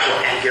contractual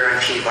and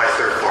guaranteed by a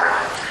third party.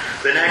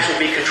 The next would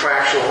be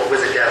contractual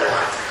with a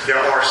deadline. There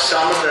are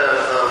some of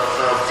the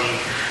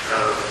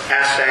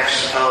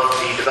aspects of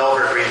the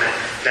developer agreement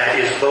that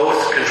is both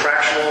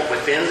contractual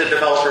within the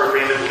developer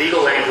agreement,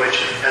 legal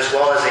language, as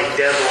well as a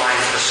deadline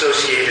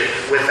associated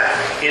with that.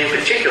 In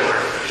particular,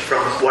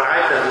 from what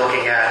I've been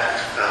looking at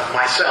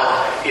myself,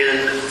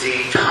 in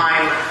the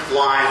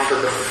timeline for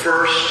the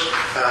first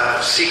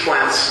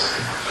sequence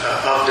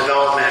of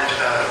development,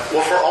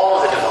 for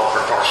all of the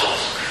developer parcels,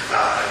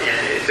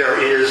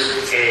 there is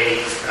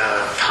a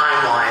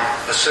timeline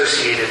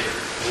associated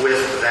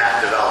with that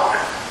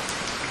development.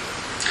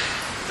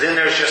 Then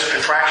there's just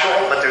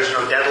contractual, but there's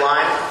no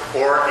deadline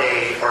or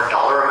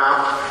dollar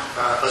amount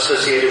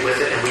associated with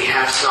it, and we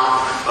have some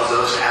of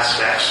those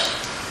aspects.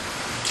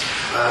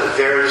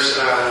 There's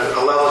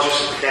a level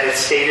just that it's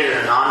stated in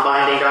a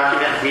non-binding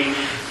document,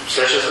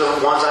 such as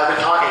the ones I've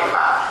been talking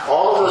about.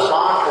 All of those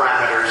bond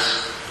parameters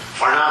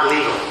are not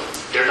legal.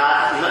 They're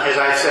not, as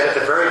I said at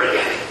the very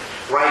beginning.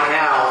 Right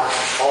now,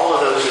 all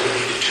of those are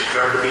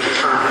to be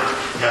determined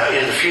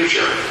in the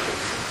future.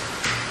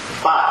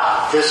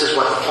 But this is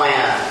what the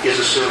plan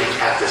is assuming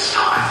at this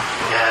time.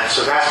 And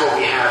so that's what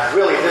we have,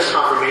 really, this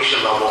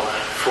confirmation level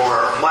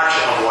for much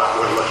of what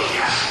we're looking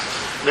at.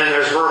 Then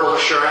there's verbal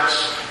assurance.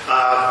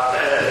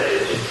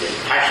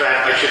 Actually,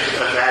 I should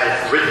have added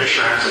written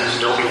assurance, and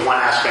there'll be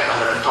one aspect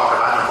I'm going to talk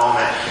about in a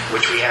moment,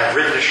 which we have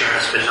written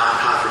assurance but not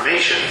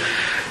confirmation,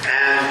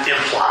 and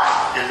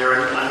implied. And there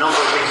are a number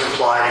of things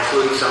implied,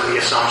 including some of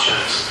the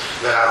assumptions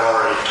that I've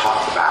already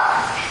talked about.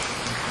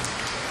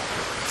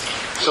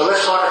 So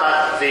let's talk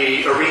about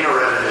the arena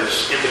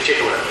revenues in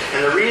particular.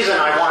 And the reason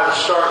I wanted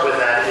to start with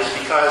that is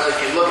because if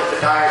you look at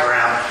the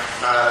diagram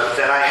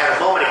that I had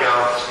a moment ago,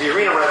 the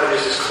arena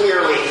revenues is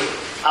clearly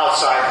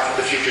outside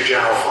the future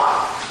general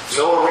fund.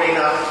 No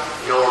arena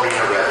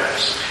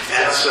revenues.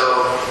 And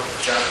so,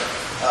 John,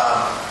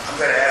 I'm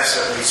going to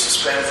ask that we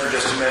suspend for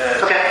just a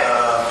minute. Okay.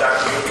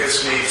 Dr.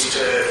 Lucas needs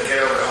to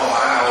get over to home.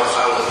 I was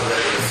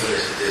ready to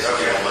finish this. Okay. If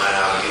you don't mind,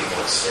 I'll give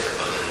one step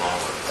a little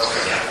longer.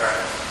 Okay. Yeah. All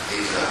right.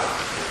 These are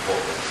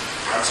important.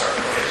 I'm sorry.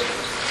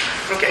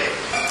 Okay.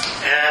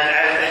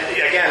 And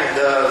again,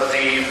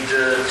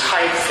 the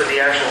type for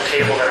the actual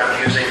table that I'm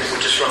using,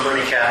 which is from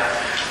Unicap,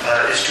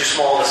 is too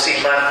small to see,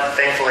 but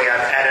thankfully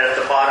I've added at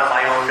the bottom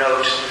my own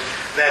notes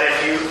that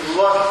if you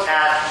look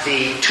at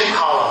the two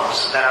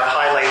columns that I've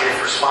highlighted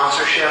for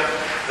sponsorship,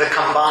 the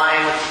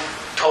combined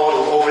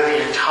total over the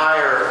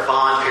entire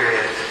bond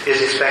period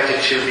is expected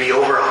to be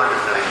over 100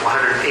 million,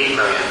 108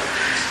 million.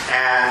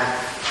 And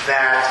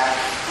that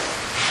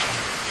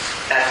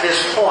at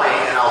this point,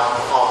 and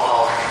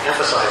I'll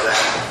emphasize that,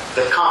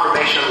 the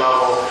confirmation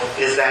level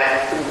is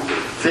that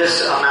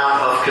this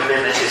amount of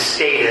commitment is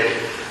stated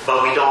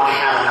but we do not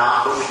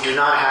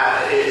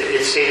have,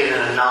 it's stated in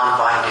a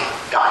non-binding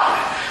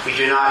document. We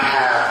do not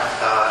have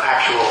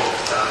actual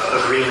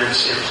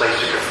agreements in place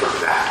to confirm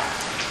that.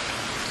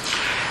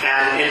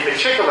 And in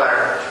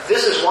particular,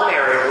 this is one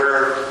area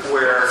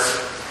where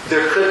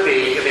there could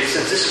be,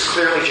 since this is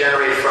clearly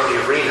generated from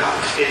the arena,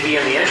 it'd be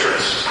in the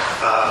interest,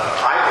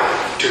 I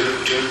believe,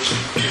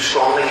 to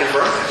strongly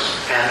confirm this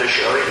and to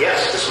show that,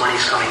 yes, this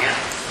money's coming in.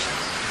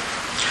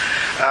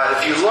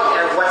 If you look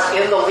at what's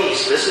in the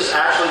lease, this is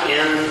actually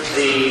in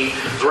the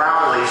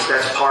ground lease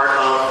that's part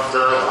of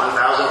the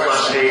 1,000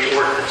 plus page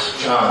ordinance.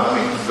 John, let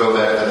me go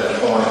back to that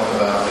point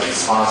about the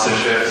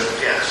sponsorship.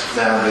 Yes.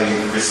 Now, the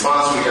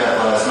response we got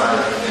last night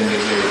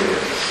indicated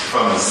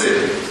from the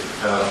city,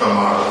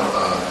 from our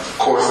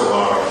course of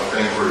our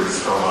inquiries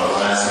from our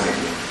last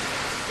meeting,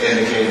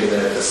 indicated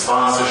that the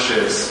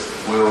sponsorships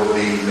will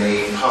be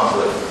made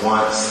public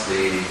once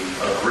the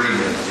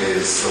agreement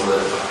is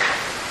solidified.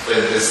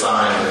 It is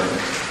signed and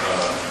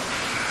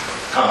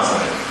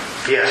consummated.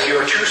 Yes, you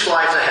are 2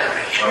 slides ahead of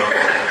me.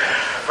 Okay.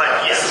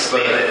 But yes.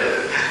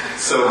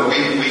 So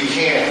we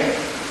can't,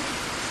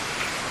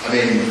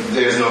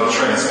 there's no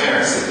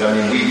transparency.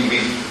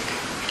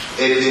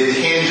 It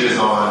hinges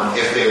on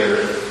if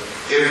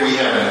we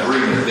have an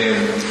agreement,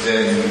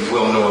 then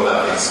we'll know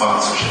about the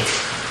sponsorship.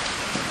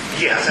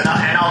 Yes, and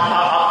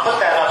I'll put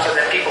that up so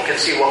that people can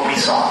see what we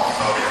saw.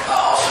 Okay. I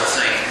also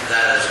think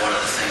that is one of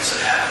the things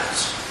that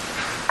happens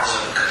as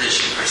a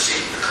condition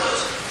preceding the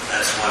closing.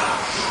 That's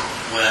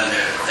when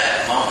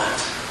that moment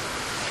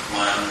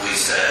when we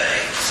say,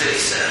 the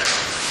city said,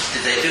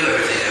 did they do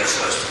everything they were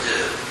supposed to do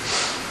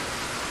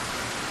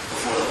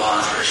before the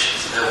bonds were issued?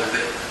 So there will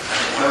be, I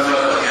think one of the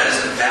things to look at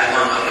is that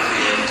moment would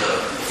be able to,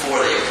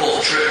 before they pull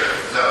the trigger.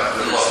 No,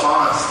 the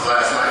response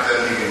last night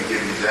doesn't even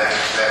give me that.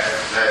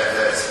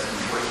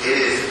 It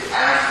is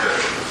after.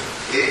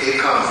 It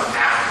comes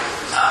after.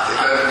 It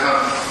doesn't come.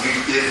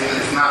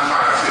 It's not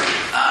prior to.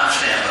 I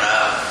understand, but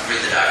I read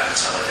the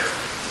documents somewhat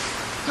differently.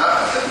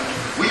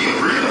 We can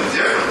read them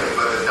differently,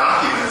 but the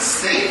document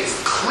states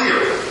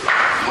clearly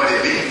what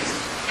it means.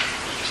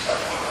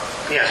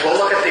 Yes,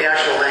 we'll look at the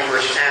actual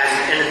language,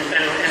 and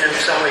in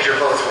some ways you're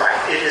both right.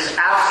 It is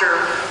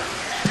after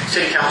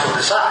City Council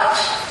decides.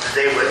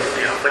 They would,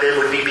 but it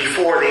would be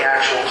before the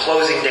actual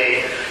closing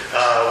date.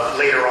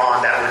 Later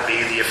on, that would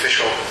be the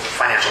official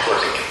financial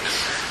closing date.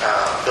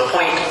 The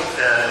point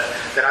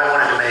that I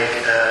wanted to make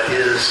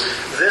is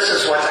this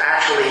is what's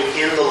actually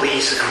in the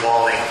lease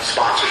involving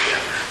sponsorship.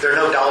 There are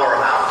no dollar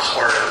amounts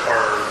or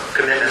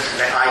commitments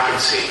that I can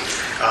see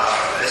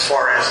as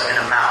far as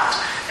an amount.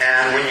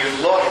 And when you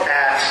look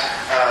at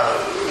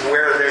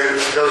where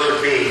those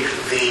would be,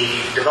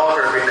 the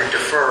developer agreement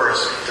defers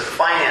to the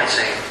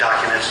financing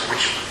documents,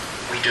 which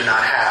we do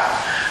not have,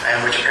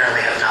 and which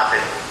apparently have not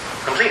been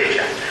completed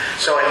yet.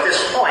 So at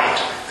this point,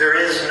 there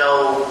is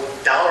no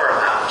dollar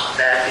amount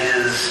that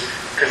is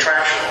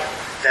contractual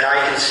that I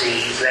can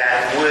see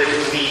that would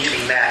need to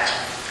be met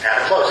at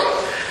a closing.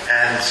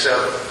 And so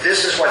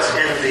this is what's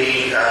in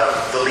the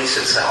lease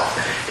itself.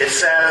 It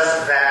says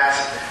that,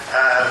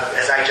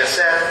 as I just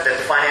said, that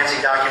the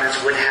financing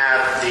documents would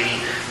have the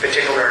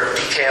particular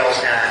details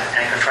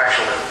and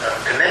contractual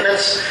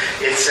commitments.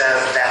 It says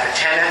that the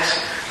tenant,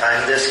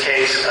 in this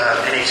case,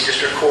 NH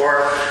District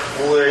Corps,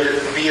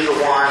 would be the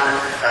one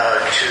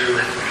to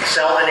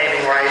sell the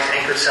naming rights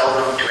and could sell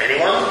them to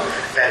anyone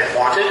that it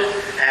wanted,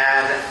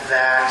 and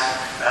that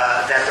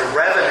the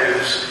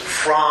revenues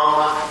from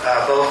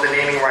both the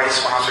naming rights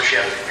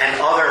sponsorship and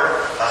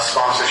other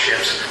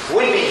sponsorships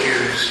would be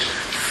used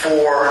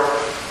for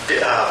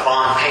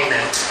bond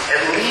payment,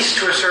 at least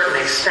to a certain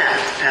extent.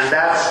 And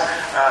that's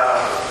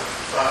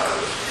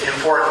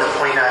important to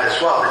point out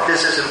as well, that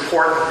this is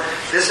important.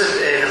 This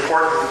is an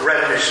important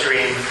revenue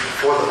stream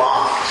for the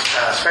bonds,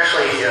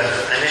 especially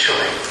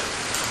initially.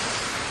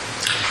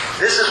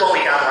 This is what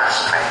we got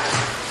last night.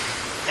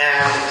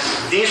 And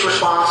these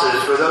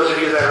responses, for those of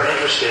you that are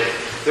interested,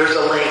 there's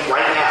a link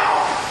right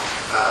now,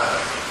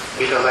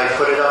 because I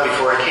put it up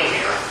before I came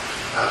here,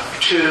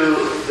 to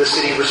the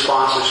city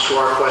responses to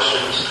our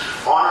questions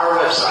on our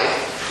website,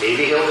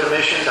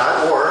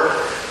 navyhillcommission.org.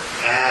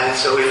 And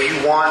so if you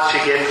want to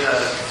get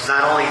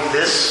not only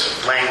this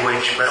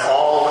language, but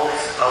all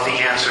of the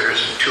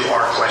answers to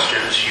our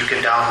questions, you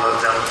can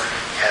download them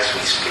as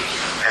we speak,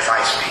 as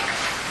I speak.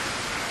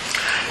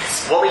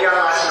 What we got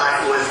last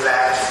night was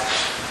that,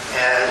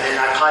 and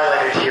I've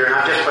highlighted here, and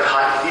I've just put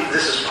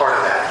this is part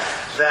of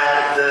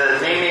that the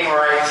naming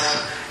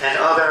rights and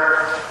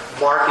other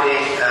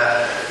marketing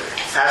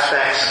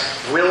aspects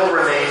will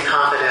remain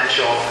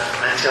confidential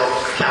until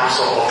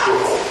council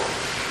approval.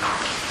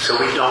 So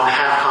we don't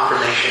have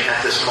confirmation at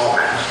this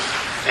moment,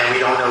 and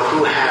we don't know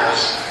who has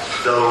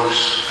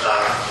those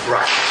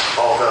rights,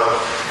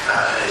 although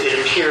it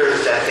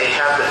appears that they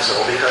have been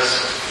sold, because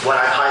what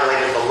I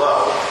highlighted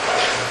below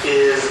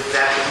is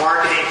that the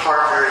marketing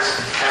partners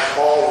have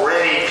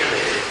already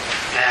committed,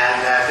 and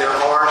that there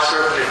are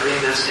certain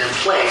agreements in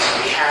place.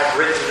 We have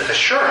written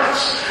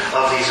assurance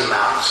of these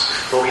amounts,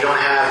 but we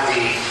don't have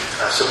the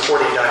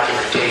supporting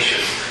documentation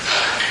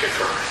to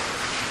confirm it.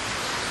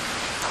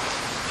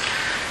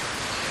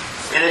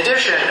 In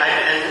addition,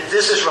 and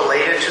this is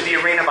related to the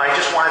arena, but I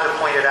just wanted to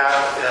point it out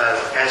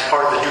as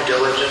part of the due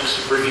diligence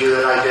review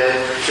that I did,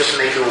 just to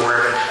make you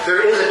aware of it.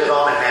 There is a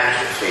development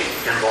management fee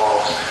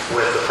involved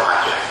with the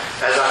project.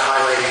 As I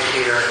highlighted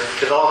here,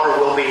 developer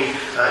will be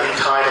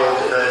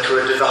entitled to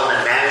a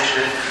development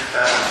management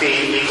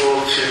fee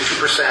equal to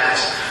 2%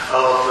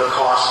 of the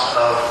cost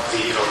of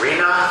the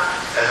arena.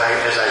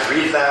 As I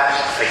read that,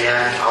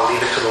 again, I'll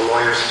leave it to the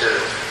lawyers to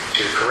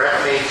correct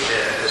me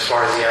as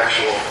far as the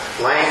actual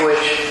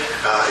language.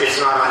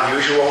 It's not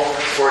unusual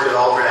for a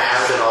developer to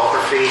have a developer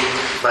fee,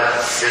 but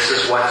this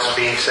is what's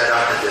being set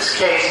up in this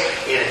case.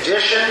 In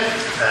addition,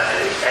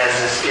 as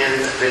is in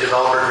the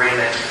developer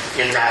agreement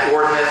in that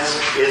ordinance,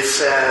 it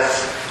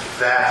says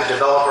that the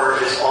developer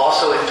is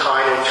also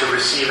entitled to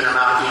receive an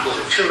amount equal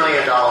to $2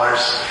 million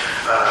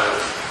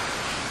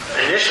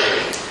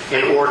initially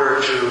in order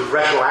to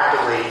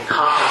retroactively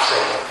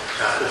compensate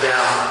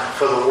them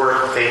for the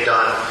work they've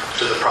done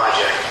to the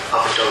project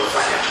up until the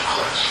financial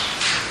close.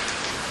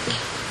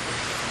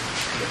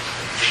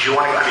 Did you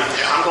want to?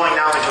 I'm going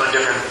now into a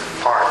different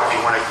part. If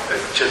you want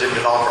to the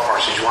developer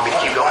part, so do you want me to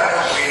keep going? Why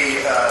don't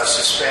we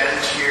suspend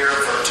here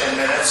for 10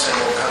 minutes and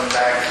we'll come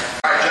back.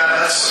 All right, John,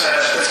 let's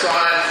go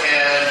on.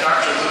 And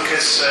Dr.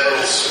 Lucas,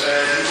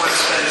 you want to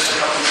spend just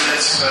a couple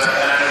minutes? And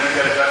I know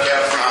you've got to duck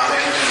out for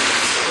things.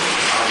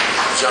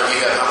 John, you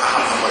have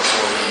how much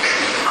more?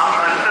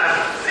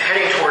 I'm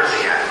heading towards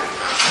the end.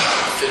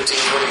 15,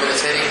 20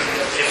 minutes heading?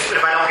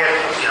 If I don't get,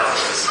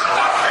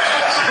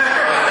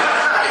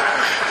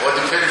 Well,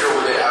 it depends on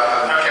what they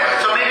have. Okay,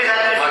 so maybe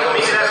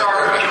that's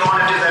our, if you want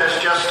to do that as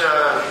just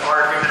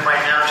our agreement right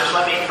now, just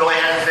let me go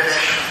ahead and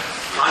finish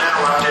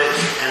uninterrupted,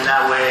 and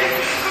that way,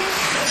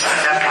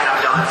 after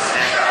I'm done.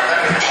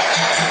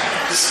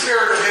 The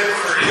spirit of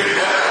inquiry.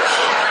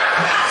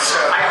 So,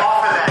 I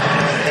offer that.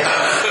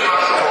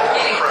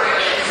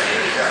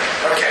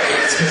 okay,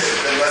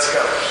 then let's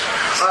go.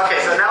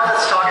 Okay, so now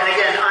let's talk, and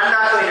again, I'm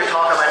not going to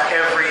talk about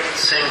every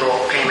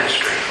single payment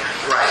stream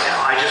right now.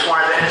 I just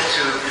wanted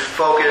to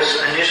focus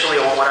initially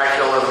on what I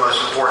feel are the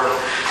most important,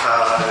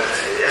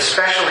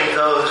 especially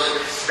those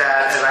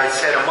that, as I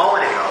said a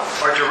moment ago,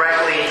 are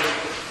directly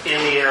in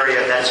the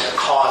area that's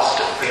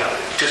caused,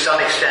 to some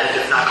extent,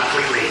 if not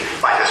completely,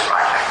 by this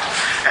project.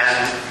 And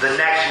the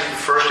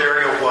first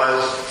area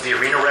was the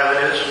arena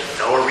revenues.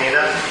 No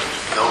arena,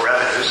 no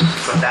revenues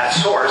from that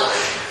source.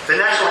 The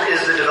next one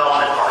is the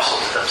development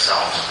parcels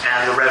themselves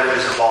and the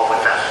revenues involved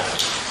with them.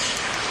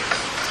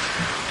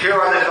 Here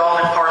are the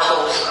development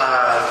parcels.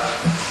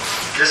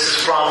 This is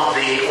from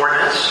the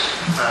ordinance,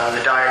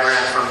 the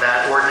diagram from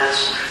that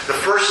ordinance. The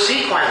first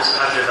sequence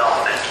of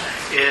development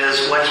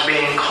is what's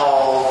being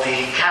called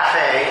the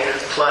CAFE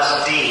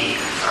plus D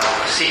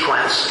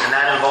sequence, and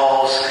that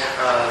involves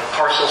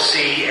parcel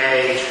C,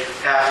 A,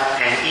 F,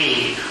 and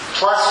E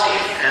plus D.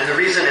 And the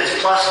reason it's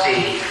plus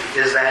D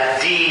is that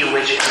D,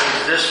 which is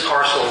this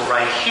parcel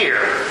right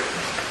here,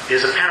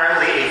 is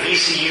apparently a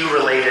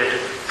VCU-related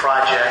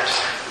project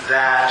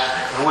that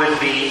would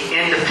be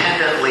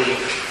independently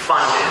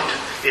funded.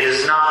 It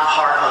is not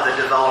part of the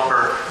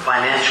developer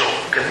financial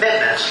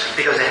commitments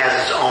because it has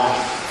its own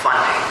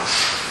funding.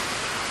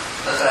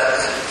 But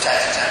that's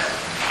tax exempt.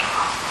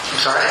 I'm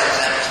sorry?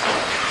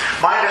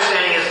 My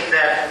understanding is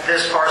that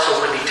this parcel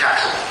would be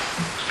taxable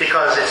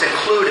because it's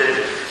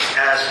included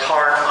as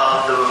part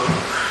of the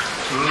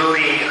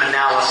Moody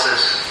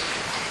analysis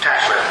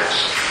tax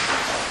revenues.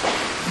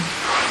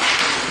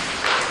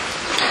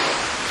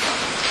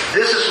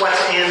 This is what's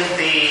in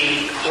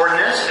the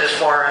ordinance as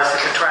far as the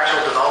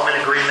contractual development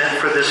agreement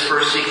for this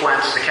first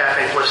sequence, the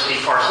CAFE plus D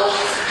parcels.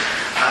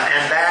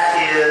 And that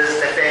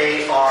is that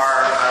they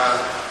are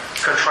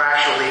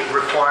contractually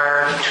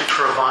required to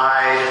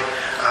provide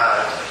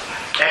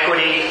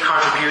equity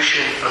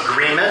contribution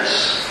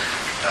agreements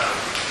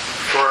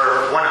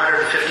for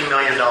 $150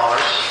 million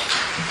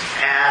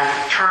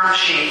and term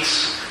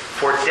sheets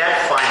for debt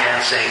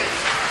financing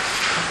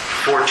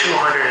for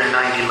 $290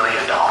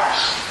 million.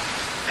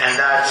 And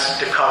that's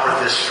to cover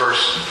this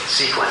first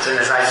sequence. And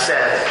as I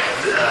said,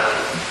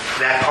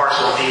 that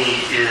parcel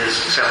D is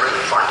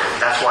separately funded.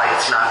 That's why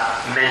it's not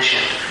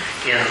mentioned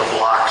in the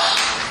blocks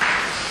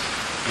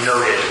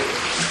noted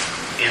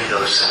in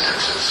those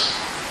sentences.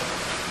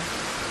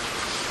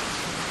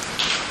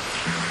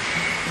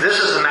 This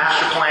is the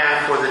master plan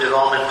for the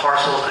development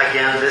parcels.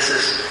 Again, this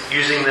is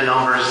using the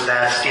numbers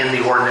that's in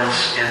the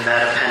ordinance in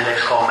that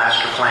appendix called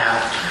master plan.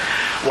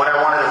 What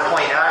I wanted to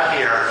point out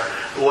here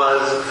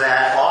was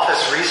that office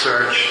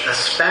research,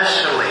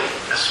 especially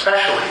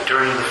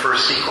during the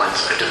first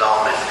sequence of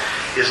development,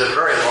 is a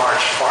very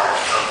large part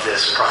of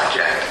this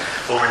project.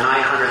 Over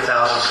 900,000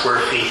 square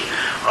feet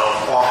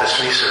of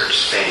office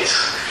research space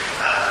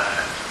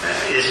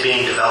is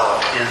being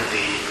developed in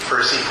the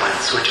first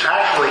sequence, which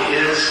actually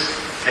is,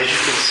 as you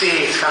can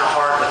see, it's kind of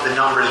hard with the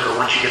numbers, but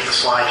once you get the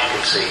slides,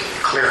 you can see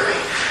clearly,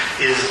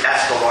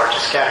 that's the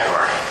largest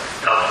category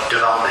of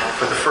development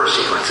for the first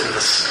sequence. And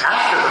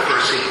after the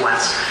first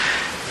sequence,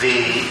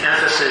 the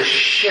emphasis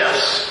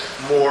shifts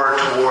more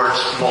towards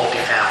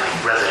multifamily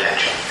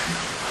residential.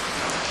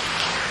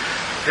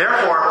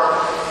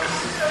 Therefore,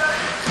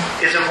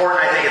 it's important,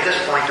 I think, at this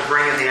point to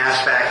bring in the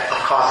aspect of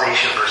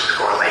causation versus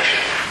correlation.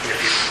 If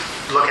you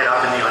look it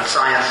up in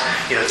science,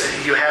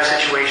 you have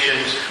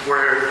situations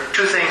where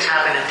two things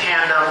happen in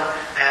tandem,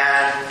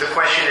 and the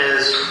question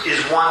is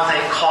one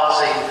thing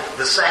causing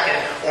the second,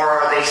 or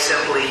are they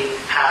simply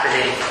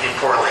happening in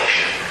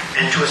correlation?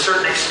 And to a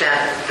certain extent,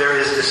 there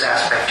is this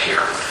aspect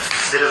here.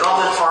 The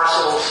development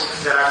parcels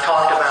that I've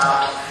talked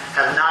about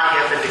have not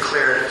yet been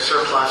declared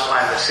surplus by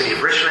the City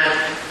of Richmond.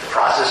 The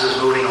process is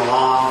moving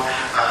along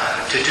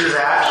to do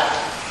that.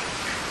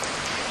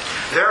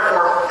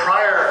 Therefore,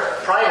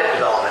 private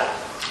development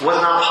was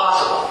not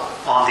possible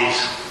on these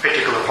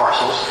particular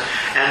parcels,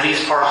 and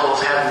these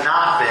parcels have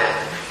not been,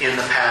 in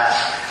the past,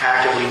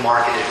 actively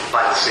marketed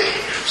by the city.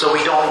 So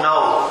we don't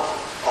know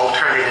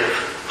alternative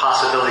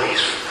possibilities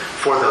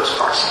for those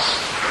parcels.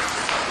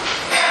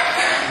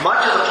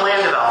 Much of the plan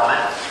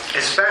development,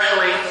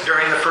 especially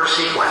during the first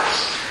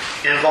sequence,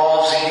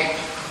 involves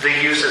the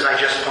uses I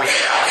just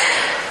pointed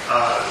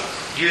out.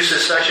 Uses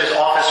such as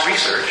office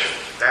research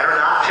that are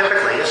not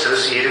typically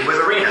associated with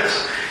arenas,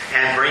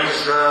 and brings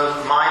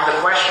to mind the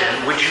question,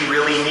 would you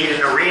really need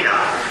an arena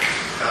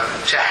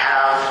to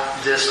have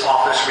this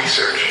office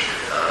research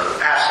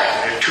aspect?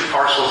 There are two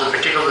parcels in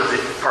particular,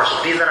 the parcel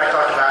B that I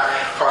talked about.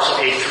 Parcel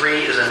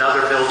A3 is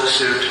another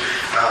build-to-suit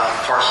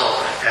parcel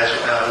as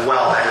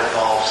well that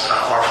involves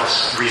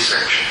office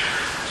research.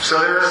 So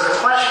there is the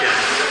question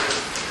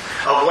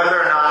of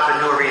whether or not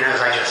the new arena, as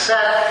I just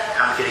said,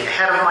 I'm getting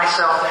ahead of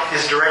myself,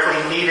 is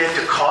directly needed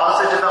to cause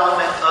the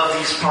development of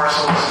these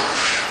parcels.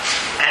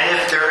 And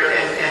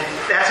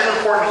that's an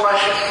important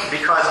question,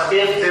 because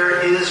if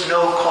there is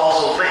no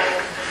causal link,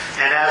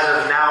 and as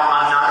of now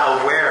I'm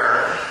not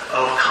aware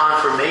of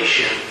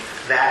confirmation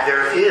that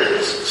there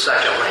is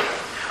such a link.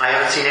 I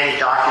haven't seen any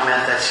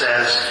document that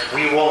says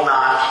we will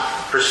not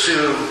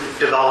pursue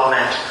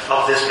development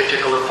of this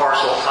particular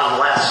parcel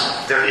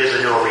unless there is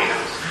a new arena.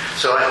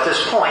 So at this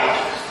point,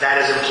 that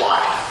is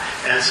implied.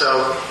 And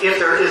so if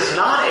there is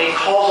not a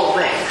causal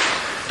link,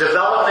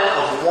 development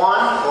of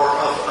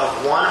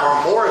one or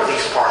more of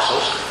these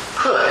parcels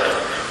could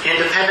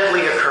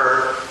independently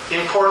occur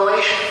in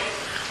correlation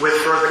with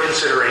further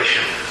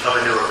consideration of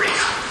a new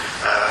arena.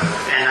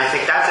 And I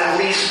think that's at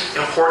least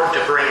important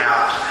to bring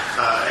out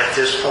at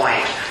this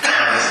point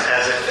as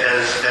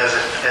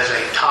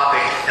a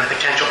topic and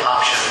potential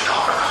option to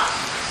talk about.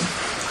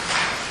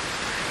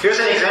 Here's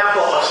an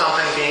example of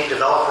something being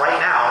developed right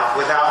now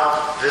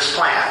without this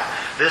plan.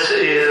 This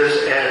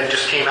is, and it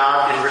just came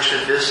out in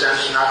Richmond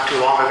BizSense not too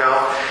long ago.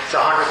 It's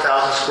a 100,000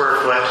 square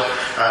foot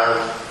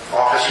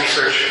office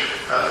research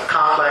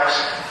complex.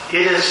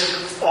 It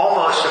is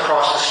almost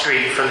across the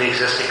street from the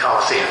existing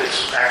Coliseum.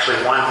 It's actually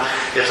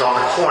it's on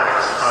the corner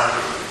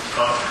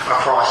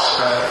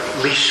across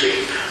Lee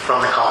Street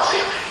from the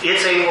Coliseum.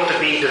 It's able to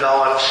be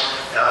developed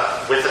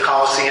with the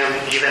Coliseum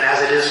even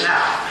as it is now.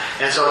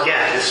 And so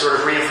again, this sort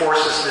of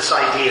reinforces this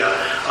idea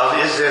of,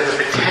 is there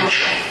the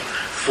potential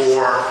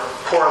for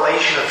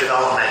correlation of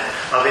development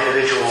of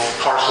individual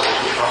parcels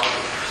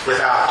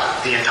without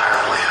the entire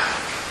plan.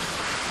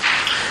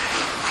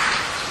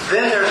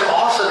 Then there's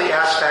also the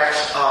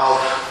aspects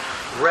of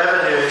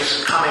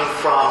revenues coming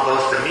from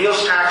both the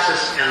meals taxes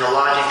and the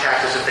lodging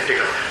taxes in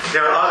particular.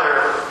 There are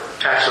other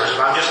tax sources,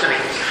 but I'm just going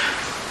to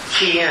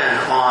key in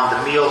on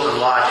the meals and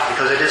lodging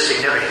because it is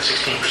significant,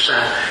 16%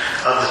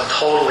 of the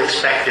total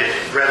expected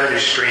revenue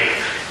stream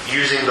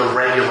using the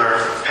regular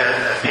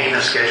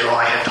payment schedule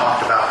I had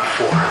talked about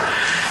before.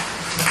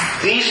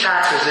 These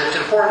taxes, it's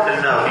important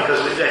to know because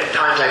at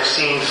times I've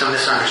seen some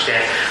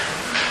misunderstanding.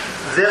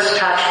 This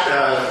tax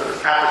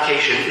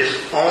application is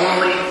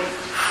only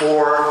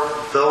for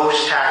those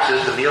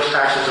taxes, the meals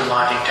taxes and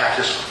lodging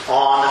taxes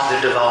on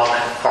the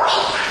development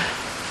parcel.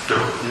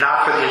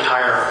 Not for the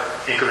entire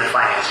increment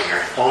financing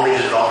area, only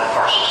the development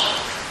parcels.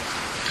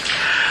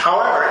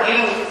 However,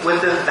 even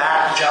within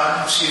that...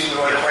 John, excuse me,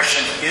 one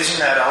question. Isn't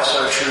that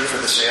also true for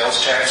the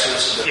sales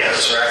taxes?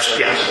 Yes. Those are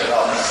actually the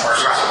development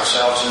parcels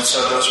themselves, and so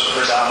those are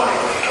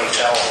predominantly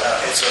hotel.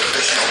 It's an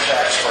additional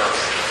tax for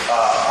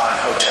on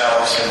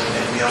hotels and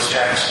meals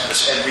tax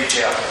and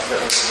retail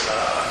that would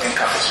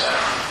encompass that.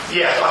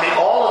 Yes, I mean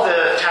all of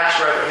the tax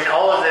revenue,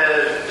 all of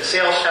the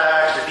sales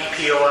tax, the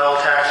DPOL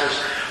taxes,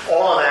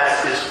 all of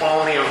that is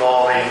only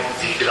involving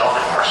the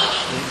development parcels,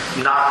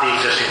 not the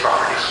existing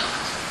properties.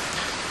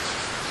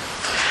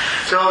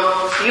 So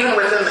even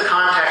within the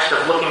context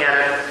of looking at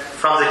it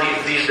from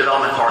these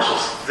development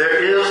parcels, there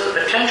is the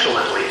potential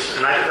at least,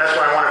 and that's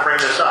why I want to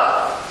bring this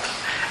up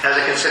as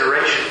a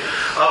consideration,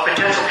 of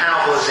potential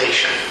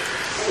cannibalization.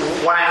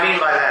 What I mean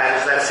by that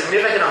is that a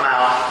significant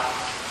amount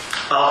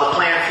of the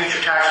planned future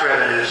tax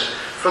revenues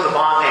for the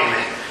bond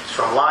payment is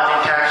from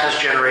lodging taxes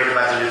generated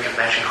by the new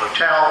convention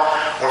hotel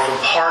or from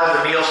part of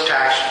the meals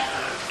tax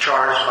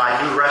charged by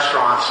new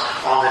restaurants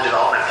on the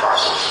development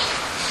parcels.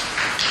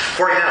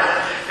 For example,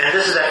 and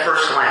this is at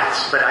first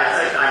glance, but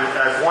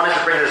I wanted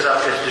to bring this up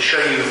to show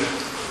you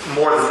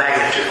more of the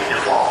magnitude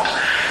involved.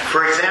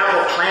 For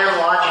example, planned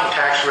lodging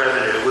tax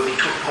revenue would be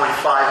 $2.5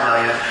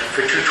 million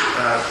for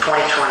 2022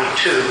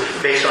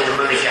 based on the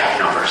MUNICAP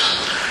numbers.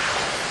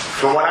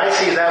 From what I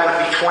see, that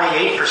would be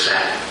 28%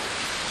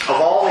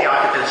 of all the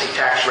occupancy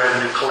tax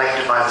revenue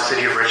collected by the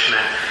City of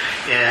Richmond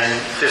in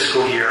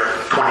fiscal year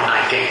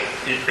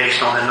 2019, based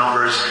on the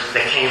numbers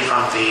that came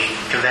from the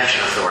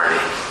Convention Authority.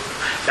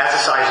 That's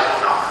a sizable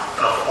number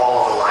of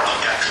all of the lodging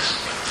taxes.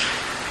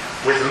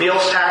 With the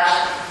meals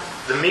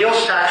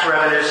tax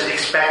revenues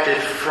expected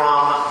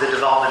from the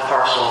development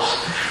parcels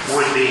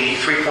would be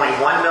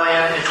 $3.1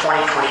 million in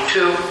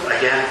 2022,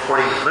 again,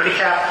 according to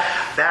MUNICAP.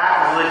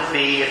 That would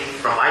be,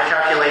 from my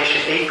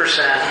calculation, 8%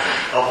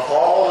 of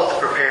all of the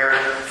prepared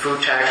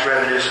food tax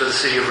revenues for the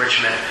City of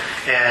Richmond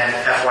in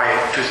FY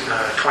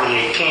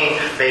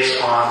 2018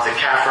 based on the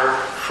CAFR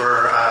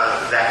for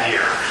that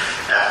year.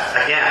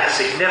 Again, a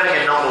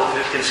significant number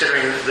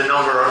considering the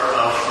number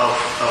of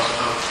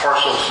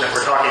parcels that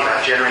we're talking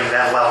about generating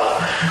that level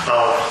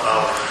of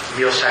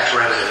meals tax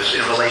revenues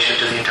in relation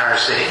to the entire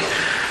city.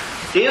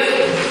 If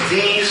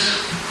these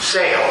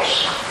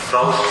sales,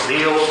 both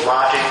meals,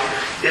 lodging,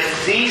 if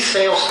these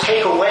sales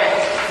take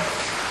away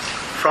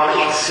from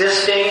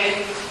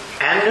existing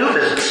and new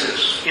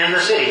businesses in the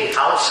city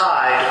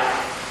outside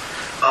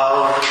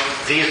of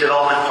these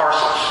development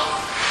parcels,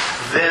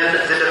 then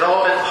the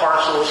development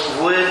parcels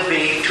would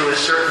be, to a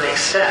certain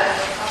extent,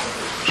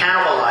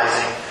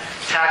 cannibalizing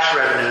tax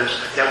revenues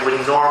that would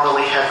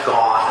normally have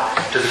gone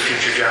to the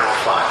future general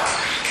fund.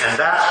 And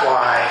that's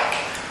why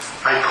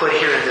I put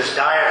here in this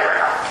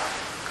diagram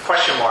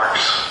question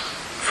marks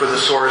for the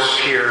source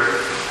here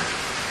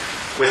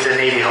with the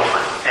Navy Hill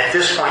Fund. At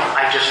this point,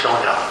 I just don't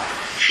know.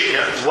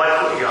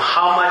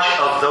 How much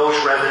of those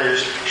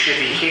revenues should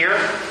be here,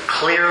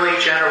 clearly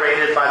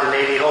generated by the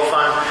Navy Hill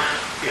Fund?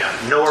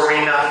 No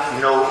arena,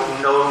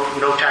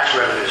 no tax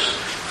revenues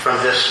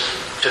from this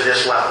to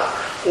this level.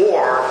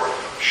 Or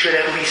should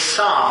at least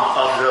some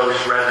of those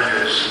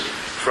revenues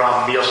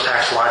from meals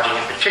tax lodging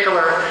in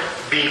particular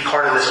be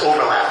part of this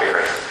overlap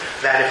area?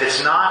 That if it's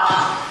not,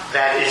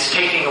 that it's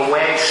taking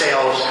away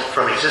sales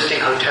from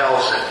existing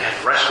hotels and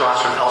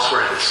restaurants from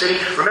elsewhere in the city.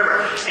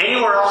 Remember,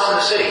 anywhere else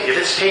in the city, if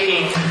it's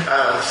taking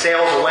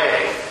sales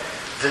away,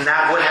 then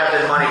that would have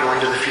been money going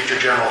to the future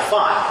general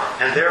fund.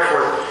 And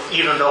therefore,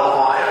 even though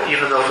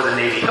for the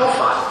Navy Hill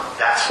Fund,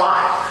 that's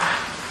fine.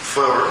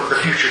 For the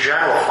future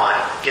general fund,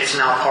 it's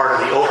now part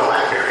of the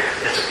overlap area.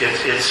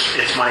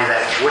 It's money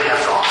that would have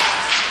gone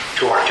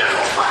to our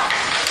general fund.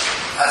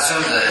 I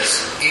assume that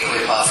it's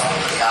equally possible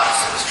that the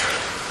opposite is true,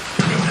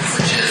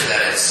 which is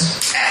that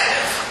it's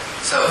additive.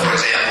 So, for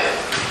example,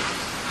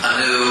 a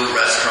new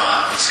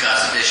restaurant in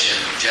Scott's Addition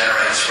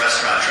generates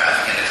restaurant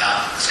traffic into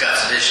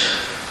Scott's Addition,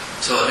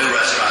 so a new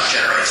restaurant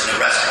generates new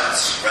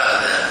restaurants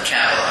rather than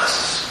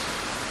cannibalizes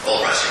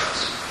old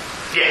restaurants.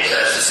 Yes.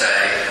 That is to say,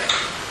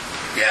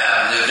 you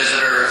have new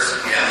visitors,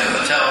 you have new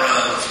hotel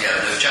rooms, you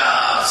have new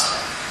jobs,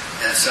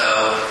 and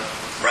so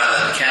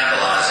rather than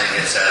cannibalizing,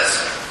 it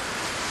says,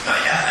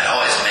 it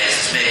always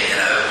amazes me,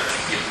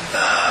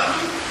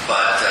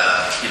 but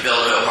you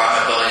build a new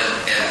apartment building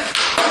in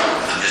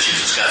I'm just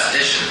using Scott's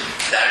Addition,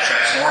 that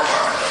attracts more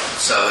apartment buildings.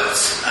 So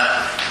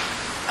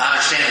I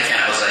understand the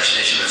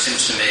cannibalization issue, but it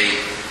seems to me,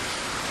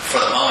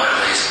 for the moment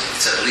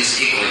at least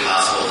equally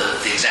possible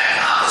that the exact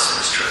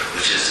opposite is true,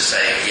 which is to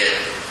say it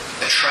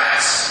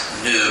attracts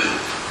new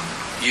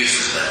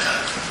uses of that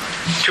type.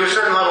 To a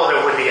certain level,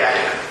 there would be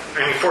additive.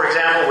 I mean, for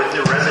example, with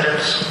new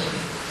residents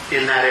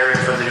in that area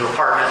from the new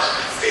apartments,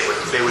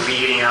 they would be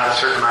eating out a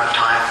certain amount of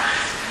time.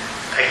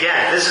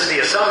 Again, this is the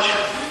assumption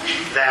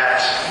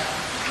that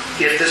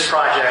if this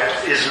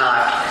project is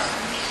not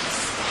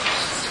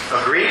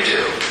agreed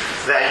to,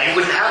 that you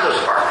wouldn't have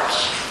those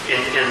apartments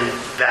in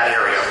that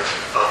area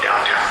of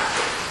downtown.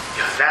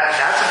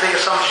 That's a big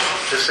assumption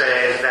to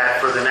say that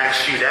for the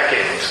next few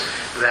decades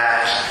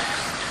that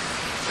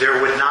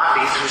there would not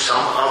be, through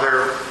some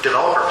other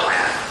developer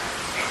plan,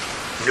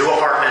 new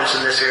apartments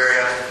in this area,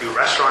 new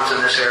restaurants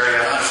in this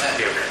area.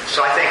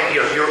 So I think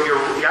you're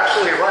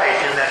absolutely right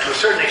in that to a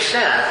certain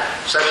extent,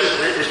 such as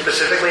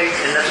specifically,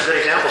 and that's a good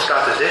example,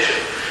 Scott's Addition.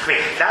 I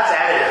mean, that's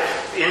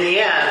additive. In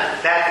the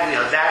end, that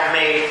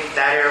made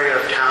that area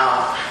of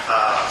town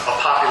a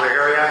popular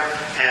area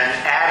and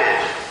added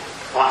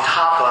on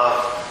top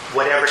of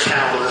whatever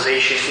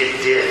cannibalization it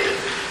did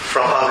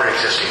from other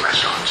existing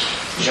restaurants.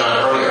 John,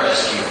 earlier I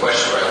asked you a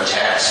question around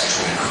tax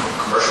between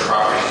commercial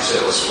property. You said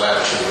it was flat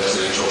between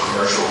residential and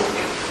commercial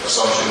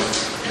assumption.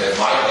 And then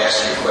Mike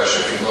asked you a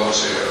question a few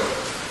moments ago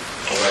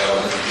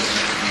around the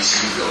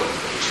VCU building,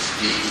 which is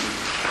D.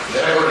 And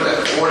then I go to that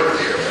border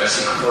there, and I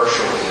see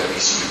commercial in the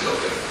VCU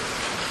building.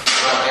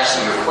 I'm not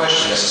asking your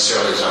question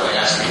necessarily as I'm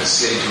asking the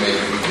city to maybe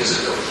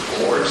revisit those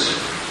boards,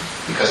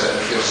 because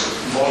there's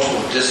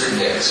multiple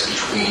disconnects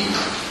between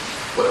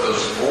what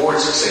those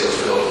boards say those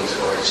buildings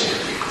are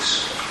intended to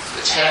use,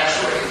 the tax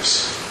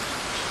rates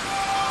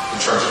in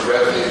terms of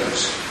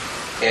revenues,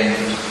 and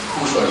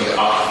who's going to be the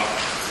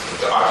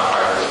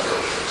occupier of those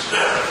buildings.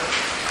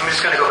 I'm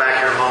just going to go back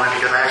here a moment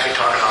because I actually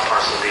talked about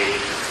parcel B.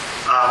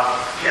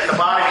 At the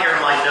bottom here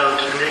in my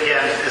note, and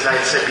again, as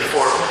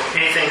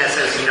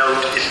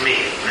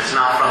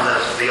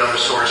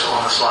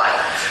slide.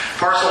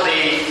 Parcel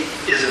D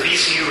is a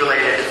VCU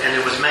related, and it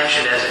was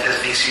mentioned as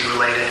VCU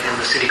related in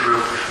the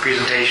Citigroup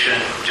presentation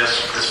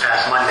just this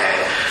past Monday,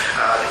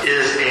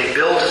 is a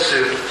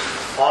build-to-suit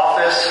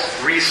office,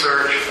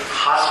 research,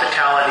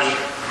 hospitality,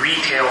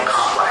 retail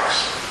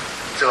complex.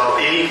 So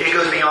it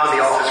goes beyond the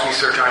office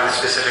research I was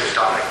specifically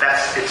talking about.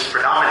 That's its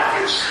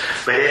predominant use,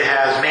 but it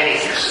has many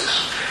uses.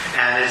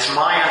 And it's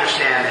my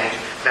understanding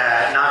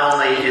that not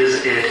only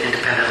is it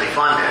independently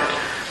funded,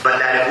 but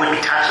that it would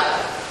be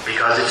taxable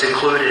because it's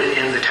included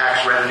in the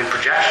tax revenue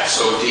projection.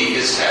 So D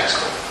is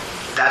taxable.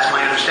 That's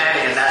my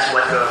understanding, and that's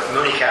what the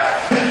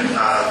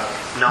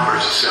MUNICAP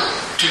numbers assume.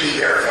 To be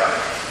verified.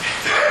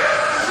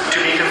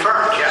 To be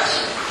confirmed, yes.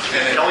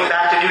 And going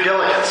back to due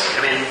diligence,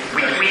 I mean,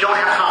 we don't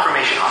have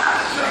confirmation on that.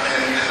 No,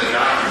 and in the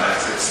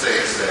documents, it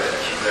states that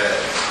the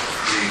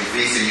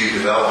VCU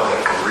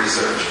development for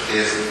research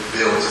is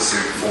billed to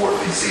suit for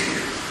VCU.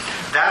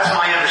 That's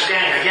my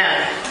understanding.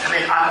 Again, I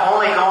mean, I'm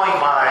only going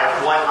by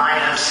what I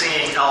am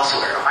seeing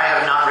elsewhere. I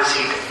have not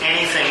received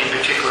anything in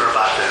particular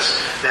about this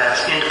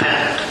that's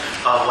independent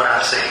of what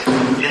I'm seeing.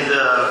 In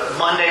the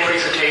Monday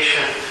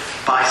presentation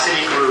by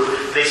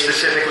Citigroup, they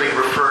specifically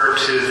referred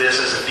to this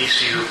as a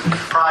VCU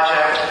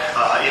project.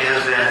 It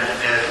has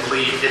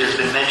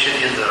been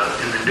mentioned in the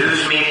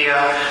news media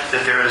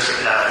that there is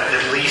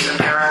at least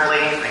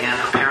apparently,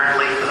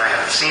 because I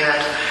haven't seen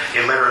it,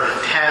 a letter of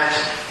intent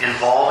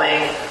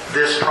involving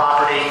this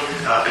property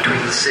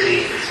between the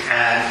city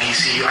and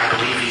VCU, I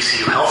believe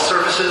VCU Health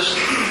Services,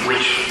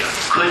 which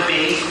could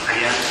be,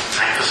 again,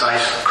 I emphasize,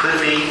 could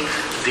be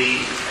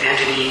the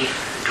entity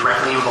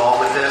directly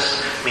involved with this.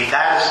 I mean,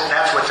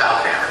 that's what's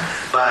out there.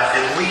 But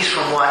at least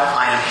from what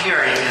I am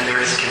hearing, and there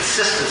is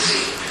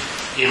consistency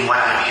in what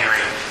I'm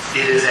hearing,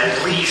 it is at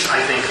least, I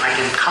think, I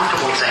can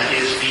comfortably say it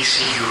is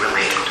VCU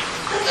related.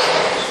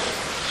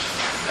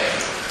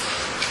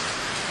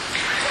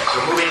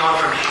 So moving on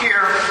from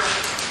here,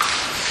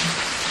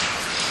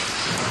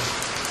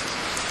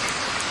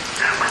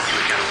 that went through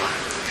again.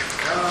 Here we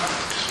go.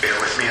 Just bear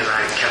with me as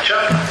I catch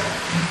up.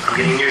 I'm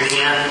getting near the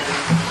end.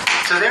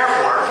 So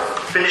therefore,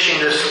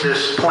 finishing this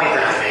point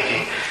that I'm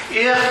making,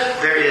 if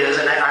there is,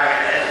 and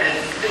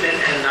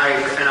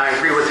I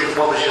agree with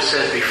what was just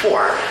said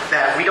before,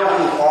 that we don't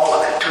move all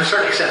of it. To a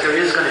certain extent, there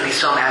is going to be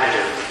some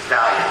additive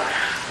value.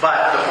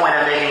 But the point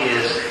I'm making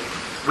is,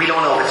 we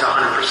don't know if it's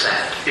 100%.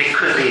 It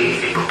could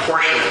be a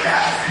proportion of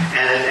that.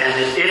 And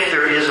if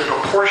there is a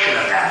proportion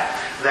of that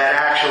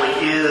actually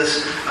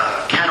is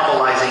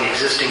cannibalizing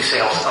existing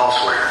sales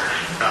elsewhere,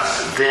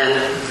 then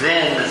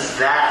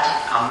that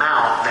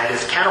amount that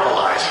is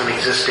cannibalized from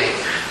existing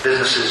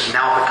businesses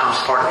now becomes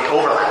part of the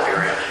overlap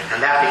area,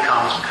 and that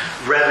becomes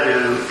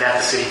revenue that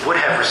the city would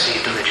have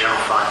received in the general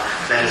fund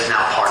that is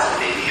now part of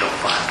the Navy Hill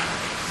Fund.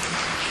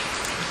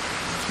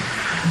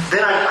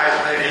 Then I'm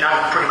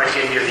pretty much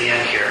getting near the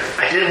end here.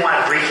 I did want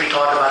to briefly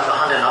talk about the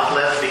Hunden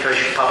Uplift because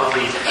you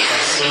probably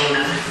have seen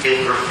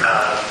it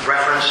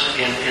referenced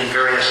in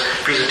various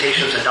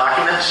presentations and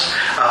documents.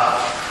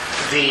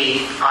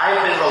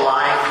 I've been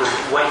relying for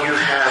what you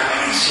have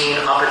seen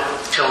up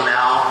until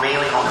now,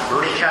 mainly on the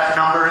MUNICAP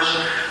numbers,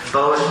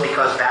 both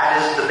because that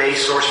is the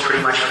base source pretty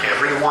much for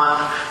everyone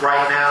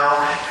right now,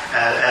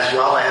 as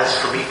well as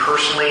for me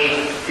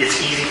personally,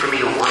 it's easy for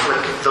me to work with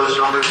those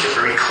numbers. They're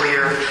very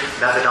clear.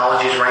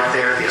 Methodology is right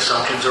there. The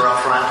assumptions are up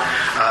front.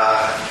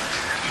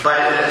 But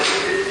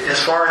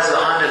as far as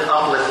the Hunden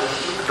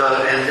Uplift,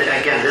 and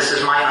again, this is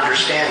my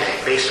understanding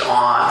based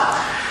on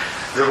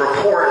the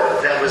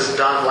report that was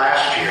done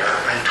last year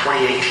in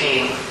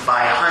 2018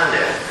 by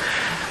Hunden,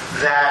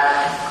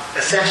 that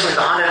essentially the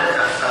Hunden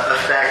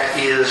effect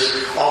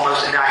is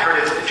almost, and I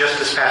heard it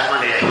just this past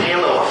Monday, a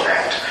halo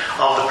effect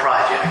of the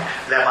project,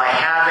 that by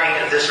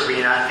having this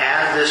arena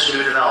and this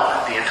new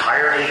development, the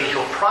entire Navy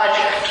Hill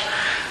project,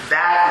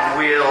 that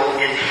will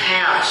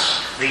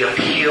enhance the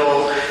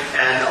appeal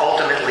and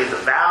ultimately the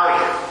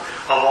value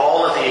of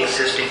all of the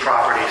existing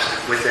properties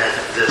within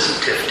this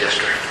TIF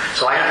district.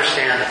 So I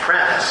understand the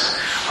premise.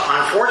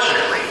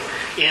 Unfortunately,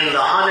 in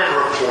the Hunden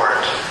report,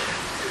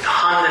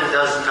 Hunden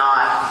does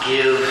not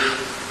give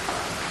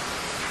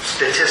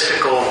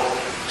statistical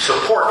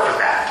support for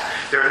that.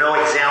 There are no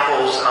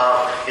examples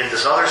of, in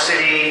this other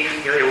city,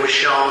 it was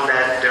shown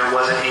that there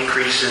was an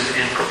increase in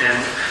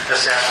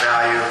assessed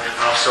value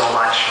of so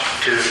much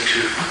to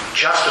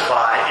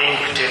justify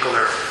any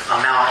particular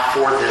amount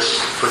for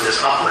this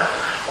uplift.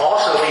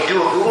 Also, if you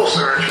do a Google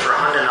search for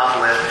Hunden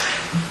Uplift,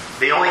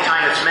 the only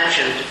time it's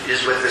mentioned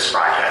is with this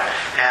project.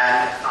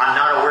 And I'm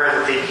not aware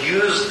that they've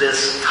used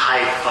this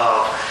type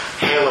of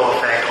halo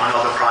effect on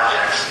other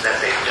projects that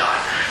they've done.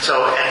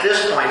 So at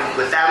this point,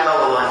 with that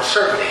level of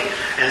uncertainty,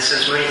 and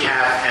since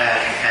MUNICAP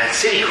and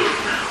Citigroup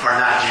are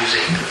not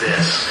using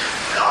this,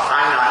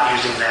 I'm not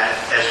using that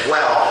as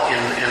well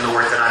in the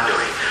work that I'm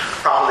doing.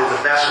 Probably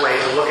the best way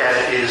to look at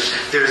it is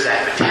there's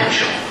that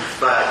potential,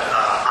 but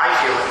I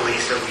feel at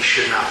least that we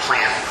should not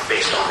plan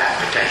based on that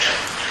potential.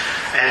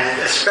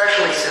 And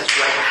especially since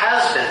what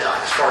has been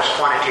done as far as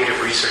quantitative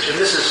research, and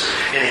this is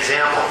an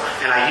example,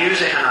 and I'm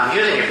using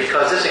it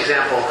because this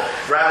example,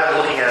 rather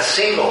than looking at a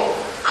single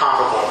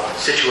comparable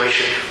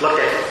situation looked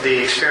at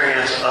the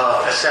experience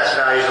of assessed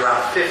values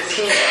around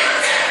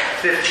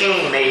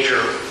 15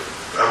 major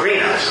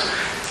arenas.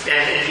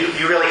 And you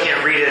really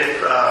can't read it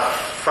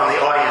from the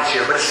audience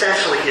here, but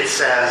essentially it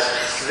says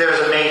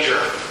there's a major,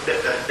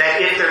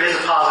 that if there is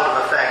a positive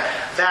effect,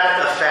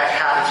 that effect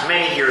happens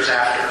many years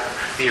after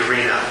the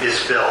arena is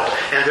built,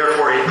 and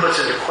therefore it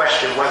puts into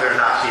question whether or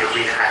not the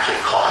arena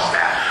actually caused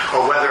that,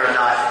 or whether or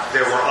not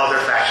there were other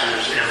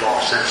factors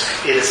involved, since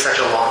it is such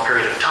a long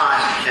period of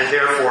time, and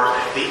therefore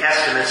the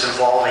estimates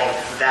involving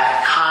that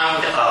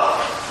kind of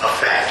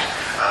effect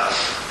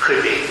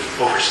could be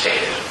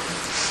overstated.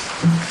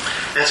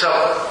 And so,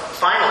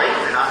 finally,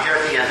 and I'm here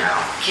at the end now,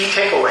 key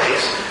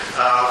takeaways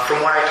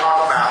from what I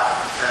talked about,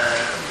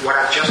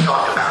 what I've just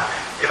talked about.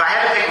 If I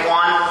had to pick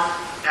one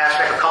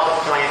aspect, a couple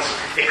of points,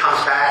 it comes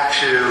back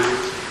to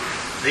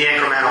the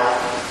incremental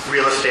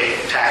real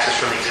estate taxes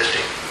from the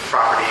existing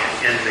property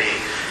in the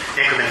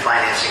increment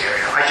financing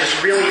area. I just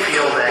really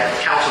feel that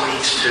council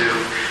needs to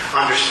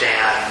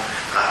understand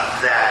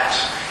that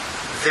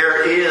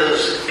there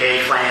is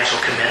a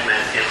financial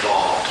commitment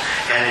involved,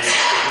 and it's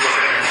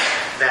significant.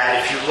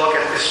 That if you look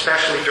at,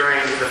 especially during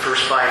the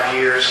first 5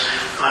 years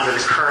under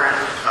the current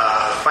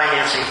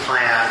financing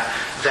plan,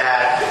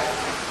 that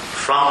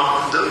from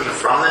the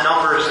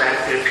numbers that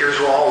it appears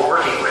we're all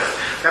working with,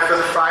 that for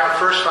the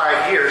first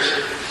 5 years,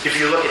 if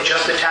you look at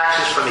just the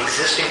taxes from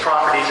existing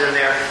properties in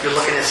there, you're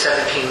looking at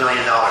 $17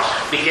 million,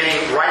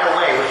 beginning right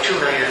away with $2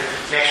 million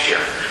next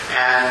year,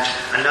 and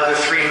another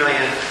 $3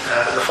 million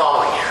the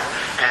following year.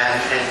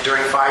 And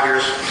during 5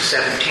 years,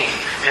 17.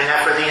 And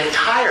that for the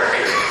entire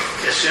period,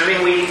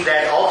 assuming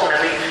that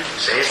ultimately,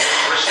 say it's a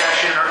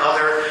recession or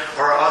other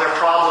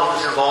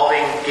problems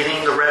involving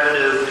getting the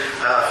revenue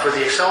for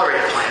the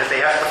accelerated plan, if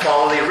they have to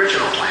follow the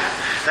original plan,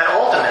 that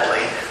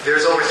ultimately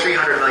there's over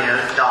 $300 million.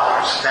 A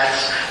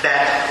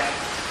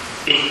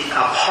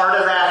part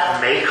of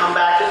that may come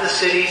back to the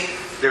city.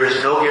 There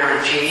is no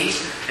guarantee.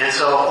 And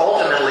so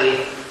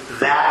ultimately,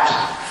 that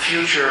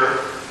future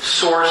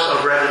source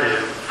of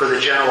revenue for the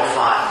general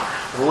fund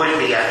would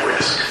be at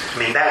risk. I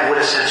mean, that would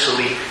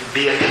essentially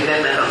be a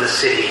commitment of the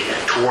city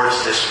towards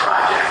this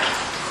project.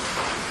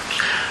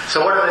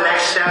 So what are the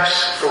next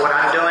steps for what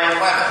I'm doing? Wait a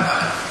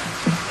minute.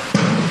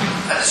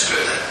 I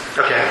disagree with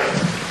that. Okay.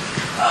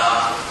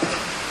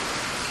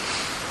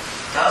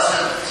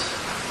 Doesn't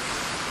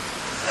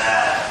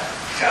that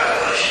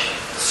calculation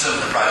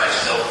assume the project's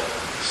built?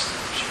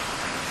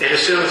 It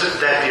assumes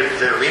that the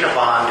arena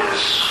bond is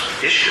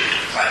issued.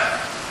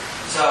 Right.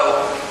 So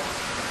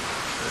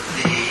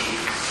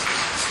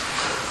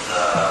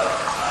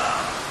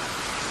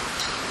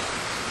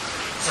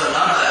so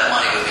none of that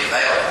money would be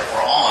available,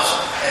 or almost.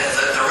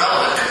 The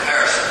relevant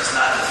comparison is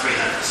not the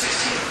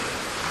 316.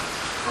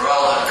 The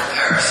relevant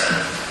comparison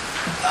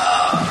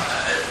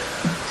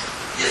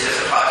is if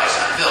the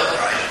project's not built,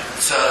 right?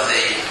 So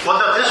Well,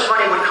 no, this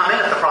money would come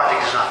in if the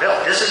project is not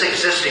built. This is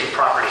existing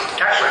property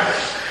tax revenues.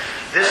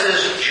 This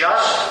is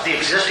just the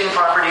existing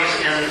properties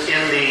in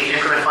the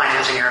increment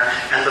financing area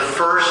and the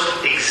first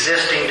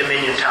existing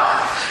Dominion Tower.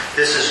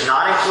 This does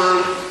not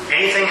include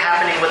anything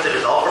happening with the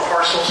developer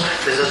parcels.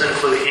 This doesn't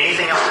include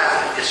anything else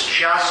happening. It's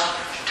just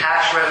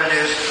tax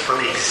revenues from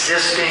the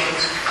existing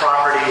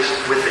properties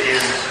within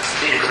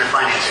the increment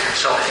financing area.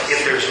 So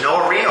if there's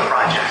no arena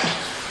project,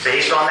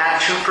 based on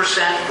that 2%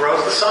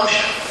 growth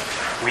assumption,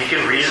 we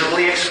can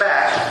reasonably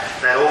expect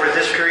that over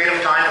this period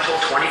of time until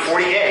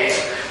 2048,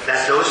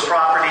 that those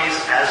properties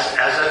as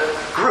a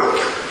group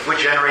would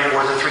generate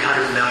more than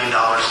 $300 million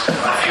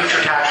of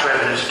future tax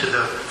revenues to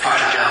the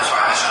future general.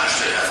 Sorry, I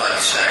misunderstood. I thought you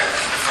said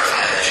the first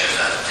thing that shows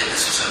that didn't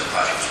assume the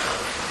project was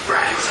built.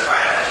 Right. You said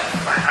right.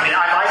 I mean,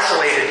 I've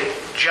isolated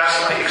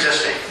just like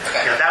existing.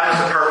 Okay. That was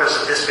the purpose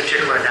of this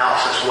particular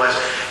analysis, was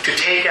to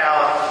take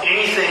out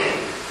anything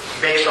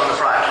based on the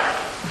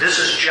project. This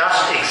is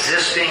just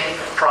existing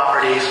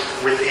properties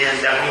within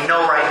that we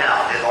know right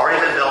now. They've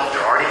already been built.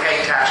 They're already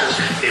paying taxes.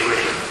 They would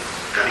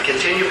going to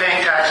continue paying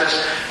taxes.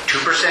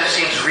 2%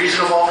 seems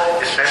reasonable,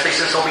 especially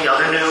since there'll be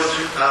other new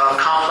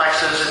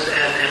complexes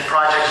and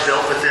projects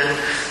built within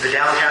the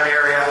downtown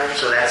area.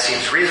 So that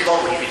seems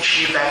reasonable. We've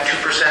achieved that 2%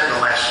 in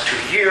the last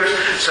 2 years.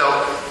 So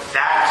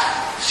that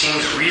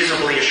seems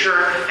reasonably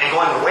assured. And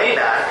going way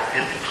back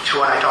to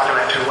what I talked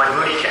about, to what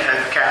Moody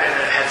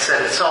had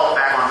said itself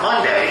back on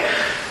Monday,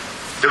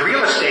 the real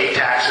estate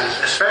taxes,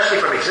 especially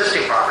from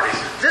existing properties,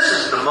 this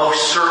is the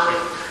most certain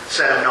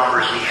set of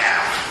numbers we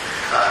have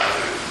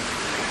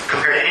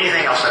compared to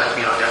anything else that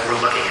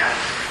we're looking at.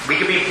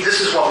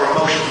 This is what we're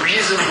most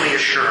reasonably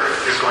assured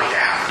is going to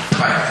happen.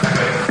 Right.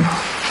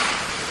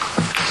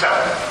 So,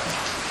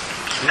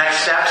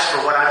 next steps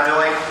for what I'm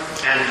doing,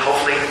 and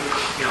hopefully,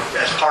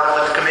 as part of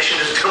what the commission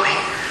is doing,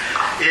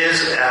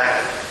 is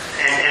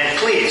and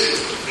please,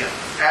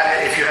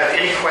 if you have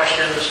any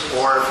questions,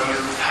 or if you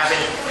have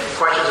any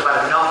questions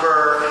about a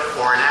number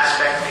or an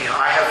aspect,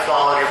 I have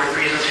followed every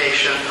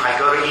presentation. I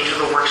go to each of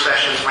the work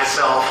sessions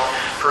myself,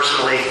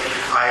 personally.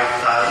 I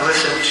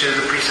listen to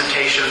the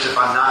presentations if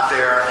I'm not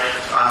there.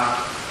 I'm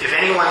if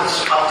anyone's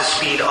up to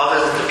speed other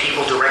than the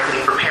people directly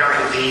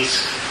preparing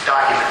these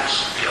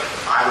documents,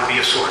 I would be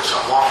a source. So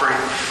I'm offering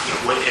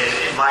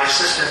my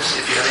assistance.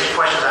 If you have any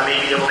questions, I may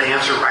be able to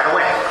answer right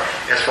away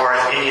as far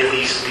as any of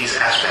these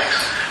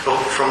aspects. But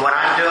from what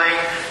I'm doing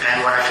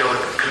and what I feel the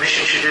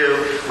Commission should do,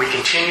 we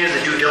continue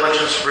the due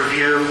diligence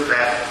review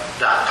that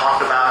Doc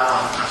talked about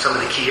on some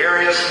of the key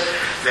areas,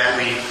 that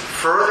we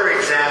further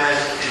examine,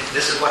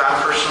 this is what I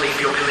personally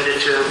feel committed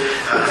to,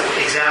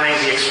 examining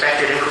the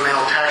expected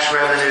incremental tax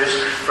revenues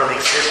from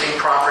existing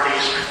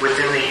properties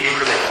within the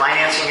increment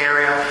financing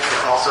area,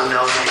 also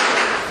known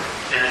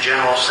in a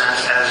general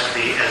sense as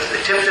the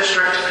TIF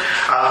district.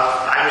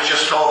 I was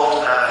just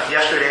told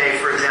yesterday,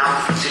 for example,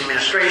 from city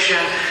administration,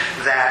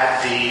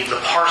 that the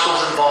parcels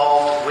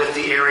involved with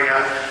the area,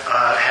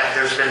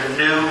 there's been a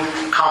new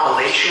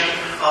compilation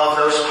of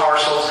those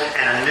parcels,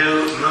 and a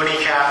new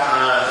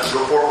MUNICAP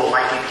report will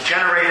likely be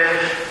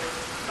generated.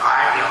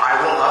 I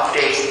will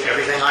update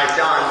everything I've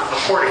done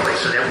accordingly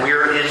so that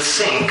we're in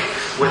sync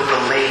with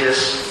the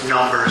latest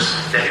numbers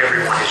that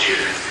everyone is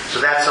using. So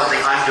that's something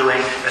I'm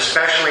doing,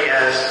 especially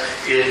as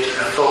it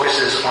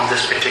focuses on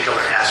this particular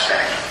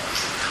aspect.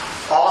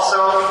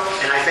 Also,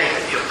 and I think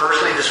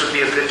personally this would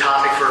be a good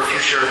topic for a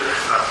future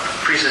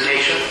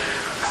presentation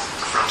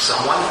from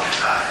someone,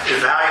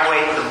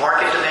 evaluate the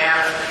market demand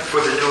for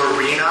the new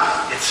arena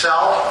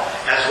itself,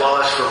 as well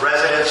as for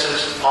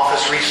residences,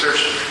 office research,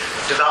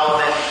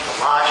 development, the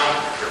lodging,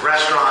 the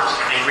restaurants,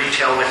 and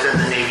retail within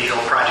the Navy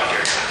Hill project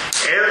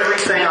area.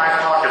 Everything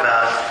I've talked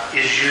about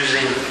is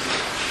using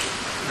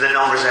the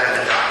numbers that have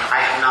been done.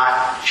 I have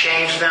not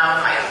changed them,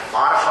 I have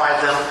modified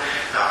them,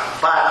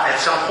 but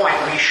at some point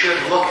we should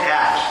look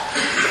at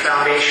the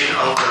foundation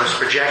of those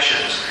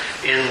projections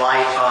in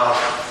light of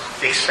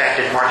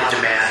expected market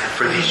demand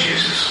for these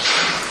uses.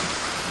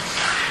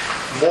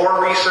 More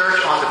research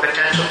on the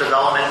potential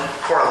development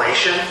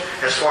correlation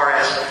as far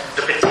as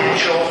the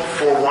potential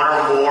for one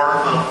or more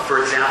of,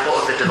 for example,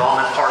 of the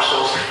development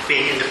parcels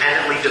being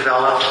independently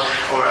developed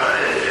or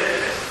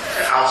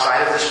outside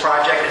of this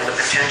project, and the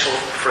potential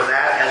for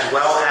that, as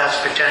well as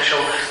potential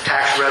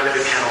tax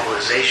revenue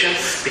cannibalization.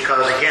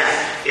 Because again,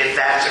 if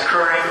that's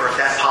occurring or if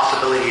that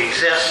possibility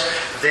exists,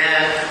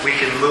 then we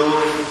can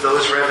move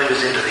those revenues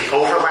into the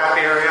overlap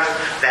area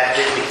that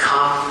then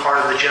become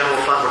part of the general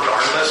fund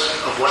regardless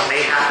of what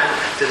may happen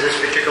to this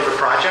particular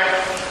project.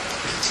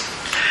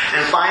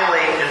 And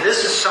finally, and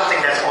this is something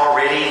that's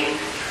already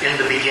in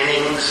the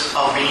beginnings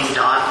of being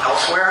done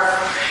elsewhere,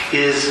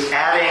 is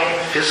adding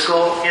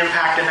fiscal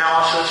impact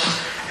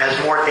analysis as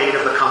more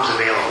data becomes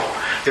available.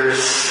 There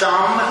is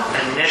some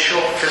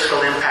initial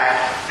fiscal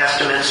impact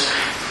estimates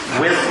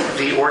with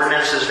the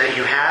ordinances that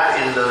you have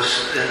in the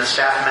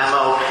staff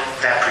memo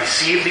that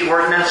precede the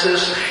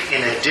ordinances. In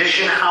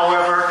addition,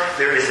 however,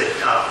 there is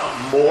a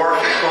more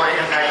fiscal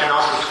impact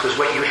analysis because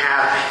what you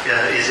have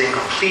is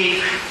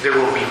incomplete. There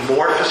will be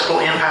more fiscal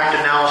impact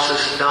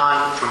analysis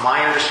done, from my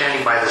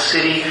understanding, by the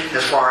city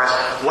as far as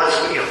what's,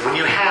 when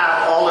you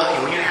have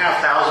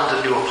thousands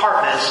of new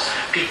apartments,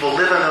 people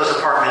live in those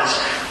apartments.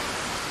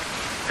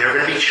 There are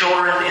going to be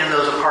children in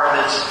those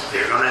apartments.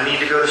 They're going to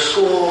need to go to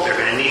school. They're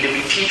going to need to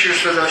be teachers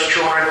for those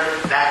children.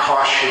 That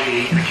cost should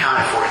be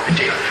accounted for in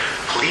particular.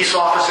 Police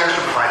officers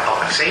to provide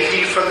public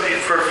safety for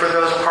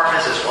those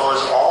apartments, as well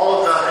as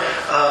all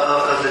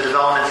of the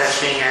development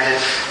that's being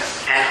added,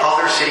 and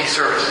other city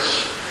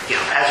services,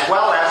 as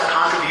well as the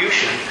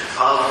contribution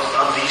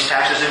of these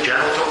taxes in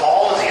general to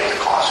all of the other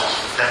costs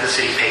that the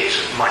city pays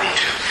money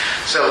to.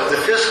 So the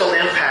fiscal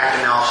impact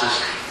analysis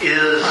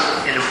is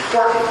an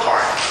important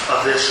part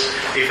of this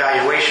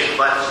evaluation,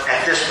 but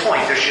at this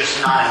point, there's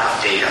just not enough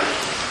data.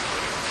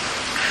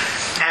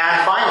 And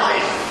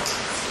finally,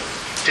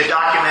 to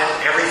document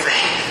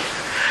everything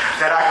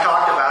that I've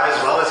talked about, as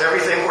well as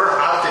everything we're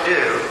about to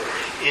do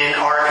in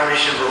our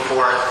commission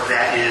report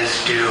that is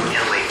due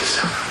in late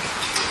December.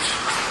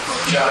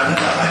 John,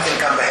 I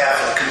think on behalf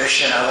of the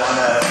commission, I want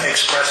to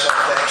express our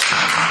thanks.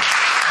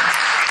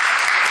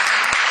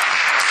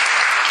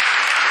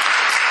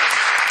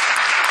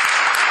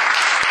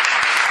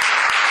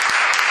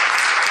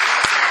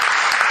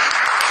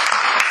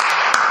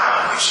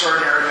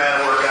 Extraordinary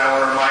amount of work. I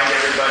want to remind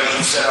everybody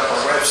he set up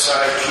our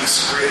website,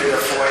 he's created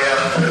a FOIA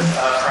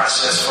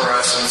process for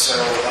us, and so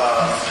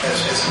as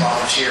a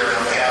volunteer and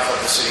on behalf of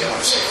the city, I want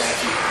to say thank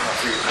you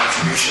for your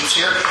contributions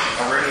here,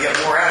 and we're going to get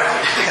more out of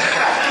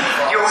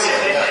you.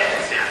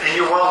 And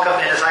you're welcome.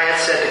 And as I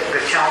had said to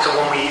the council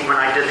when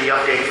I did the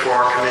update for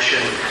our commission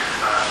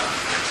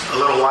a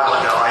little while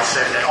ago, I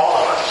said that all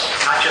of us,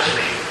 not just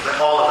me, but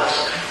all of us,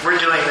 we're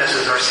doing this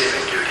as our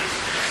civic duty.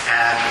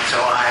 And so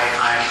I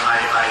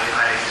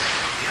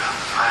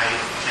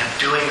am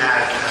doing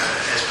that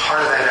as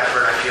part of that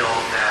effort. I feel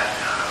that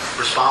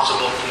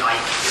responsible,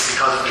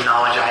 because of the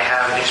knowledge I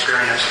have and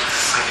experience,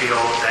 I feel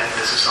that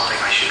this is something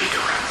I should be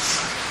doing.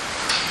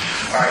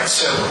 All right,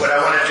 so what I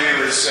want to do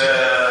is,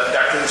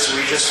 Dr.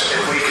 Lucius,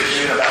 if we could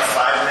do about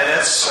 5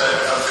 minutes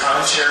of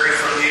commentary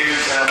from you,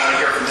 then I want to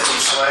hear from Mr.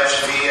 Sledge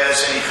if he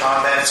has any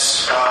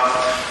comments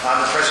on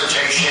the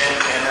presentation,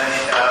 and then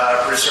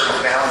reserve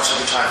the balance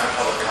of the time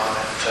for public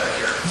comment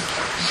here.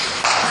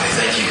 Okay,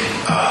 thank you.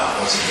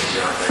 Once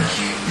again, John, thank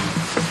you.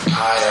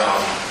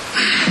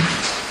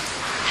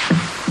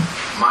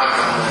 My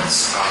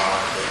comments are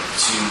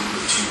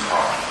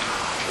two-part.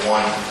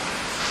 One,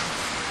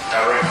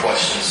 direct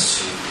questions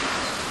to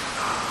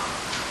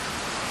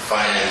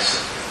finance,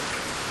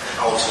 and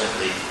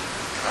ultimately,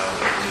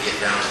 when we get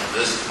down to the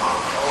business model,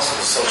 but also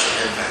the social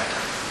impact.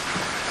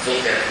 I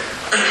think that,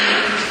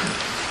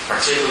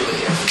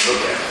 particularly as we look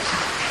at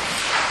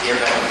the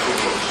impact and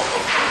approval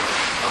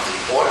of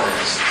the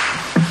ordinance,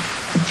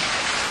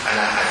 and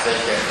I think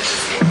that this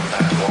is what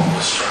Dr. Walker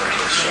was trying to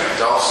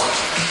extract also,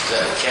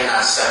 that we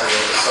cannot separate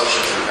the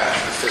social impact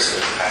and the physical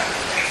impact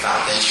of that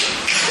foundation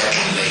that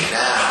we lay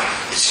down.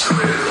 It's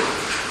critical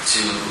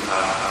to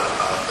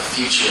the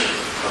future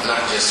of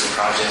not just the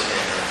project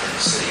and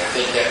the city. I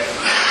think that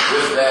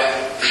with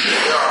that,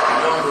 there are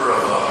a number of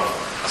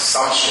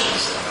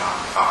assumptions that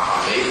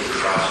are made of the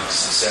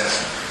project's success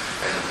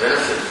and the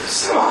benefit of the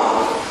city,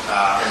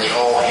 and they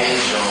all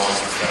hinge on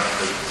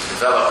the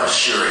developer's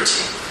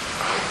surety,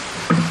 right?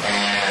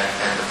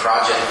 And the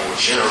project will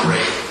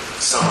generate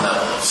some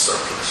level of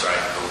surplus,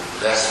 right?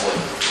 That's what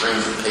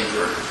reams of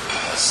paper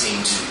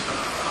seem to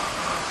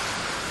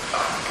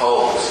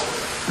propose.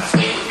 I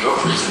think with your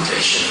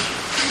presentation,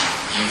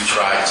 you've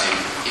tried to,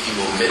 if you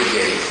will,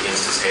 mitigate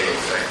against this halo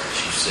effect, as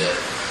you said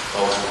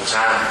multiple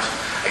times.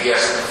 I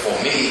guess for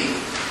me,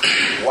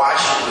 why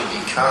should we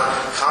be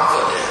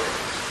confident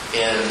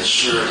in the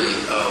surety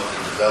of the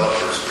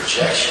developer's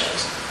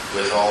projections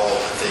with all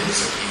of the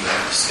things that you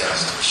have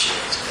discussed and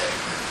shared today?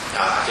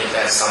 Now, I think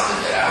that's something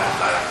that I would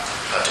like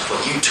to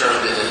put. You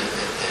termed it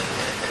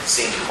and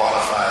seemed to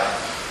qualify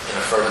in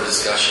a further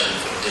discussion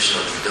for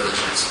additional due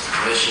diligence of the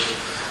commission.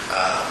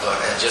 But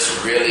just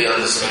really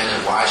understanding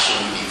why should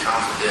we be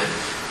confident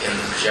in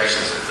the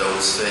projections of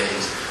those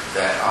things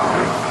that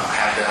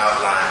have been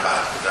outlined by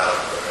the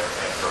developer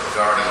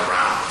regarding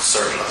around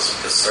surplus,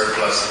 because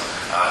surplus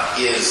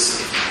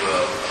is, if you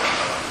will,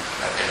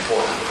 an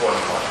important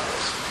part of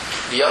this.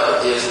 The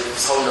other is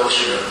this whole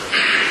notion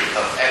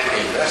of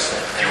equity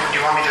investment. Do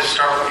you want me to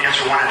start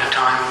answer one at a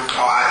time?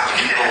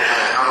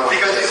 I'm going to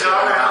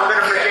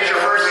forget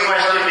your first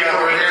question.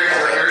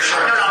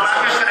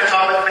 I'm just going to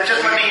talk, but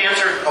just let me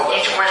answer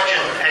each question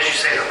as you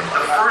say them.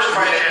 The first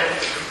question.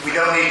 We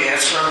don't need to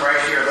answer them right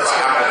here. Let's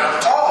get right. I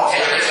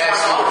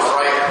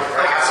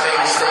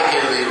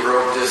mistakenly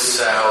wrote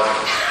this out.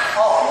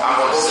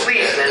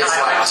 Please, then.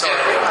 I'm sorry.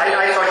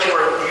 I thought you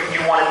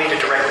wanted me to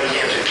directly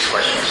answer these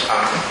questions.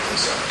 I'm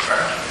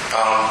sorry.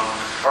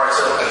 All right,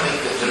 so I think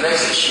that the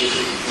next issue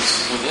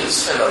we didn't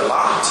spend a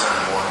lot of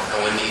time on, and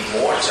we need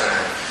more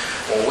time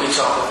when we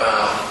talk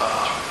about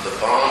the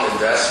bond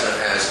investment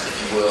as, if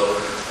you will,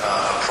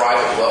 a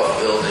private wealth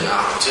building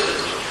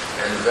opportunity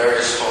and the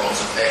various forms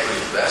of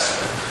equity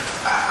investment.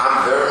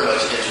 I'm very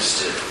much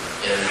interested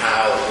in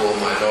how will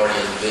minority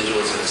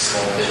individuals and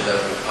small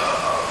mid-level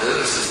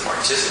businesses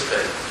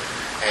participate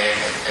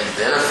and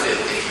benefit,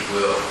 if you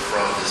will,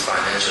 from this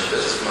financial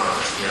business model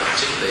that's being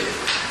articulated.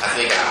 I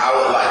think I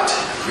would like to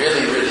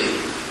really, really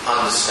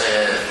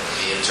understand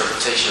the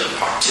interpretation of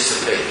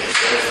participate and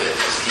benefit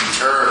as key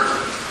terms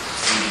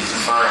to be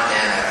defined,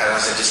 and as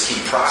I said, just key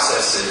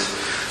processes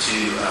to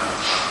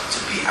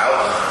be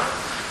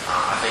outlined.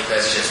 I think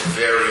that's just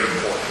very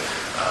important,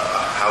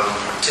 how we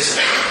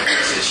participate in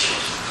these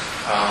issues.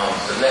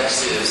 The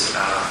next is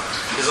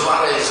there's a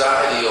lot of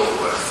anxiety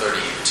over a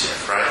 30-year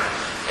TIF, right?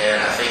 And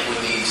I think we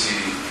need to,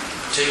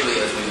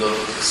 particularly as we look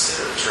to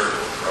consider a turbo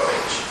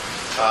approach,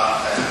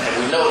 and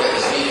we know that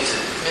it's needed to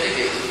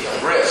mitigate the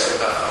risk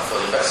for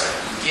the investment.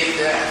 We get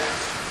that,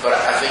 but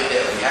I think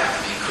that we have to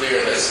be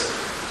clear as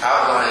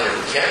outlining that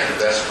we can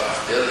invest by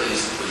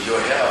abilities with your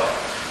help.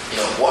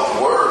 What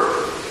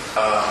were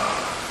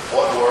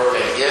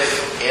and if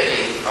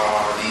any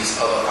are these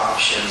other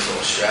options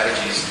or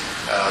strategies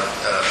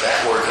that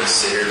were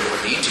considered or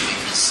need to be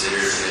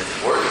considered, and if they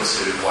were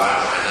considered, why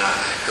not?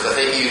 Because I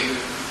think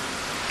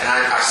and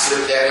I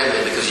slipped that in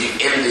there because you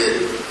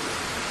ended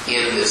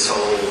in this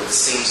whole, it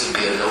seems to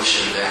be a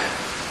notion that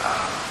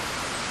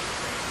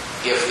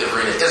if the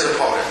arena is a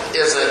part of it,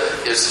 is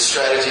a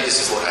strategy, this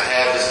is what I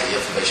have, this is the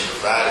information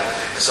provided.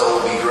 And so it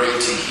would be great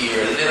to hear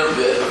a little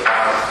bit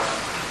about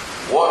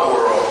what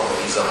were all of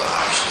these other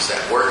options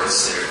that were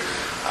considered.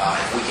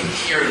 If we can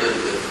hear a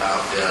little bit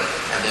about them,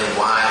 and then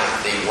why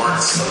they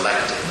weren't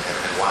selected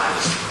and why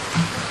this.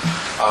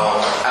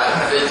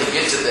 I think to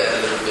get to that a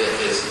little bit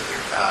is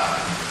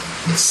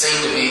it seemed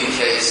to be the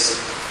case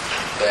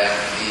that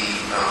the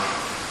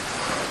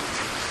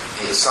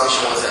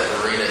assumption was that the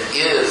arena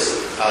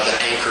is the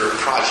anchor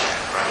project,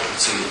 right,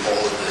 to all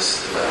of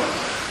this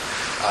development.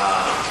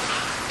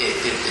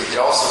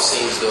 It also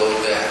seems though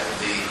that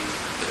the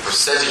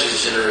percentages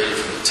generated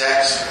from the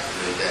tax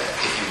that,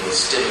 if you will,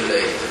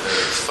 stimulate the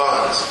various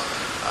funds,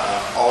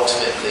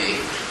 ultimately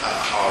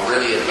are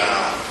really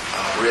about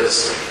real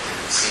estate. And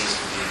it seems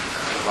to be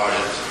a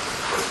larger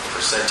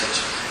percentage.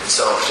 And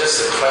so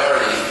just a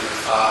clarity,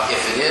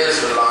 if it is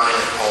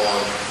reliant on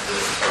the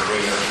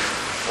arena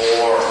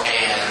or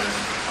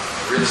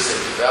real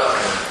estate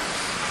development,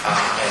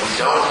 and we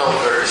don't know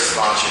various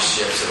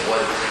sponsorships and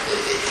what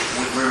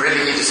we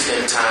really need to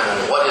spend time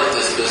on what is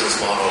this business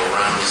model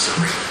around this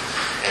arena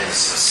and the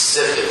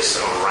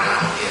specifics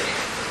around it,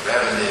 the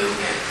revenue,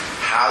 and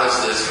how does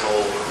this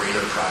whole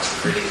arena project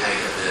really hang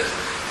in this,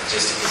 and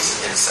just to get some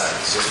insight.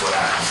 It's just what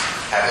I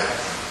haven't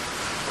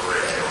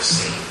read or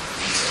seen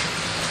detail.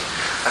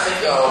 I think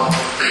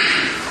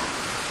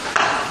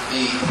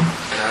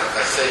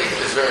I say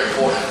it's very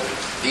important.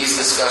 These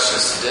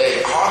discussions today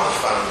are the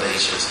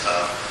foundations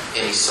of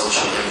any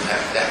social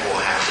impact that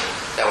will happen,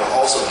 that will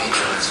also be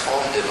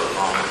transformative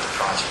along with the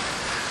project.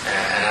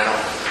 And I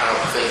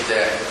don't think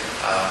that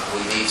we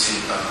need to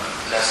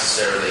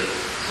necessarily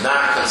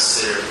not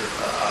consider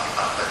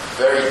a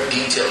very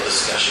detailed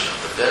discussion of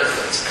the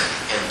benefits and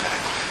the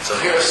impact. So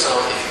here are some,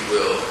 if you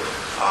will,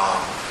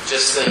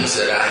 just things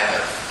that I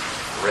have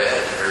read,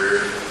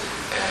 heard,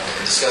 and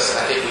discussed.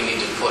 I think we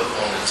need to put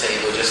on the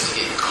table just to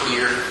get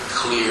clear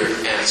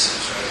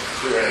answers, right?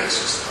 Clear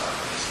answers about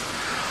this.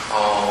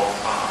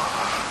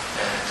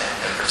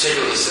 And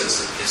particularly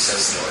since it's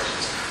sensitive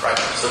origins. Right.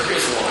 So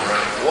here's one,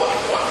 right?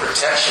 What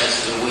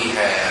protections do we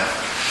have?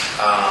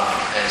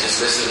 And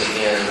just listening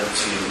again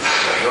to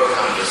your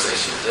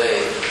conversation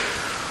today,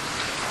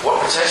 what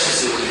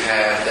protections do we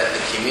have that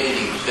the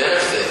community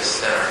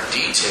benefits that are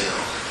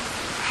detailed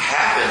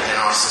happen and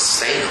are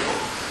sustainable?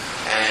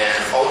 And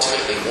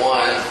ultimately,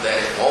 one, that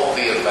it won't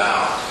be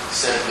about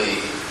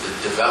simply the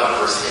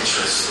developer's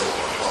interest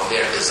or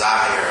their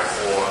desire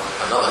or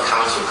another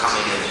council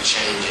coming in and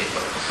changing.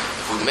 But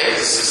if we make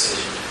this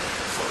decision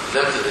for the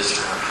length of this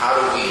time, how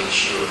do we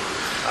ensure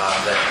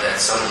that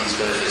some of these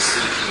benefits to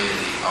the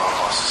community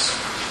are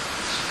sustainable?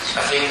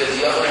 I think that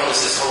the other one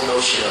is this whole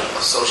notion of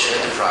social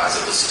enterprise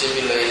that was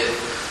stimulated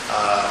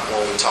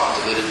when we talked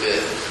a little bit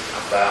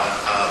about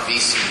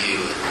VCU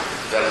and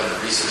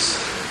Development Research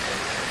Center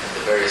and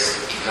the various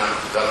economic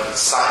development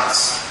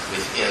sites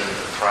within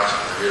the project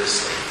of real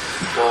estate.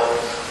 Well,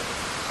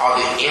 are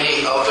there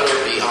any other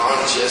beyond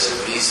just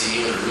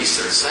VCU and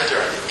Research Center?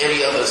 Are there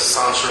any other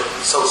social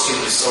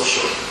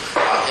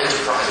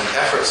enterprising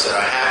efforts that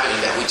are happening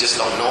that we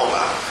just don't know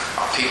about?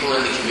 Are people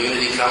in the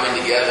community coming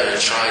together and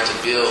trying to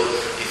build,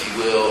 if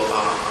you will,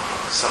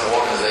 some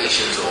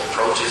organizations or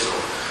approaches or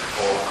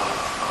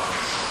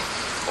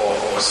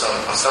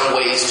some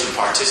ways to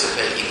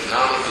participate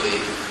economically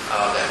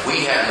that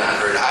we have not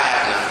heard, I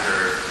have not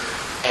heard?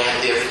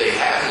 And if they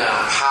have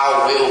not,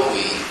 how will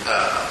we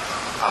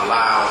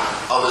allow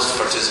others to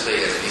participate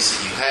as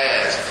VCU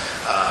has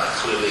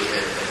clearly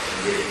in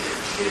getting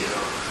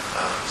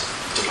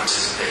to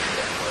participate in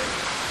that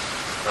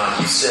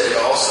way? You said it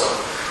also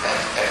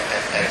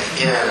at the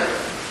end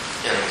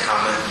in a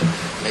comment,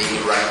 maybe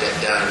write that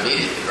down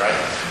immediately, right?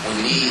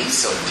 We need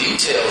some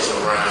details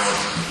around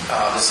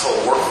this whole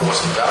workforce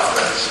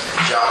development,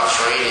 job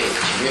training,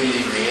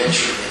 community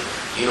reentry,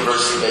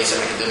 university-based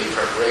academic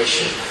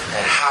preparation,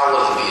 and how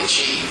will it be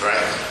achieved, right?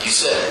 You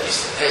said,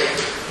 hey,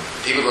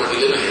 people are going to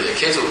be living here, their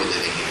kids will be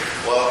living here.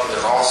 Well,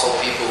 there's also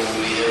people who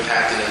will be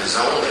impacted in the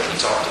zone that we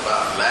talked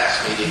about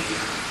last meeting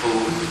who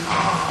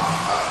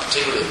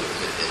particularly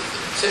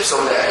tips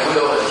on that. We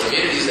know in the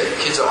communities that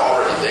kids are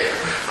already there,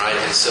 right?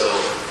 And so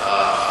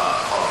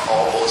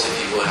all boats, if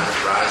you will, have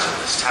to rise on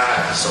this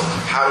tide. So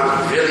how do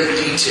we really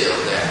detail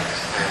that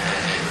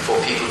and for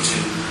people to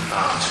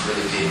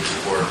really be able to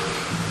work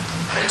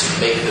and to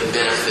make the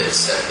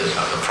benefits that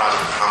the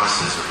project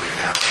promises are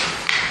reality?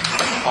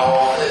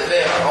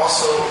 There are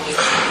also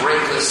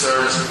great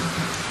concerns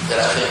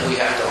that I think we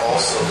have to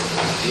also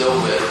deal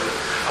with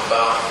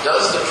about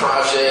does the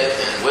project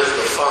and with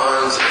the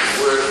funds and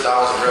where the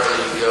dollars of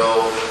revenue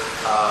go,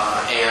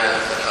 and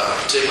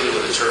particularly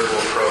with the turbo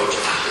approach,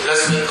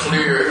 let's be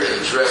clear and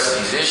address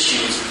these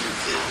issues.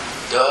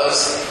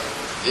 Does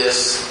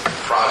this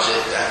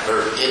project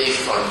divert any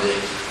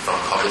funding from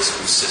public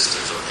school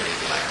systems or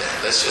anything like that?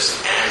 Let's just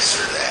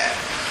answer that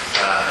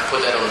and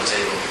put that on the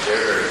table,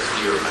 very, very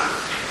clear about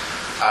it.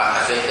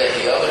 I think that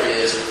the other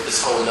is this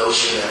whole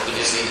notion that we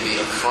just need to be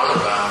upfront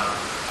about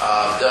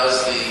does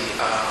the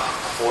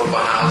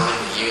affordable housing,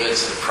 the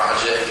units and the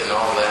project and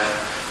all that,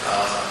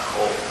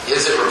 or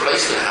is it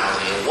replacement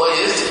housing? And what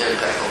is the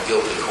impact on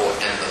Gilpin Court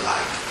and the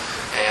like?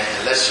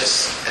 And let's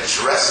just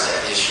address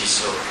that issue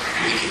so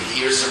we can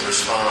hear some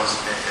response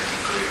and be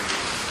clear.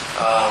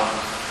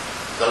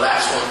 The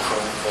last one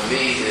for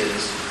me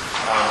is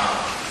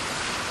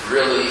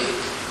really,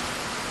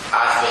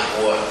 I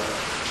think, what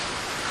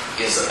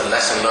is a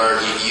lesson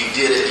learned. You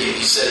did it.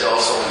 You said it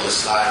also on your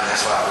slide, and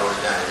that's why I wrote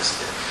it down.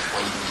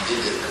 When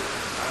you did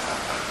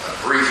a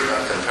brief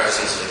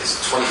comparison to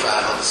 25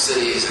 other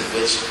cities in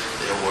which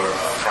there were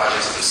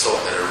projects of the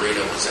sort that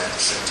ARENA was at the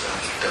center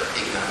of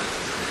economic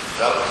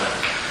development,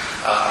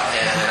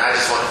 and I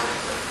just want to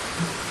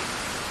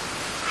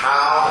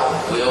how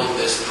will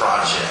this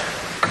project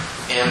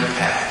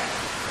impact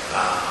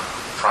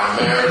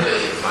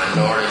primarily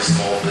minority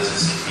small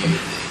business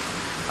community,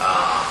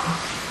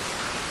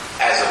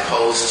 as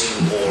opposed to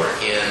or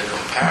in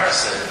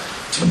comparison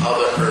to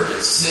other urban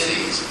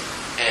cities,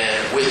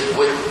 and with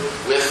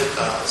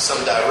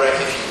some direct,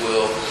 if you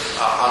will,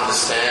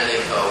 understanding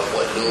of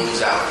what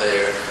looms out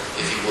there,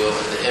 if you will,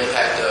 and the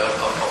impact of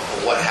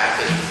what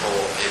happened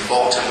in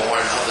Baltimore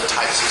and other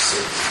types of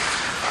cities.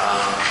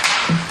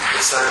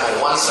 It's like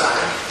on one side,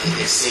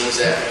 it seems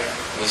that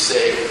we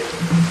say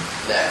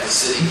that the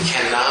city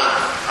cannot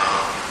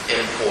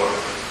import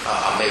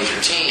a major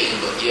team,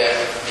 but yet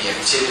the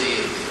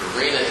activity of the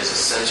arena is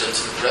essential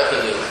to the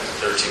revenue at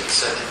the 13%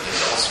 that you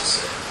also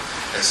said.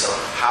 And so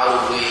how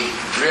do we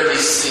really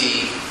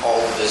see all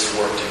of this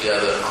work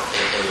together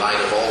in light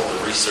of all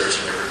the research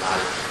and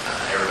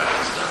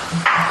everybody's done?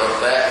 So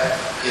that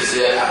is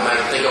it. I might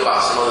think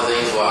about some other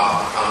things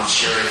while I'm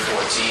cheering for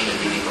a team and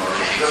meeting our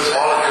meetings.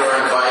 All of you are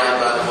invited,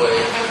 by the way.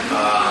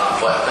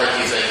 But thank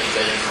you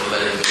for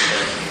letting me.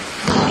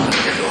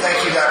 Thank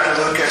you, Dr.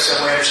 Lucas, and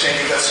we understand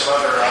you've got some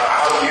other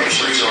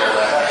obligations here.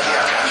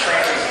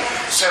 Thank you.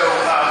 So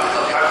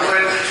I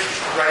would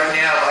right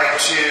now like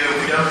to,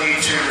 we don't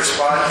need to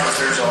respond because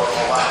there's a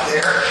lot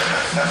there,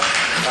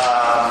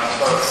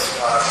 both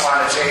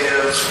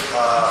quantitative,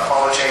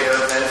 qualitative,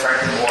 and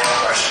frankly more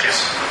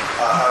questions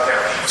out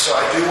there. So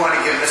I do want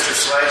to give Mr.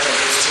 Sledge and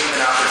his team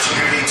an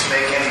opportunity to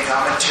make any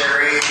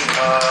commentary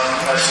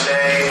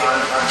today on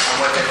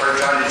what they've heard.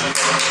 John, did you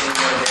have anything you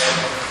want to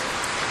add?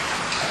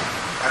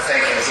 I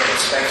thank you again.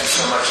 Thank you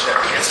so much,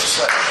 Mr.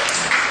 Sledge.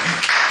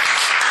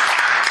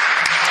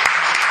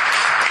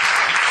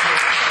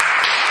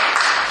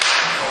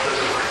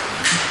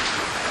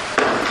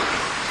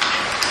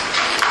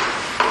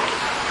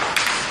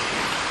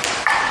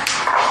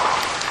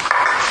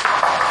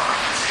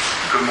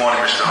 Good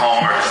morning, Mr.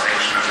 Homer,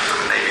 distinguished members of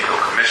the Navy Hill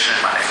Commission.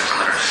 My name is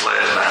Leonard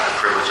Sledge, and I have the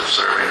privilege of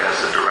serving as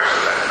the Director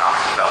of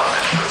Economic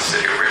Development for the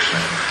City of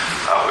Richmond.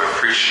 We're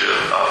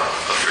appreciative of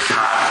your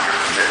time and your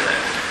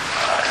commitment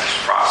in this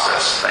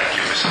process. Thank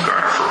you, Ms.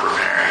 Gerner, for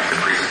preparing the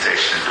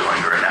presentation and doing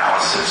your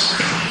analysis.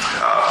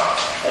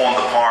 On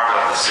the part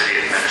of the city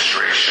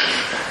administration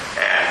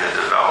and the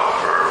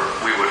developer,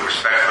 we would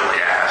respectfully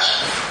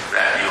ask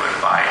that you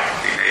invite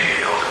the Navy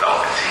Hill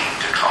development team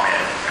to come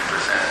in and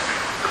present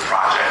the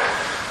project,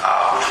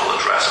 which will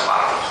address a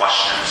lot of the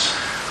questions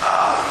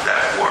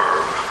that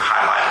were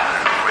highlighted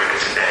and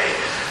enumerated today,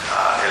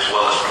 as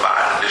well as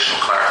provide additional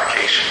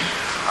clarification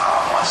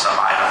on some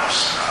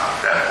items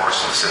that were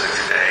specific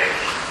today,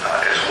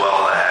 as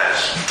well as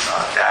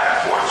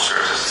Davenport, who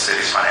serves as the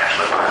city's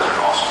financial advisor,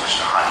 and also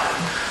Mr. Hunden.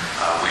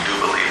 We do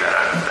believe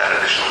that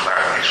additional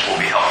clarification will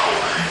be helpful,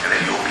 and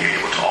then you'll be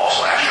able to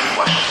also ask your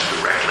questions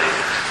directly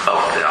of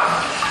them.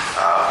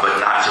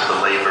 But not to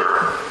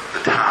belabor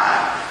the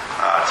time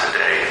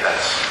today,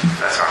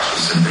 that's our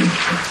specific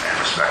and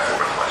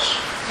respectful request.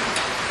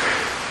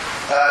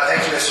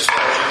 Thank you, Mr.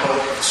 Sledge.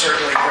 We'll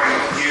certainly bring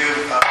you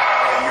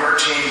and your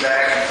team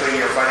back, including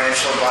your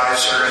financial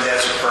advisor, and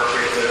as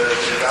appropriate, the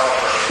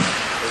developer.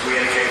 As we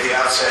indicated at the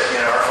outset,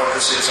 our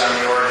focus is on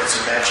the ordinance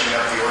and matching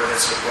up the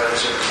ordinance with what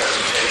is in the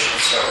presentation.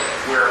 So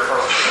where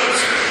appropriate,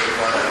 we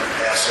want to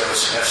ask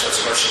those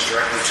questions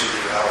directly to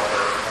the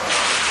developer,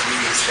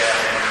 your staff,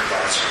 and your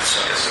advisor. So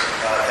yes, sir.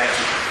 Thank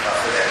you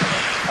for that.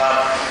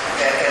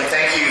 And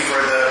thank you for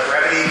the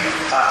brevity.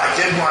 I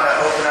did want to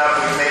open up.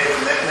 We've made a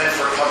commitment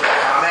for public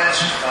comment.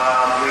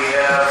 We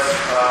have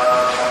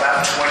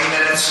about 20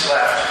 minutes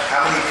left.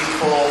 How many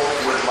people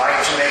would like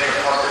to make a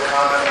public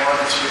comment? 1,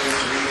 2,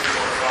 3,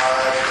 4,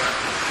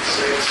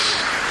 5,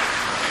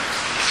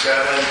 6,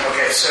 7.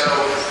 Okay, so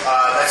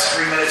that's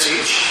 3 minutes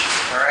each.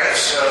 All right,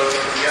 so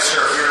yes,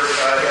 sir, if you're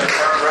in the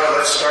front row,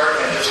 let's start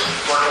and just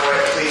work away.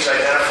 Please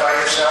identify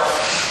yourself.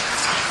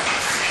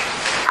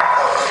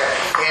 Oh, okay.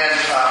 And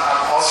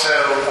also,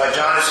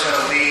 John is going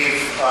to leave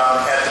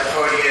at the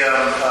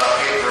podium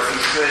paper. If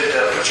you could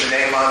put your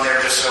name on there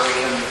just so we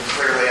can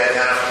clearly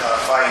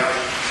identify you.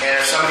 And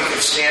if somebody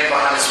could stand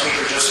behind the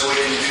speaker just so we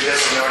can do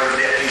this in order to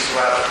get people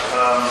out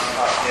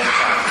in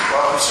time.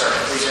 Welcome, sir.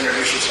 Please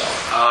introduce yourself.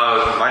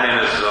 My name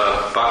is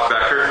Buck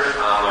Becker.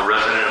 I'm a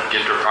resident of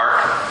Ginter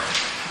Park.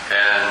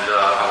 And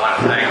I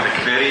want to thank the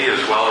committee as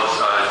well as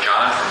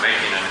John for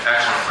making an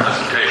excellent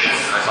presentation.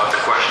 I thought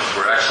the questions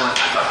were excellent.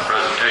 I thought the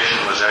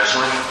presentation was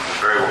excellent.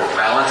 Very well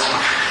balanced.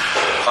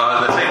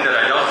 The thing that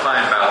I don't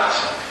find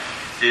balanced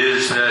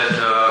is that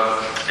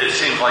it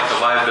seems like the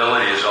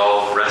liability is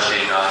all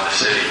resting on the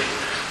city.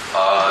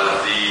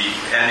 The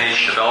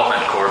NH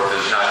Development Corp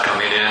is not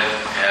coming in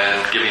and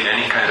giving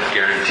any kind of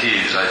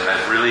guarantees. I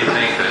really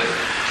think that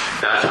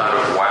that's out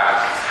of whack.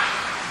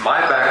 My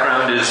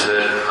background is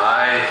that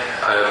I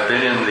have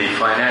been in the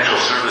financial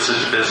services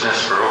business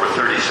for over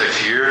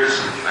 36 years.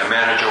 I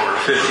manage over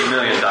 $50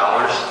 million.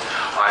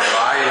 I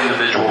buy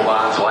individual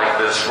bonds like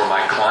this for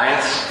my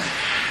clients.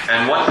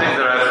 And one thing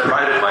that I've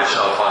prided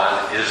myself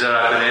on is that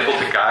I've been able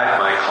to guide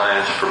my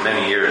clients for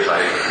many years. I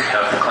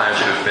have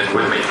clients who've been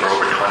with me for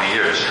over 20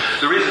 years.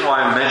 The reason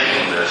why I'm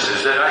mentioning this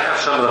is that I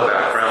have some of the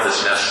background that's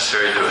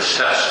necessary to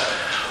assess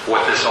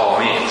what this all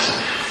means.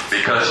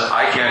 Because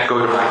I can't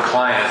go to my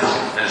clients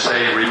and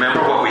say,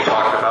 remember what we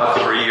talked about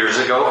 3 years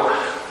ago?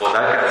 Well,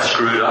 that got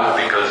screwed up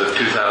because of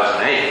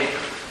 2008.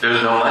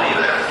 There's no money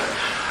there.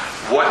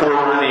 What we're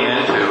running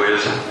into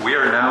is we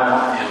are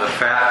now in the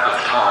fat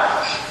of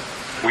times.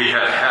 We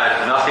have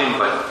had nothing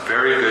but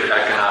very good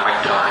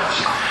economic times.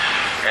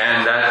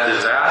 And that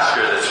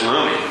disaster that's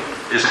looming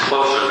is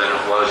closer than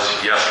it was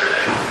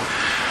yesterday.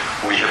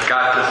 We have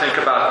got to think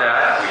about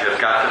that. We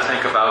have got to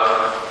think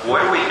about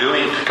what are we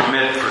doing to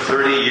commit for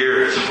 30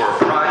 years for a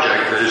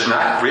project that is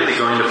not really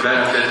going to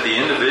benefit the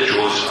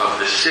individuals of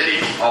the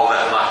city all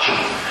that much.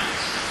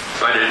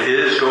 But it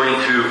is going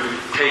to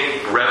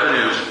take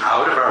revenues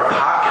out of our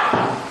pocket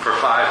for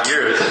 5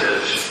 years,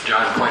 as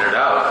John pointed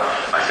out.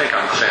 I think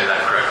I'm saying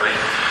that correctly.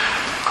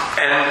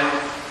 And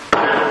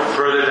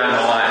further down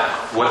the line,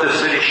 what the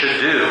city should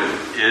do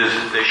is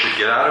they should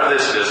get out of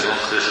this business.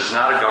 This is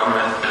not a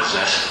government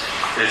business.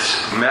 It's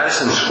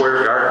Madison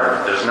Square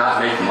Garden does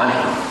not make money.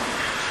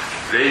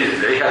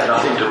 They have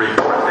nothing to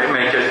report. They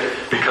make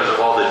it because of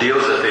all the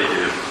deals that they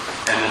do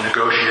and the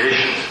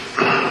negotiations.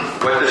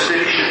 What the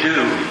city should do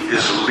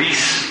is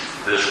lease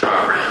this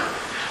property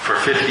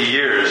for 50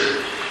 years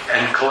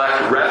and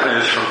collect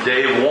revenues from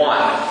day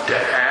one to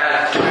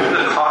add to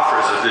the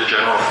coffers of the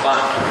general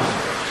fund.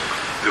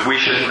 We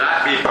should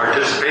not be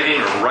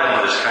participating or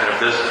running this kind of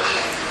business.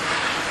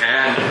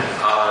 And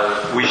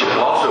we should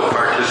also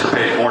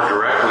participate more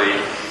directly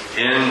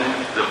in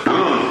the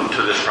boon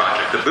to this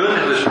project. The boon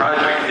to this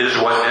project is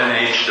what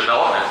NH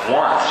Development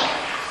wants.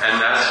 And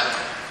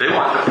they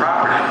want the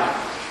property.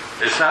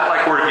 It's not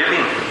like we're giving,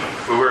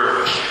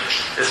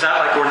 it's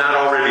not like we're not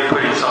already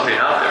putting something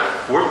out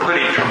there. We're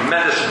putting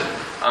tremendous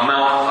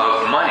amount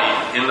of money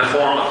in the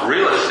form of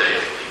real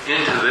estate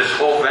into this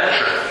whole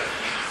venture.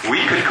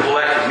 We could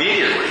collect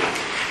immediately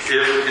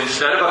if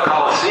instead of a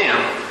coliseum,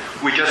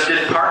 we just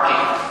did parking.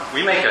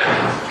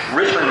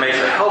 Richmond makes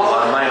a hell of a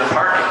lot of money on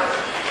parking.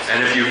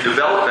 And if you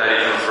develop that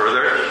even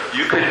further,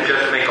 you could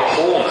just make a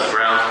hole in the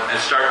ground and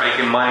start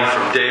making money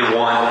from day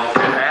one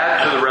to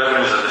add to the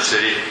revenues of the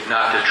city,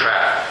 not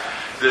detract.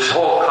 This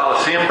whole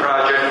Coliseum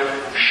project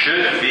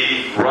should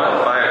be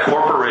run by a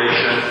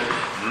corporation,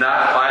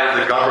 not by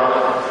the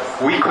government.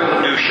 We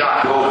couldn't do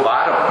Chateau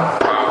Bottom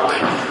properly.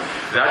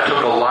 That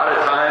took a lot of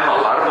time,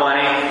 a lot of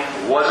money,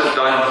 wasn't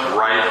done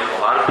right,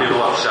 a lot of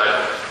people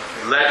upset.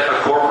 Let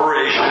a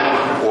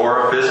corporation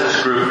or a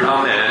business group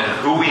come in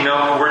who we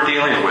know we're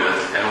dealing with,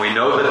 and we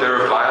know that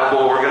they're a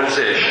viable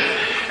organization,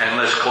 and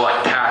let's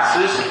collect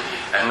taxes,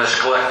 and let's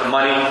collect the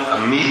money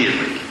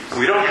immediately.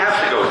 We don't have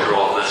to go through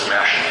all this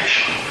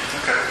machination.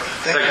 Okay.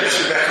 Thank you,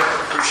 Mr. Becker.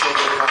 Appreciate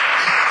your comments.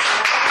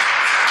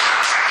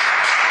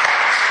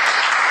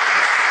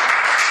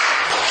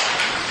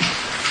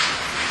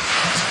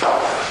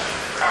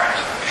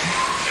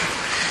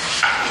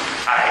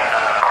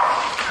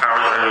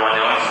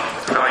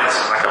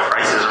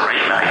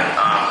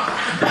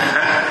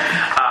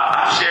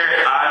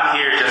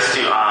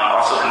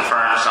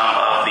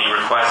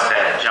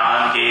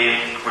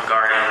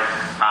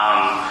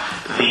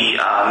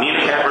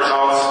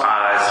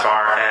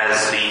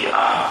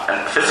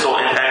 Fiscal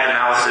impact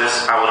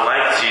analysis, I would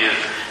like to,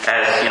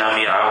 as you know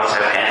me, I always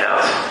have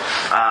handouts.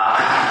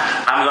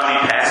 I'm going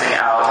to be passing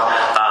out,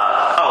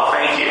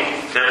 thank you.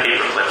 They're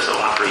paper clips, so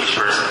one for each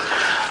person.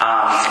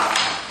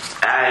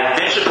 I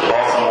ventured to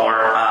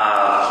Baltimore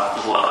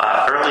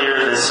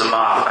earlier this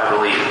month, I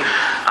believe,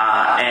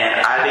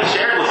 and they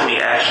shared with me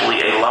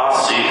actually a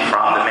lawsuit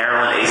from the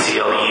Maryland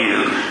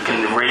ACLU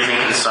raising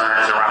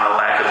concerns around the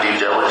lack of due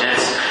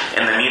diligence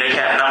in the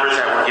MUNICAP numbers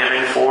that we're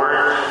giving for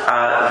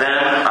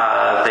them.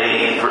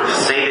 They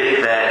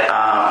stated that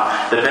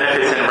the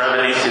benefits and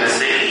revenues to the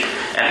city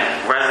and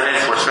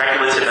residents were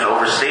speculative and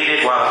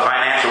overstated, while the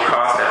financial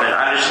costs have been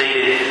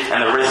understated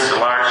and the risks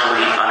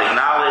largely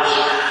unacknowledged.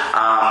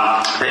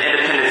 The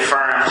independent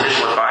firm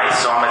Tischler Weiss,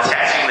 so I'm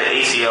attaching the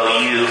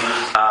ACLU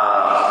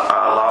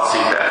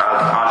lawsuit that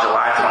on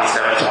July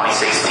 27,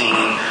 2016,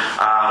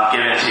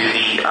 given to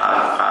the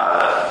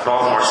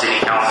Baltimore City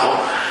Council,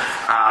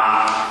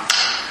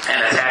 and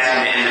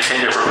attaching the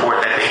independent report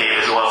that they gave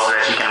as well, so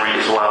that you can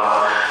read as well.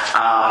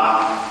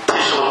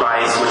 Tischler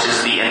Weiss, which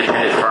is the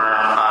independent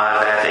firm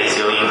that the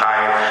ACLU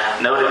hired,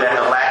 noted that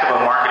the lack of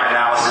a market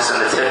analysis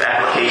in the TIP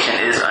application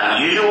is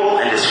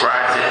unusual and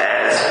describes it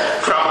as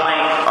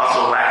troubling.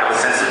 Also, lack of a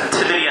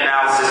sensitivity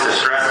analysis to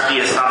stress key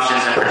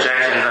assumptions and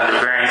projections under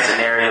varying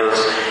scenarios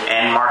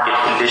and market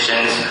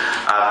conditions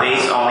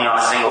based only on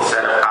a single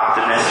set of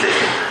optimistic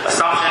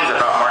assumptions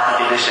about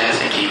market conditions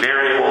and key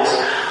variables.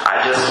 I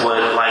just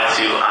would like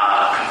to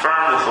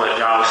confirm with what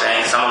John was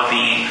saying. Some of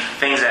the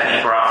things that he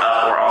brought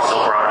up were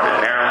also brought up in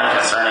Maryland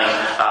concerning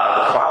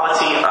the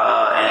quality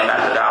and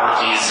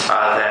methodologies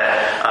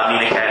that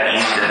MUNICAP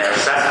used in their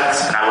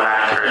assessments, and I would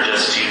not encourage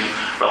us to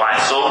rely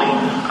solely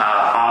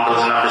on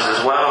those numbers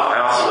as well.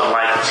 I also would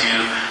like to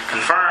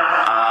confirm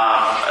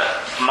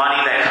money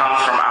that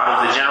comes from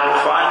out of the general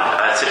fund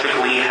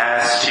typically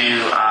has to,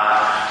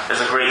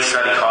 there's a great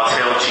study called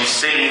Tale of Two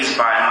Cities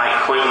by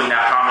Mike Quigley,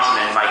 now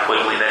Congressman Mike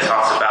Quigley, that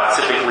talks about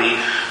typically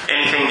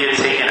anything gets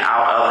taken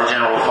out of the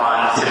general fund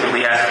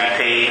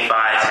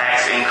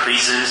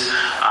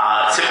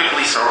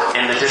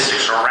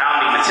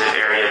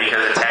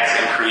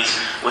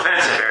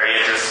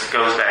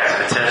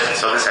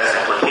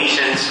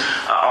locations,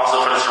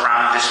 also for the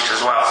surrounding districts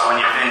as well. So on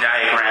your Venn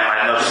diagram,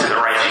 I noticed to the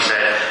right you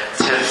said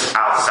TIFs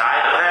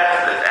outside of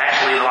that.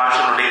 Actually, the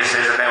longitudinal data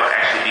says that would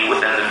actually be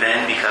within the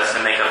Venn because to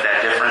make up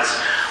that difference,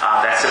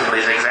 that typically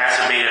is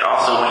exacerbated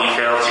also when you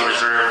fail to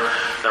reserve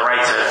the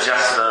right to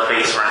adjust the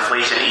base for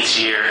inflation each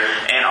year,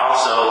 and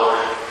also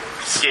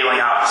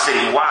scaling out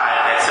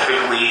citywide, that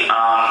typically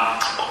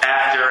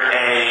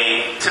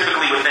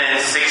typically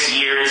within 6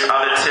 years,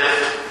 other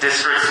TIF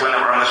districts when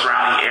they're on the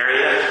surrounding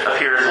area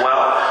appear as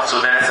well. So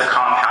then it's a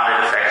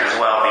compounded effect as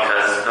well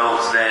because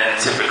those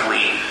then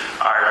typically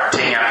are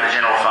taken out of the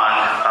general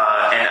fund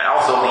and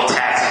also be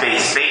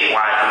tax-based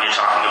statewide when you're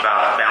talking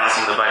about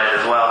balancing the budget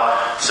as well.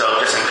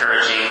 So just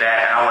encouraging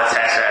that, and I'll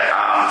attach that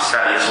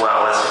study as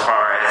well as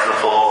far as the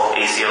full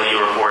ACLU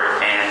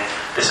report and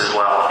this as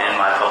well in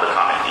my public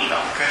comment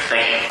email. Okay.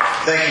 Thank you.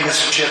 Thank you,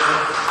 Mr. Chipman.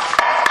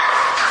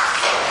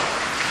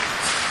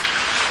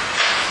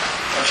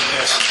 Why don't you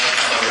pass the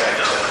microphone back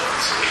to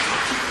so we can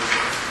keep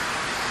moving.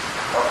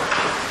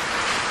 Okay.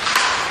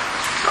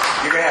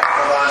 You're going to have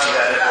to hold on to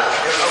that.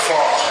 It will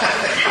fall.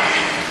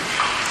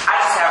 I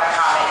just have a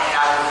comment, and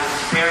I will be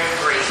very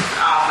brief.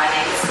 My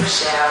name is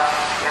Michelle,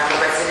 and I'm a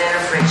resident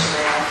of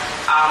Richmond.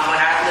 When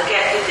I look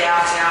at the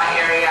downtown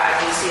area, I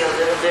do see a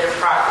little bit of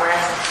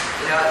progress.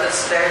 You know, it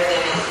looks better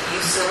than it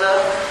used to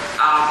look.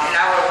 And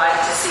I would like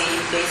to see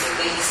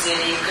basically the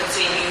city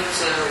continue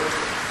to,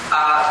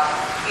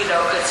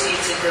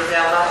 continue to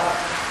develop.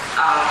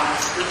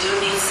 We do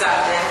need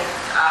something.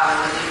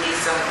 We do need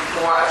some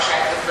more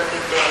attractive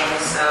looking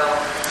things. So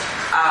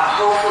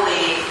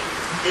hopefully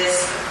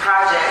this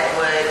project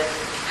would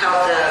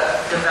help the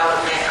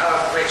development of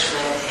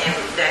Richmond and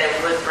that it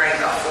would bring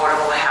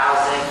affordable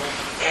housing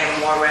and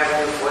more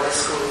revenue for the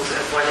schools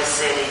and for the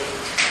city.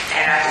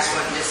 And I just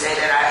wanted to say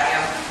that I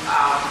am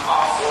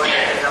all for the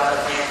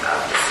development of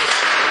the city.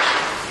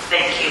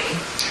 Thank you.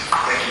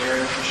 Thank you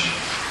very much.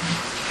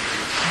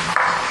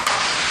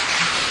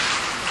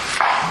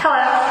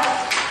 Hello.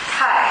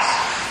 Hi.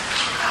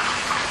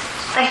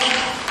 Thank you.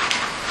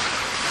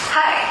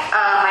 Hi,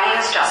 my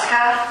name is Jessica.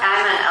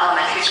 I'm an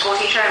elementary school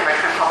teacher in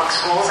Richmond Public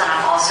Schools, and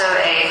I'm also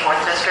a 4th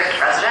District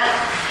resident.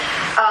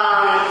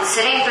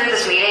 Sitting through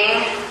this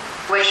meeting,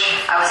 which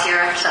I was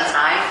here since 9,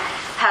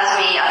 has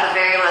me at the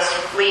very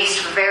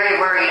least very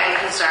worried and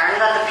concerned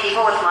that the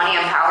people with money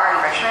and power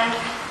in Richmond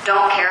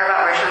don't care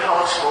about Richmond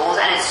Public Schools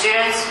and its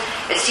students,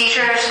 its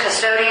teachers,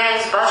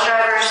 custodians, bus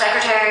drivers,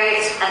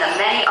 secretaries, and the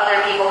many other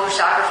people who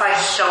sacrifice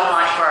so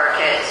much for our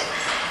kids.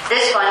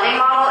 This funding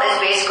model is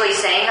basically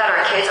saying that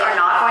our kids are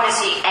not going to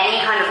see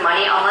any kind of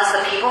money unless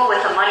the people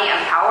with the money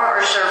and power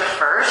are served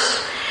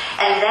first,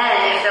 and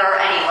then if there are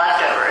any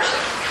leftovers.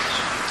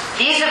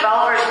 These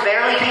developers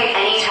barely pay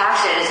any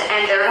taxes,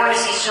 and they're going to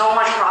see so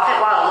much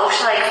profit while it looks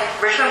like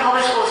Richmond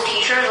Public Schools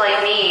teachers like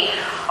me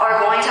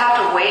are going to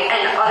have to wait,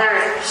 and other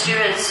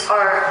students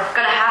are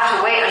going to have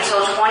to wait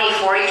until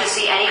 2040 to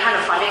see any kind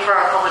of funding for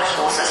our public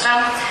school system.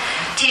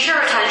 Teacher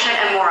retention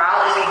and morale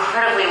is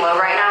incredibly low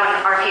right now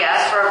in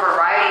RPS for a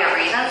variety of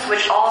reasons,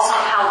 which all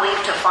somehow link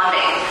to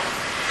funding.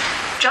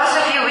 Just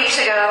a few weeks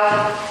ago,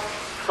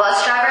 bus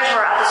drivers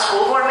were at the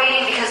school board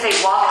meeting because they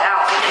walked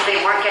out because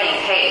they weren't getting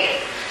paid.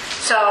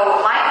 So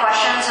my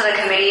question to the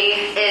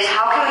committee is,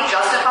 how can we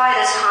justify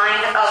this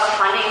kind of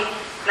funding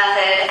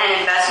method and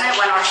investment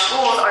when our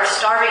schools are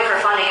starving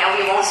for funding and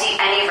we won't see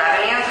any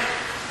revenue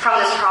from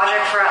this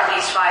project for at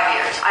least 5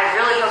 years? I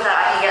really hope that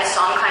I can get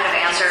some kind of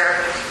answer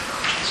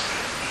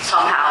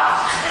somehow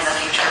in the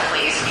future,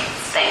 please.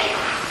 Thank you.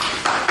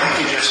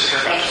 Thank you,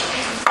 Jessica. Thank you.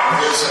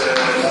 There's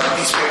another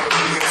piece of paper.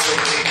 You guys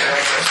will take care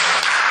of this.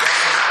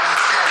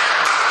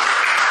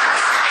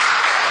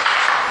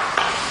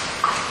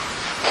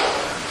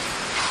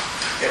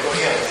 Yeah, go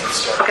ahead.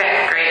 Start.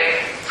 Okay, great.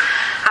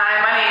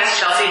 Hi, my name is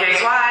Chelsea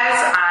Higgs-Wise.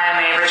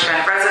 I'm a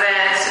Richmond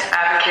resident,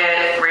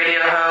 advocate, radio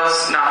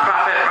host,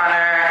 nonprofit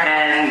runner,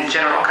 and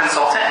general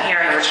consultant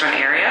here in the Richmond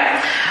area,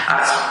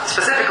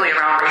 specifically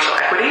around racial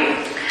equity.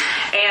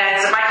 And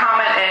my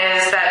comment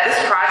is that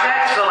this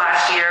project for the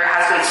last year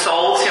has been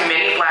sold to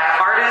many Black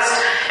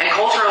artists and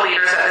cultural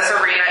leaders that this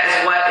arena is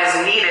what is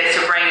needed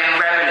to bring in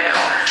revenue.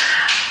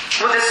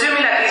 With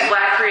assuming that these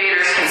Black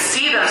creators can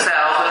see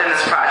themselves within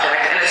this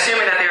project and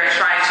assuming that they're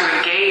trying to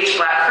engage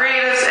Black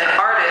creatives and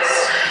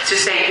artists to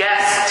say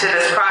yes to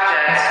this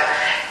project,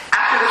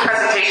 after this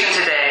presentation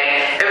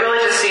today, it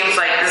really just seems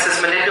like this is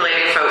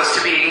manipulating folks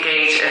to be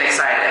engaged and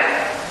excited.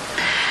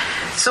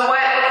 So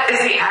what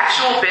is the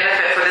actual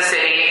benefit for the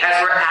city as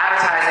we're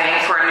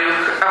advertising for a new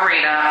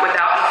arena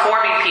without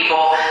informing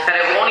people that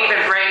it won't even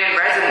bring in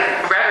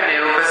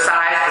revenue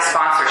besides the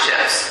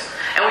sponsorships?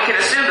 And we can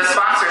assume the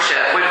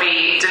sponsorship would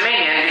be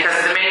Dominion because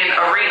the Dominion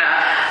Arena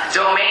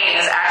domain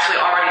has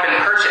actually already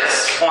been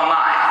purchased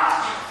online.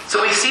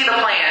 So we see the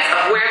plans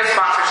of where the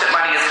sponsorship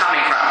money is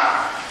coming from.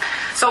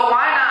 So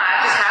why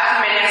not just have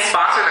Dominion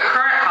sponsor the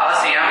current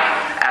Coliseum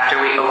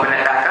after we open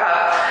it back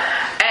up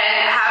and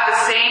have the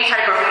same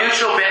type of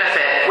neutral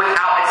benefit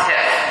without a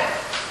TIF?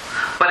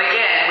 But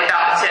again,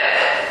 without the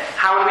TIF,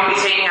 how would we be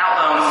taking out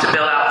loans to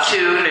build out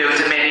 2 new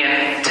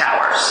Dominion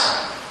towers?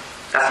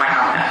 That's my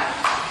comment.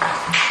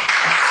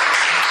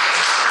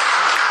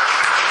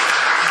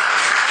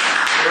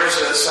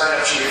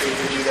 sign-up sheet if you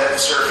could do that.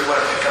 Sir, if you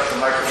want to pick up the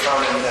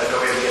microphone and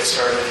go ahead and get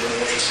started in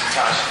the interest of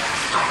time.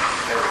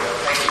 There we go.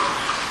 Thank you.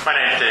 My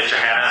name is Dave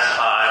Johannes.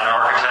 I'm an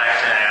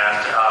architect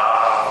and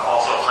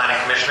also a planning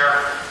commissioner.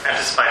 And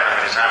despite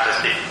having the time to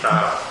speak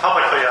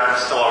publicly, I'm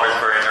still always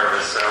very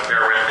nervous, so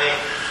bear with me.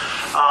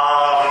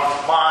 I'm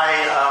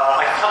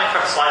coming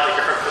from a slightly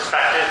different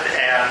perspective,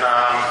 and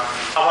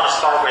I want to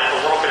start with a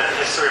little bit of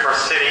the history of our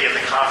city and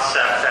the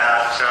concept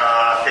that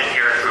I've been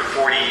here through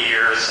 40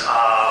 years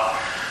of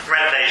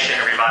renovation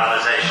and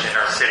revitalization in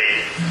our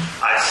city.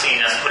 I've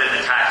seen us put in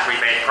the tax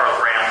rebate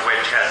program,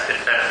 which has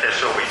been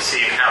beneficial. We've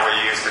seen how we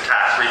use the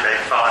tax rebate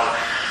fund.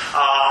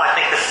 I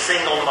think the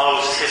single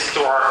most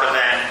historic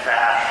event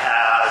that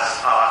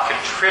has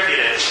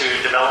contributed to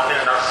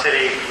development in our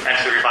city and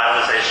to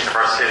revitalization of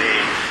our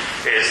city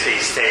is the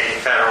state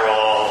and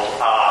federal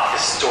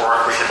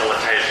historic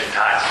rehabilitation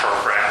tax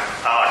program,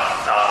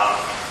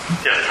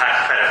 tax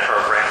credit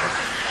program.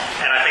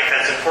 And I think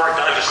that's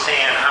important to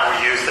understand how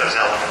we use those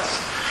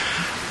elements.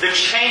 The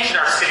change in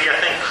our city, I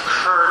think,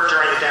 occurred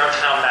during the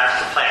downtown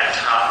master plan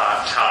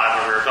time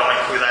when we were going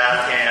through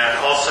that, and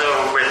also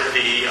with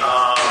the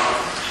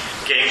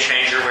game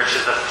changer, which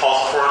is the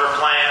Pulse Corridor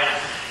plan.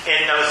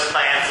 In those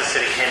plans, the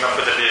city came up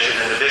with a vision,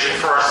 and the vision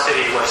for our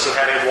city was to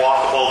have a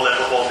walkable,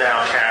 livable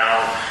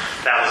downtown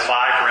that was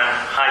vibrant,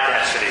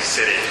 high-density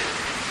city.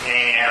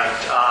 And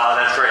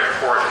that's very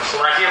important.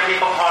 So when I hear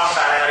people talk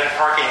about adding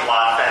parking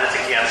lot, that is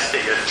against the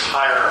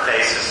entire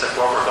basis of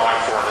what we're going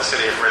for in the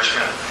city of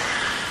Richmond.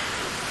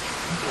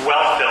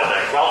 Wealth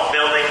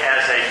building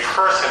as a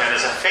person and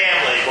as a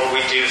family, what we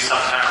do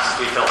sometimes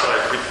is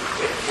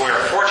we're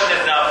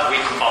fortunate enough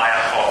we can buy a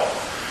home.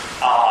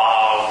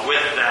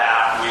 With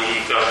that,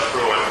 we go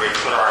through and we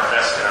put our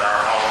investment in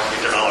our home,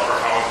 we develop our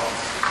home.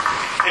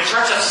 In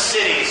terms of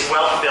cities,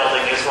 wealth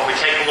building is when we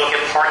take a look at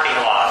parking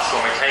lots,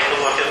 when we take a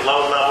look at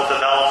low-level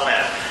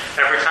development.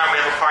 Every time we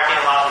have a parking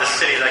lot in the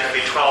city that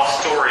could be 12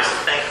 stories,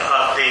 think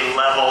of the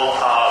level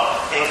of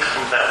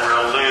income that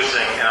we're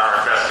losing in our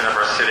investment of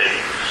our city.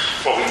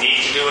 What we need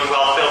to do in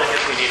wealth building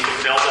is we need to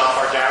build up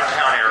our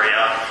downtown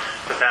area,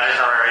 but that is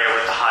our area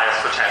with the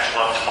highest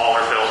potential of taller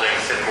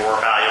buildings and more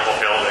valuable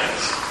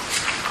buildings.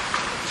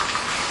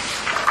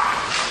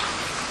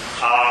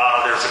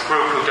 There's a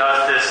group who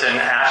does this in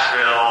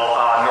Asheville,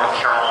 North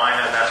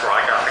Carolina, and that's where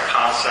I got the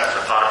concept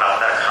and thought about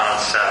that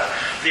concept.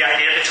 The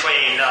idea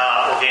between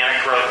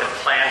organic growth and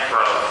planned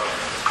growth.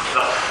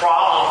 The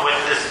problem with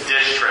this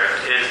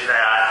district is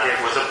that it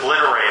was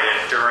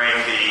obliterated during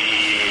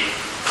the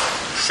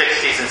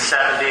 60s and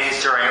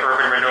 70s during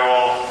urban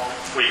renewal.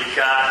 We've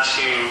got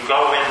to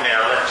go in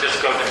there. Let's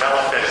just go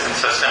develop it. It isn't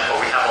so simple.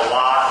 We have a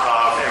lot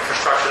of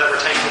infrastructure that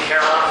we're taking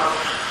care of.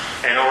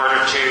 In order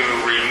to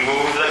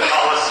remove the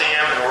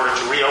Coliseum, in order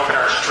to reopen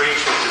our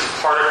streets, which is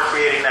part of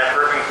creating that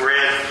urban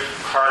grid,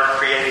 part of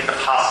creating the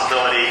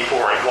possibility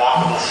for a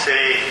walkable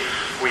city,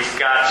 we've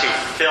got to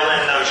fill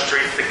in those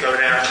streets that go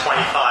down 25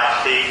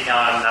 feet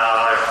on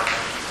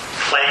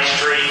Clay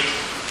Street,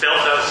 build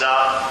those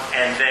up,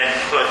 and then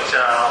put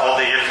all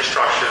the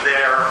infrastructure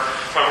there.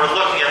 When we're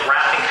looking at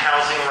wrapping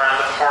housing around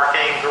the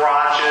parking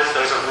garages,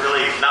 those are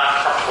really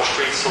not comfortable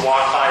streets to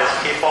walk by as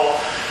people.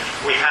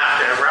 We're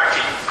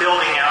actually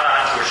building out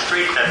onto a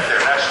street that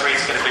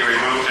street's going to be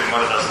removed in one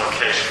of those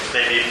locations.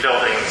 Maybe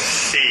building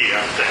C,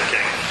 I'm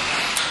thinking.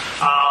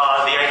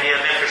 The idea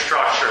of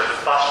infrastructure, the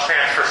bus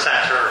transfer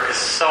center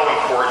is so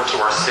important to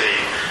our city.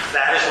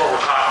 That is what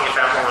we're talking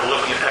about when we're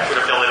looking at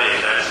equitability.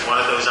 That is one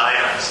of those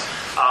items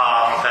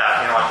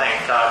that I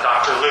think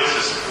Dr.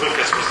 Lucas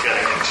was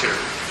getting into.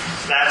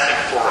 That's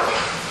important.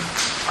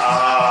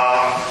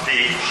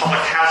 The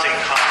public housing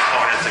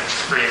component is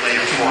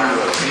extremely important.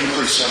 Can you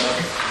please sum up?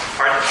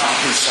 Pardon?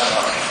 Please sum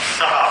up.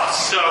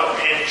 So,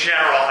 in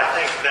general, I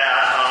think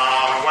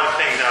that one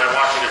thing that I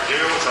want you to do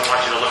is I want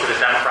you to look at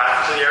the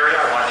demographics of the area.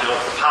 I want you to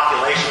look at the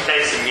population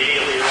base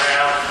immediately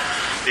around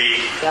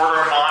the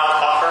quarter-mile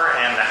buffer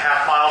and the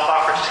half-mile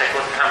buffer to take a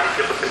look at how many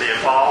people can be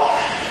involved.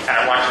 And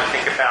I want you to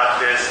think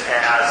about this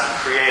as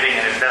creating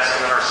an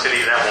investment in our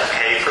city that will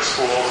pay for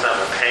schools, that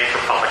will pay for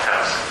public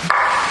housing.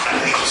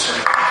 Thank you, sir.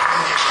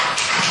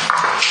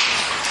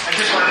 I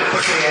just wanted to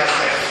quickly add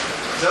that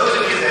those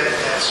of you that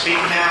speak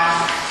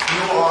now,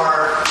 you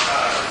are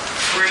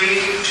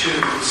free to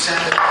send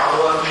a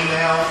follow-up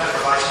email that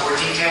provides more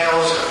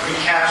details or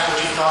recaps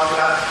what you talked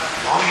about.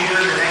 As long as you do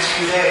it in the next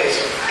few days,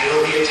 it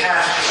will be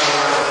attached to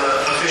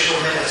the official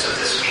minutes of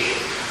this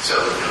meeting. So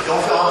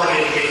don't feel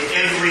obligated to get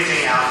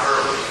everything out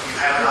early. You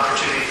have an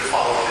opportunity to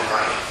follow up in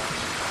writing.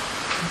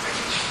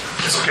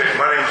 Okay,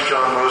 my name is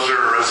John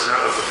Moser, a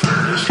resident of the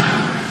 3rd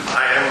District.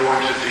 I am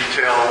going to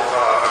detail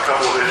a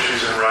couple of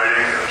issues in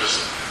writing. I'll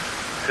just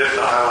hit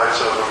the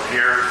highlights of them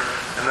here.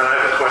 And then I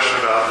have a question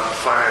about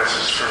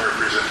finances from your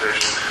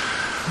presentation.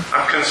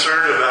 I'm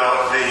concerned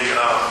about the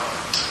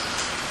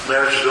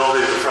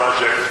manageability of the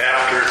project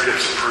after it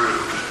gets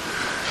approved.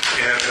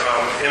 And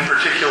in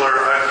particular,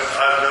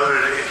 I've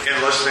noted in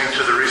listening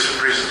to the recent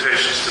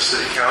presentations to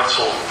City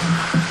Council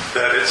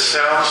that it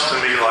sounds to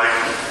me like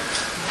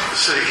the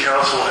City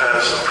Council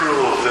has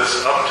approval of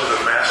this up to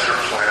the master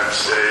plan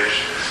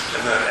stage,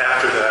 and then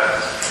after that,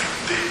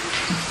 the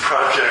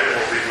project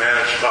will be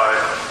managed by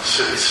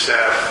city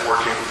staff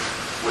working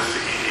with the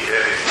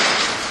EDA.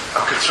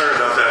 I'm concerned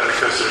about that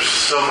because there's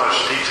so much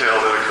detail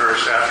that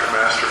occurs after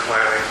master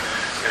planning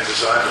and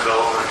design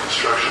development and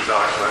construction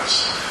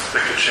documents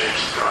that could change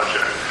the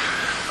project.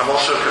 I'm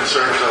also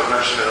concerned, as I've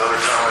mentioned in other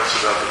comments,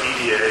 about the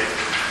EDA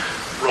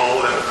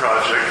role in the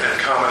project and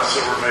comments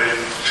that were made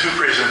 2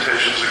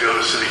 presentations ago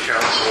to City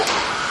Council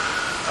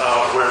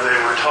where they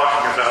were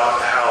talking about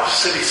how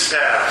city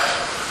staff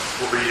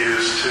will be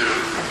used to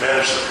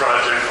manage the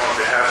project on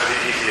behalf of the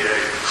EDA.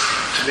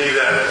 To me,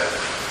 that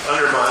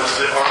undermines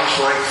the arm's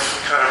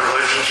length kind of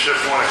relationship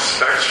one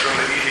expects from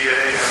the EDA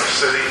and the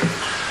city.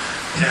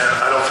 And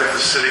I don't think the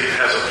city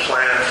has a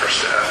plan for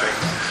staffing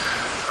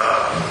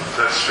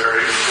that's very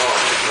well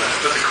articulated.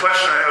 But the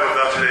question I have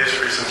about today's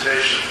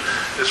presentation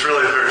is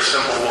really a very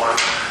simple one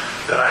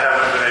that I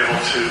haven't been able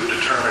to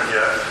determine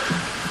yet.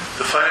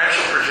 The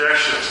financial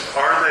projections,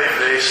 are they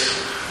based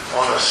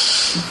on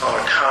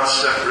a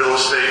constant real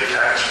estate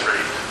tax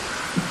rate?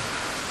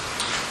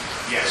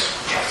 Yes.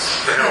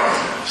 They are.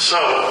 So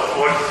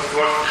what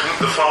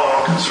the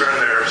follow-on concern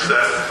there is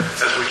that,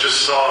 as we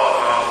just saw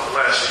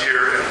last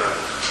year in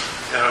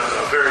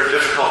a very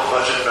difficult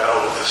budget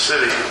battle with the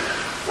city,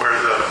 where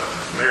the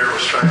mayor was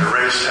trying to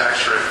raise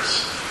tax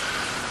rates.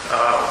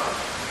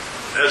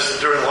 As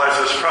during the life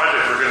of this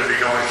project, we're going to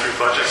be going through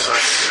budget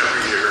cycles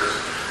every year,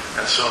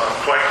 and so I'm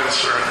quite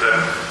concerned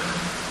that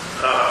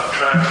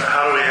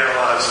how do we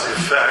analyze the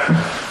effect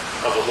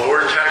of a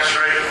lower tax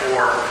rate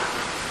or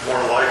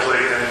more likely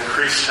an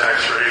increased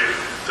tax rate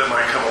that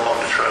might come along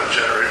to try to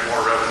generate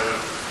more revenue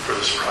for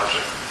this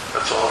project.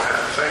 That's all I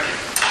have. Thank you.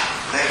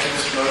 Thank you,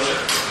 Mr. Moser.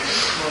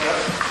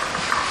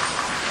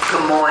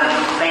 Good morning.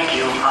 Thank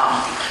you.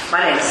 My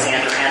name is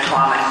Sandra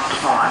Antoine,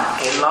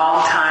 a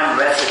longtime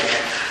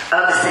resident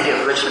of the city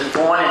of Richmond,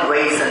 born and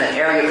raised in an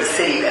area of the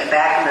city that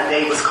back in the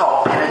day was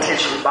called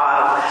Penitentiary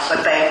Bottom,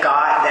 but thank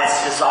God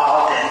that's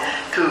dissolved, and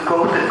through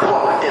growth and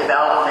corporate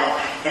development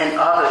and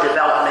other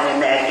development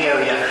in that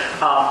area,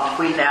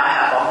 we now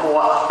have a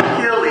more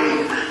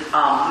appealing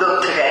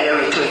look to that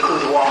area to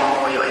include the War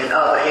Memorial and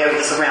other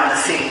areas around the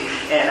city.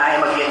 And I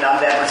am a Vietnam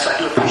veteran, so I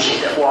do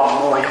appreciate that War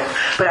Memorial.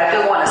 But I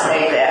do want to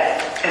say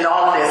that in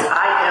all of this,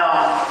 I am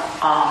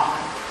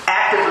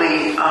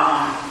actively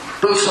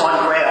boots on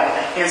the ground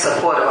in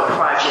support of a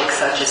project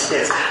such as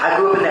this. I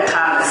grew up in that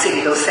time in the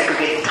city, those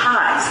segregated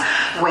times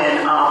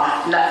when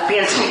not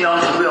being too young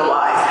to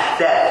realize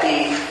that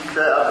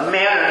the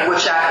manner in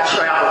which I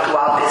traveled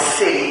throughout this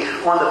city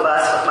on the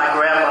bus with my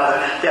grandmother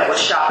that would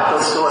shop at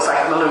those stores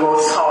like Miller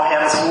Rose, Tall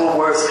Hammers,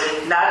 Woolworths,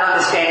 not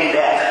understanding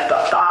that the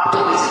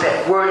opportunities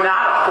that were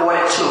not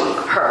afforded to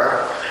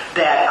her,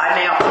 that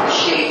I now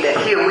appreciate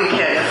that here we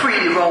can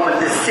freely roam in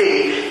this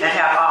city and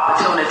have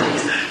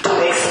opportunities to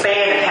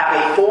expand and have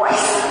a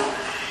voice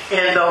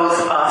in those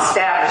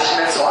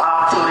establishments or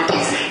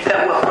opportunities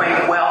that will bring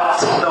wealth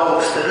to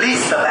those, the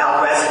least of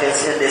our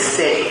residents in this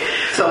city.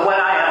 So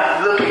what I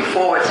am looking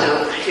forward to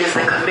is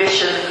the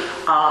commission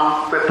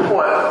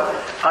report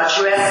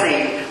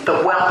addressing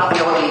the wealth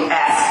building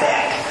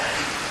aspect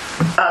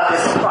of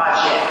this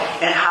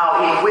project and how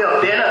it will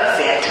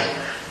benefit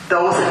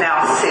those in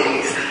our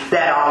cities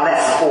that are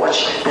less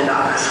fortunate than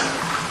others.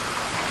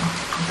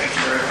 Thank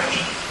you very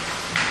much.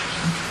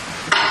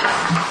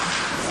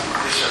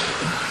 Yes, sir.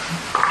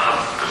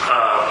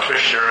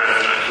 Commissioner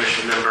and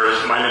commission members,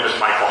 my name is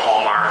Michael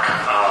Hallmark.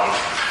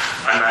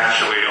 I'm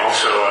actually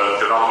also a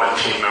development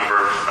team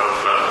member of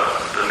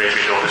the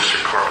Navy Hill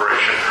District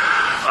Corporation.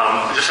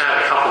 Just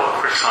had a couple of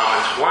quick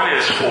comments. One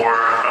is first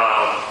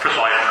of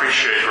all, I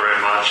appreciate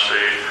very much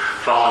the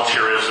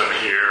volunteerism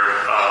here,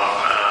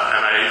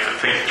 and I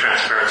think the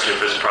transparency of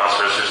this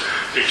process is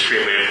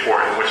extremely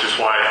important, which is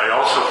why I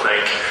also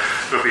think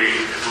it would be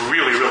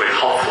really, really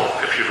helpful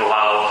if you'd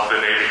allow the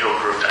Navy Hill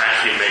group to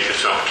actually make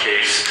its own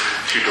case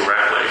to you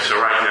directly. So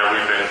right now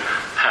we've been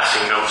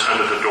passing notes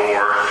under the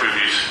door through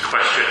these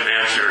question and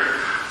answer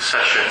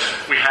sessions.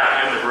 We have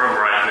in the room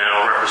right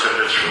now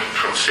representatives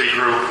from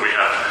Citigroup. We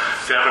have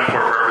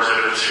Davenport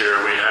representatives here.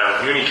 We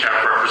have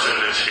Unicap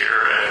representatives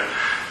here.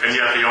 And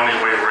yet the only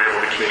way we're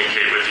able to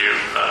communicate with you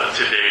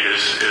to date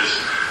is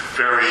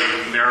very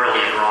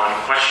narrowly drawn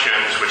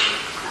questions which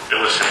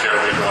elicit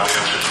narrowly drawn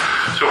answers.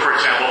 So for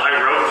example, I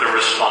wrote the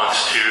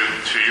response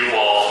to you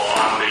all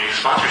on the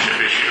sponsorship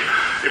issue.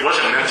 It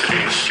wasn't meant to be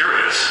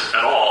mysterious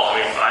at all.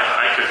 I mean,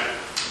 I could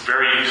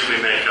very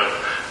easily make a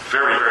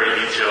very, very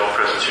detailed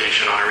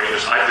presentation on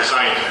arenas. I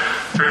designed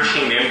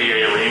 13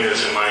 NBA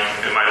arenas in my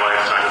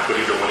lifetime,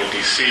 including the one in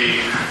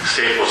DC,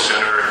 Staples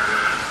Center,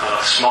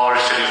 smaller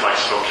cities like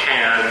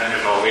Spokane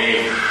and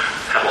Moline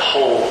have a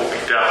whole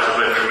depth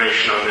of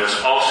information on this.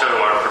 Also,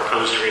 our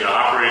proposed arena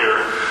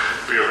operator,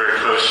 we are very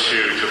close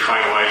to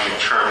finalizing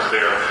terms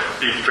there.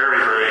 Be very,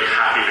 very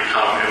happy to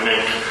come and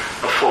make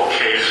a full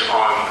case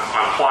on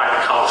why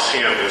the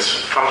Coliseum is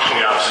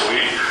functionally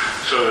obsolete,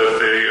 so that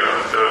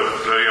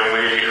the young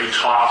lady who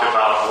talked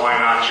about why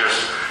not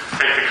just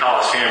take the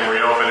Coliseum,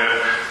 reopen it,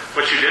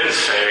 What you didn't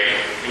say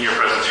in your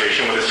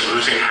presentation was it's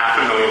losing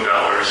 $500,000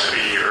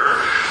 a year.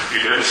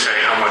 You didn't say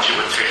how much it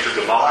would take to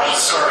demolish.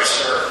 Sorry,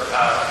 sir.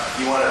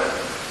 You want to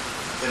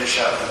finish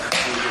up and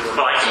conclude your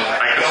Well, I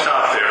can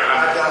stop there.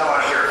 I don't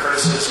want to hear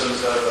criticisms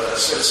of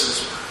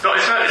citizens. No,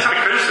 it's not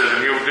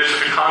criticism. This is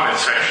the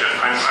comment section.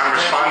 I'm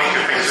responding to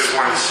things that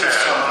weren't said.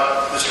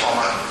 Mr.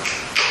 Hallmark.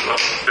 Well,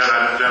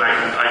 then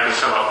I can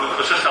sum up.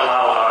 Let's just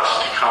allow us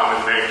to come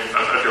and make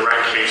a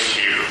direct case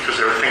to you,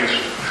 because there are things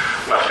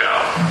left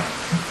out.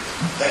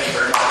 Thank you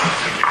very much.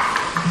 Thank you.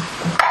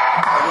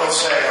 I will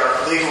say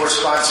our legal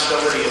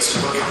responsibility is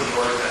to look at the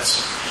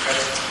ordinance. Okay?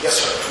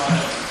 Yes, sir. Come on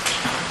in.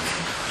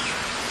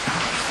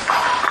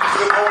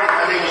 Good morning.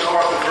 My name is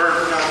Arthur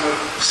Burton. I'm a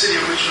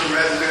City of Richmond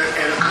resident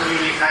and a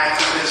community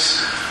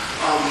activist.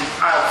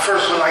 I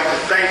first would like to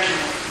thank you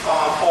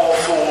all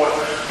for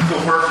the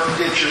work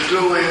that you're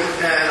doing,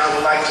 and I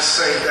would like to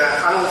say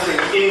that I don't think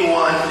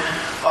anyone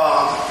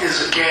is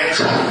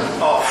against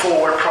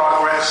forward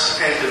progress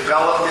and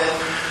development.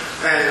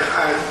 And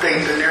I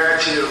think the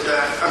narrative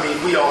that,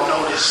 we all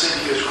know this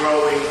city is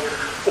growing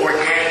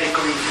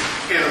organically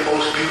in the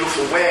most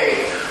beautiful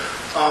way,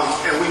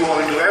 and we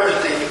want to do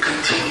everything to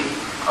continue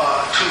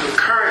to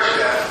encourage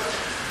that.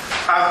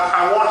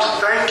 I want to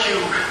thank you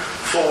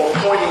for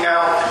pointing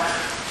out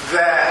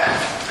that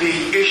the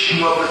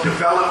issue of the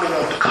development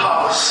of the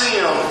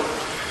Coliseum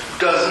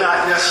does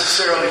not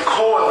necessarily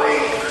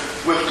correlate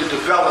with the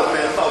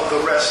development of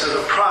the rest of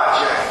the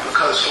project,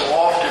 because so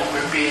often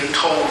we're being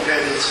told that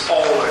it's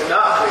all or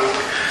nothing.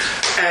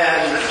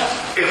 And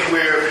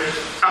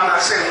I'm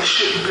not saying we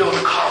shouldn't build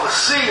a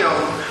Coliseum,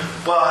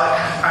 but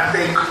I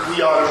think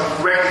we ought to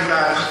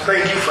recognize,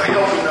 thank you for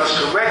helping us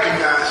to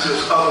recognize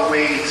there's other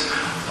ways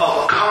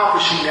of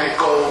accomplishing that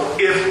goal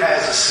if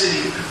as a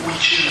city we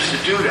choose to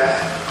do that.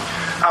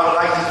 I would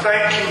like to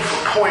thank you for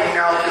pointing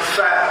out the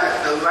fact that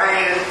the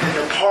land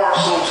and the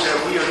parcels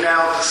that we are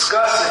now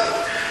discussing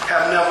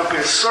have never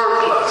been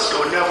surplused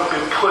or never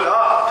been put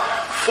up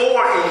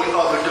for any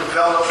other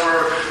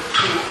developer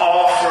to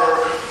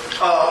offer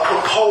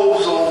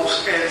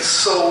proposals, and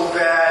so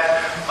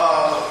there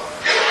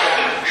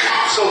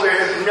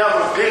has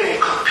never been a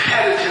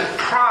competitive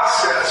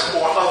process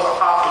or other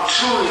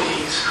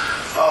opportunities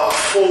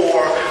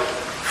for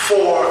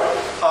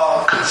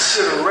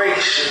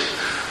consideration.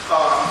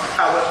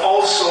 I would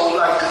also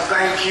like to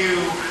thank you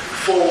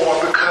for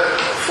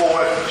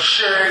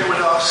sharing with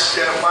us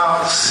that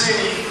while the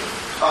city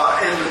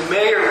and the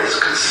mayor is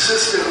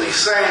consistently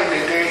saying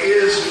that there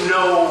is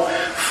no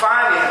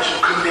financial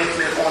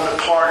commitment on the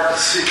part of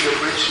the city of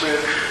Richmond,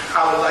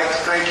 I would like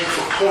to thank you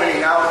for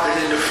pointing out that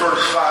in the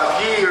first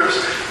 5 years,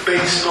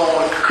 based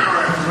on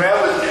current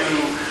revenue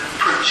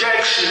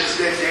projections,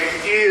 that there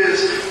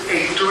is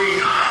a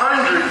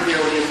 $300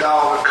 million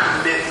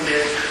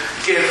commitment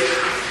if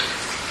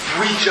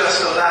we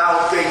just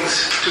allow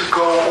things to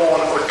go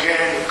on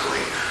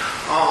organically.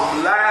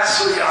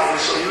 Lastly, I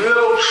was a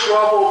little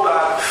troubled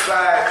by the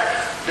fact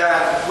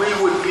that we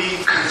would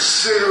be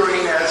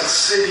considering as a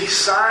city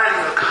signing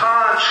a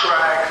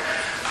contract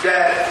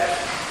that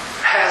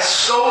has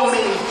so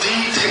many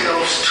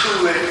details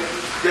to it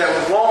that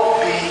won't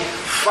be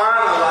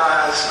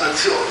finalized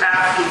until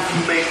after we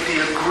make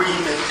the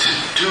agreement to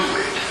do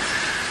it.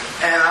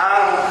 And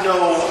I don't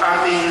know,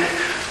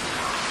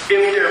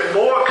 if there are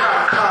more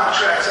kind of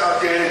contracts out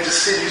there that the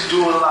city's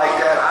doing like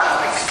that,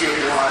 I'd like to get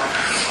one.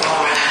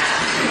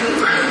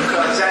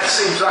 Because that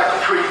seems like a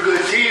pretty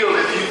good deal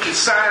if you can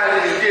sign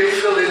it and then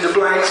fill in the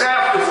blanks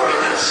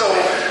afterwards. So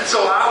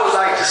I would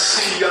like to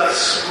see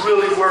us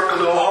really work a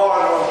little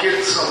harder on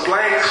getting some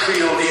blanks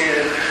filled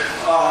in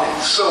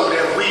so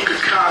that we could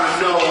kind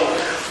of know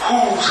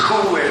who's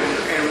who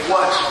and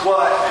what's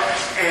what,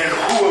 and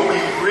who are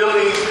we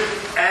really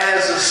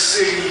as a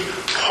city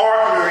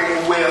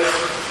partnering with.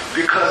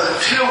 Because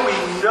until we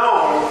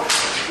know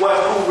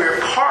who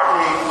we're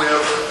partnering with,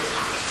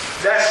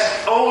 that's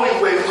the only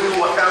way we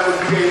will ever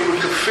be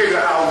able to figure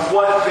out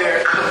what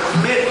their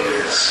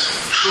commitments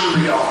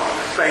truly are.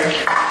 Thank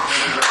you.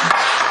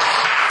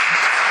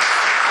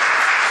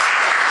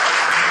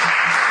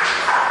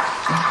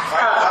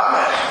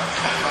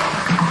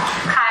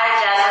 Hi,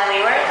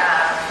 Jasmine Leeward,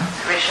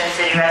 Richmond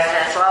City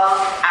resident as well.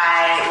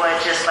 I would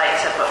just like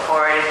to put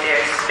forward if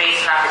there's space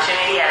and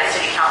opportunity at a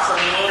city council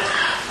meeting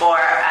for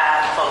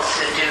folks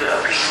to do a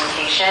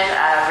presentation.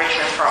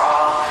 Richmond for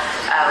All,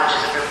 which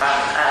is a group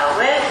I'm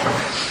with,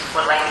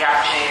 would like the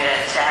opportunity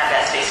to have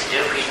that space to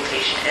do a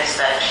presentation if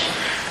such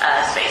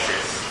space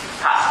is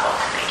possible.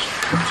 Thank you.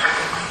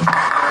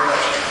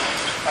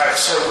 All right,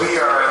 so we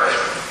are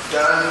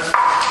done.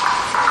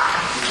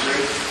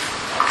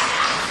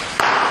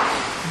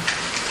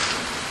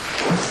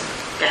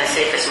 Going to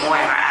say if it's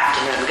morning or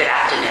afternoon. Good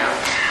afternoon,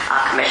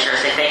 commissioners,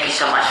 and thank you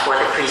so much for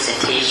the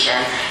presentation.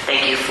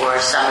 Thank you for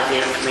some of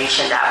the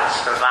information that was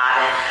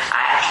provided.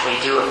 I actually we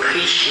do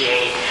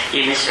appreciate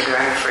you, Mr.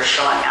 Gurner, for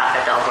showing up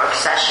at the work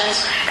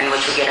sessions in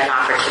which we get an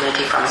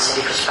opportunity from a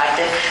city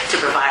perspective to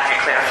provide a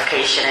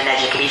clarification and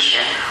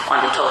education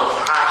on the total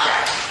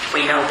project.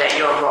 We know that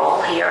your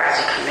role here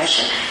as a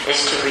commission is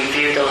to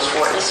review those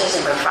ordinances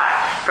and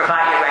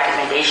provide your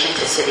recommendation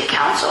to City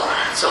Council.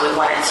 So we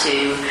wanted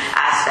to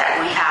ask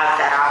that we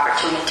have that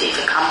opportunity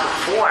to come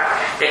before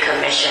the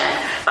commission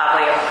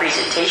by way of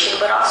presentation,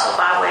 but also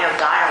by way of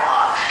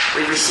dialogue.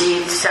 We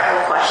received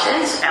several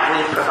questions and we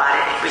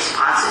provided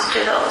responses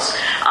to those.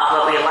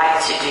 What we like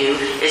to do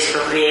is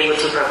to be able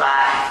to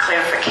provide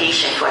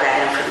clarification for that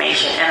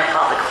information in a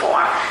public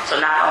forum. So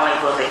not only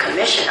will the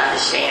commission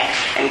understand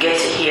and get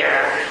to hear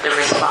the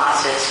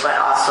responses, but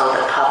also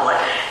the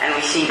public. And we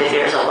see that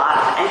there's a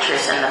lot of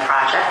interest in the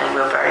project, and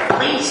we're very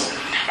pleased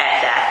at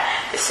that.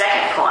 The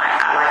second point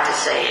I'd like to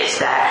say is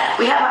that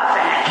we have our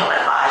financial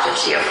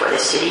advisors here for the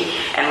city,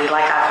 and we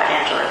like our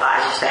financial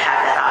advisors to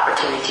have that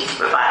opportunity to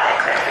provide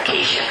that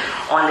clarification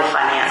on the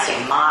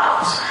financing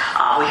models.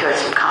 We heard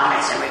some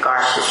comments in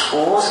regards to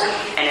schools,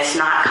 and it's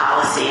not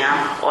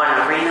Coliseum or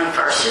an arena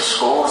versus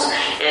schools.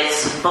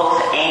 It's both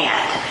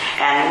and.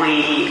 And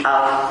we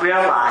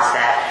realize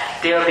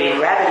that there will be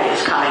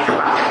revenues coming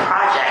from the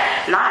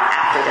project, not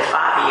after the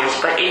 5 years,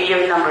 but in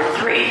year number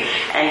 3.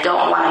 And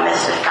don't want to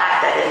miss the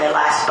fact that in the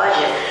last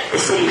budget, the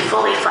city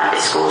fully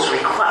funded schools'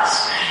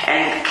 requests.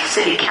 And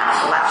City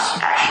Council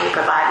actually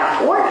provided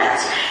an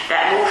ordinance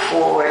that moved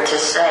forward to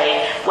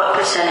say what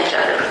percentage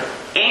of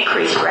the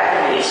increased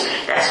revenues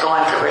that's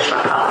going to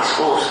Richmond Public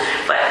Schools.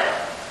 But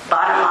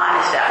bottom line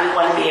is that we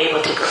want to be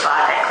able to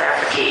provide that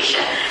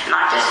clarification,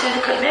 not just to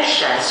the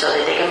commission so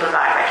that they can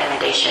provide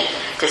recommendation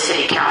to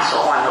City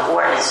Council on the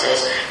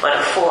ordinances, but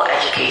a full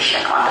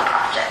education on the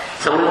project.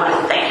 So we want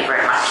to thank you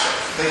very much.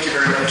 Thank you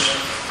very much.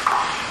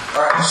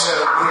 All right, so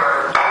we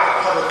are done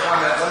with public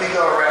comment. Let me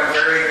go around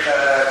very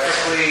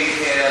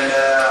quickly, and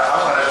I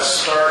want to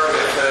start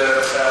with,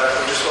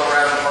 we'll just go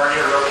around the horn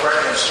here real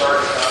quick and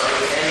start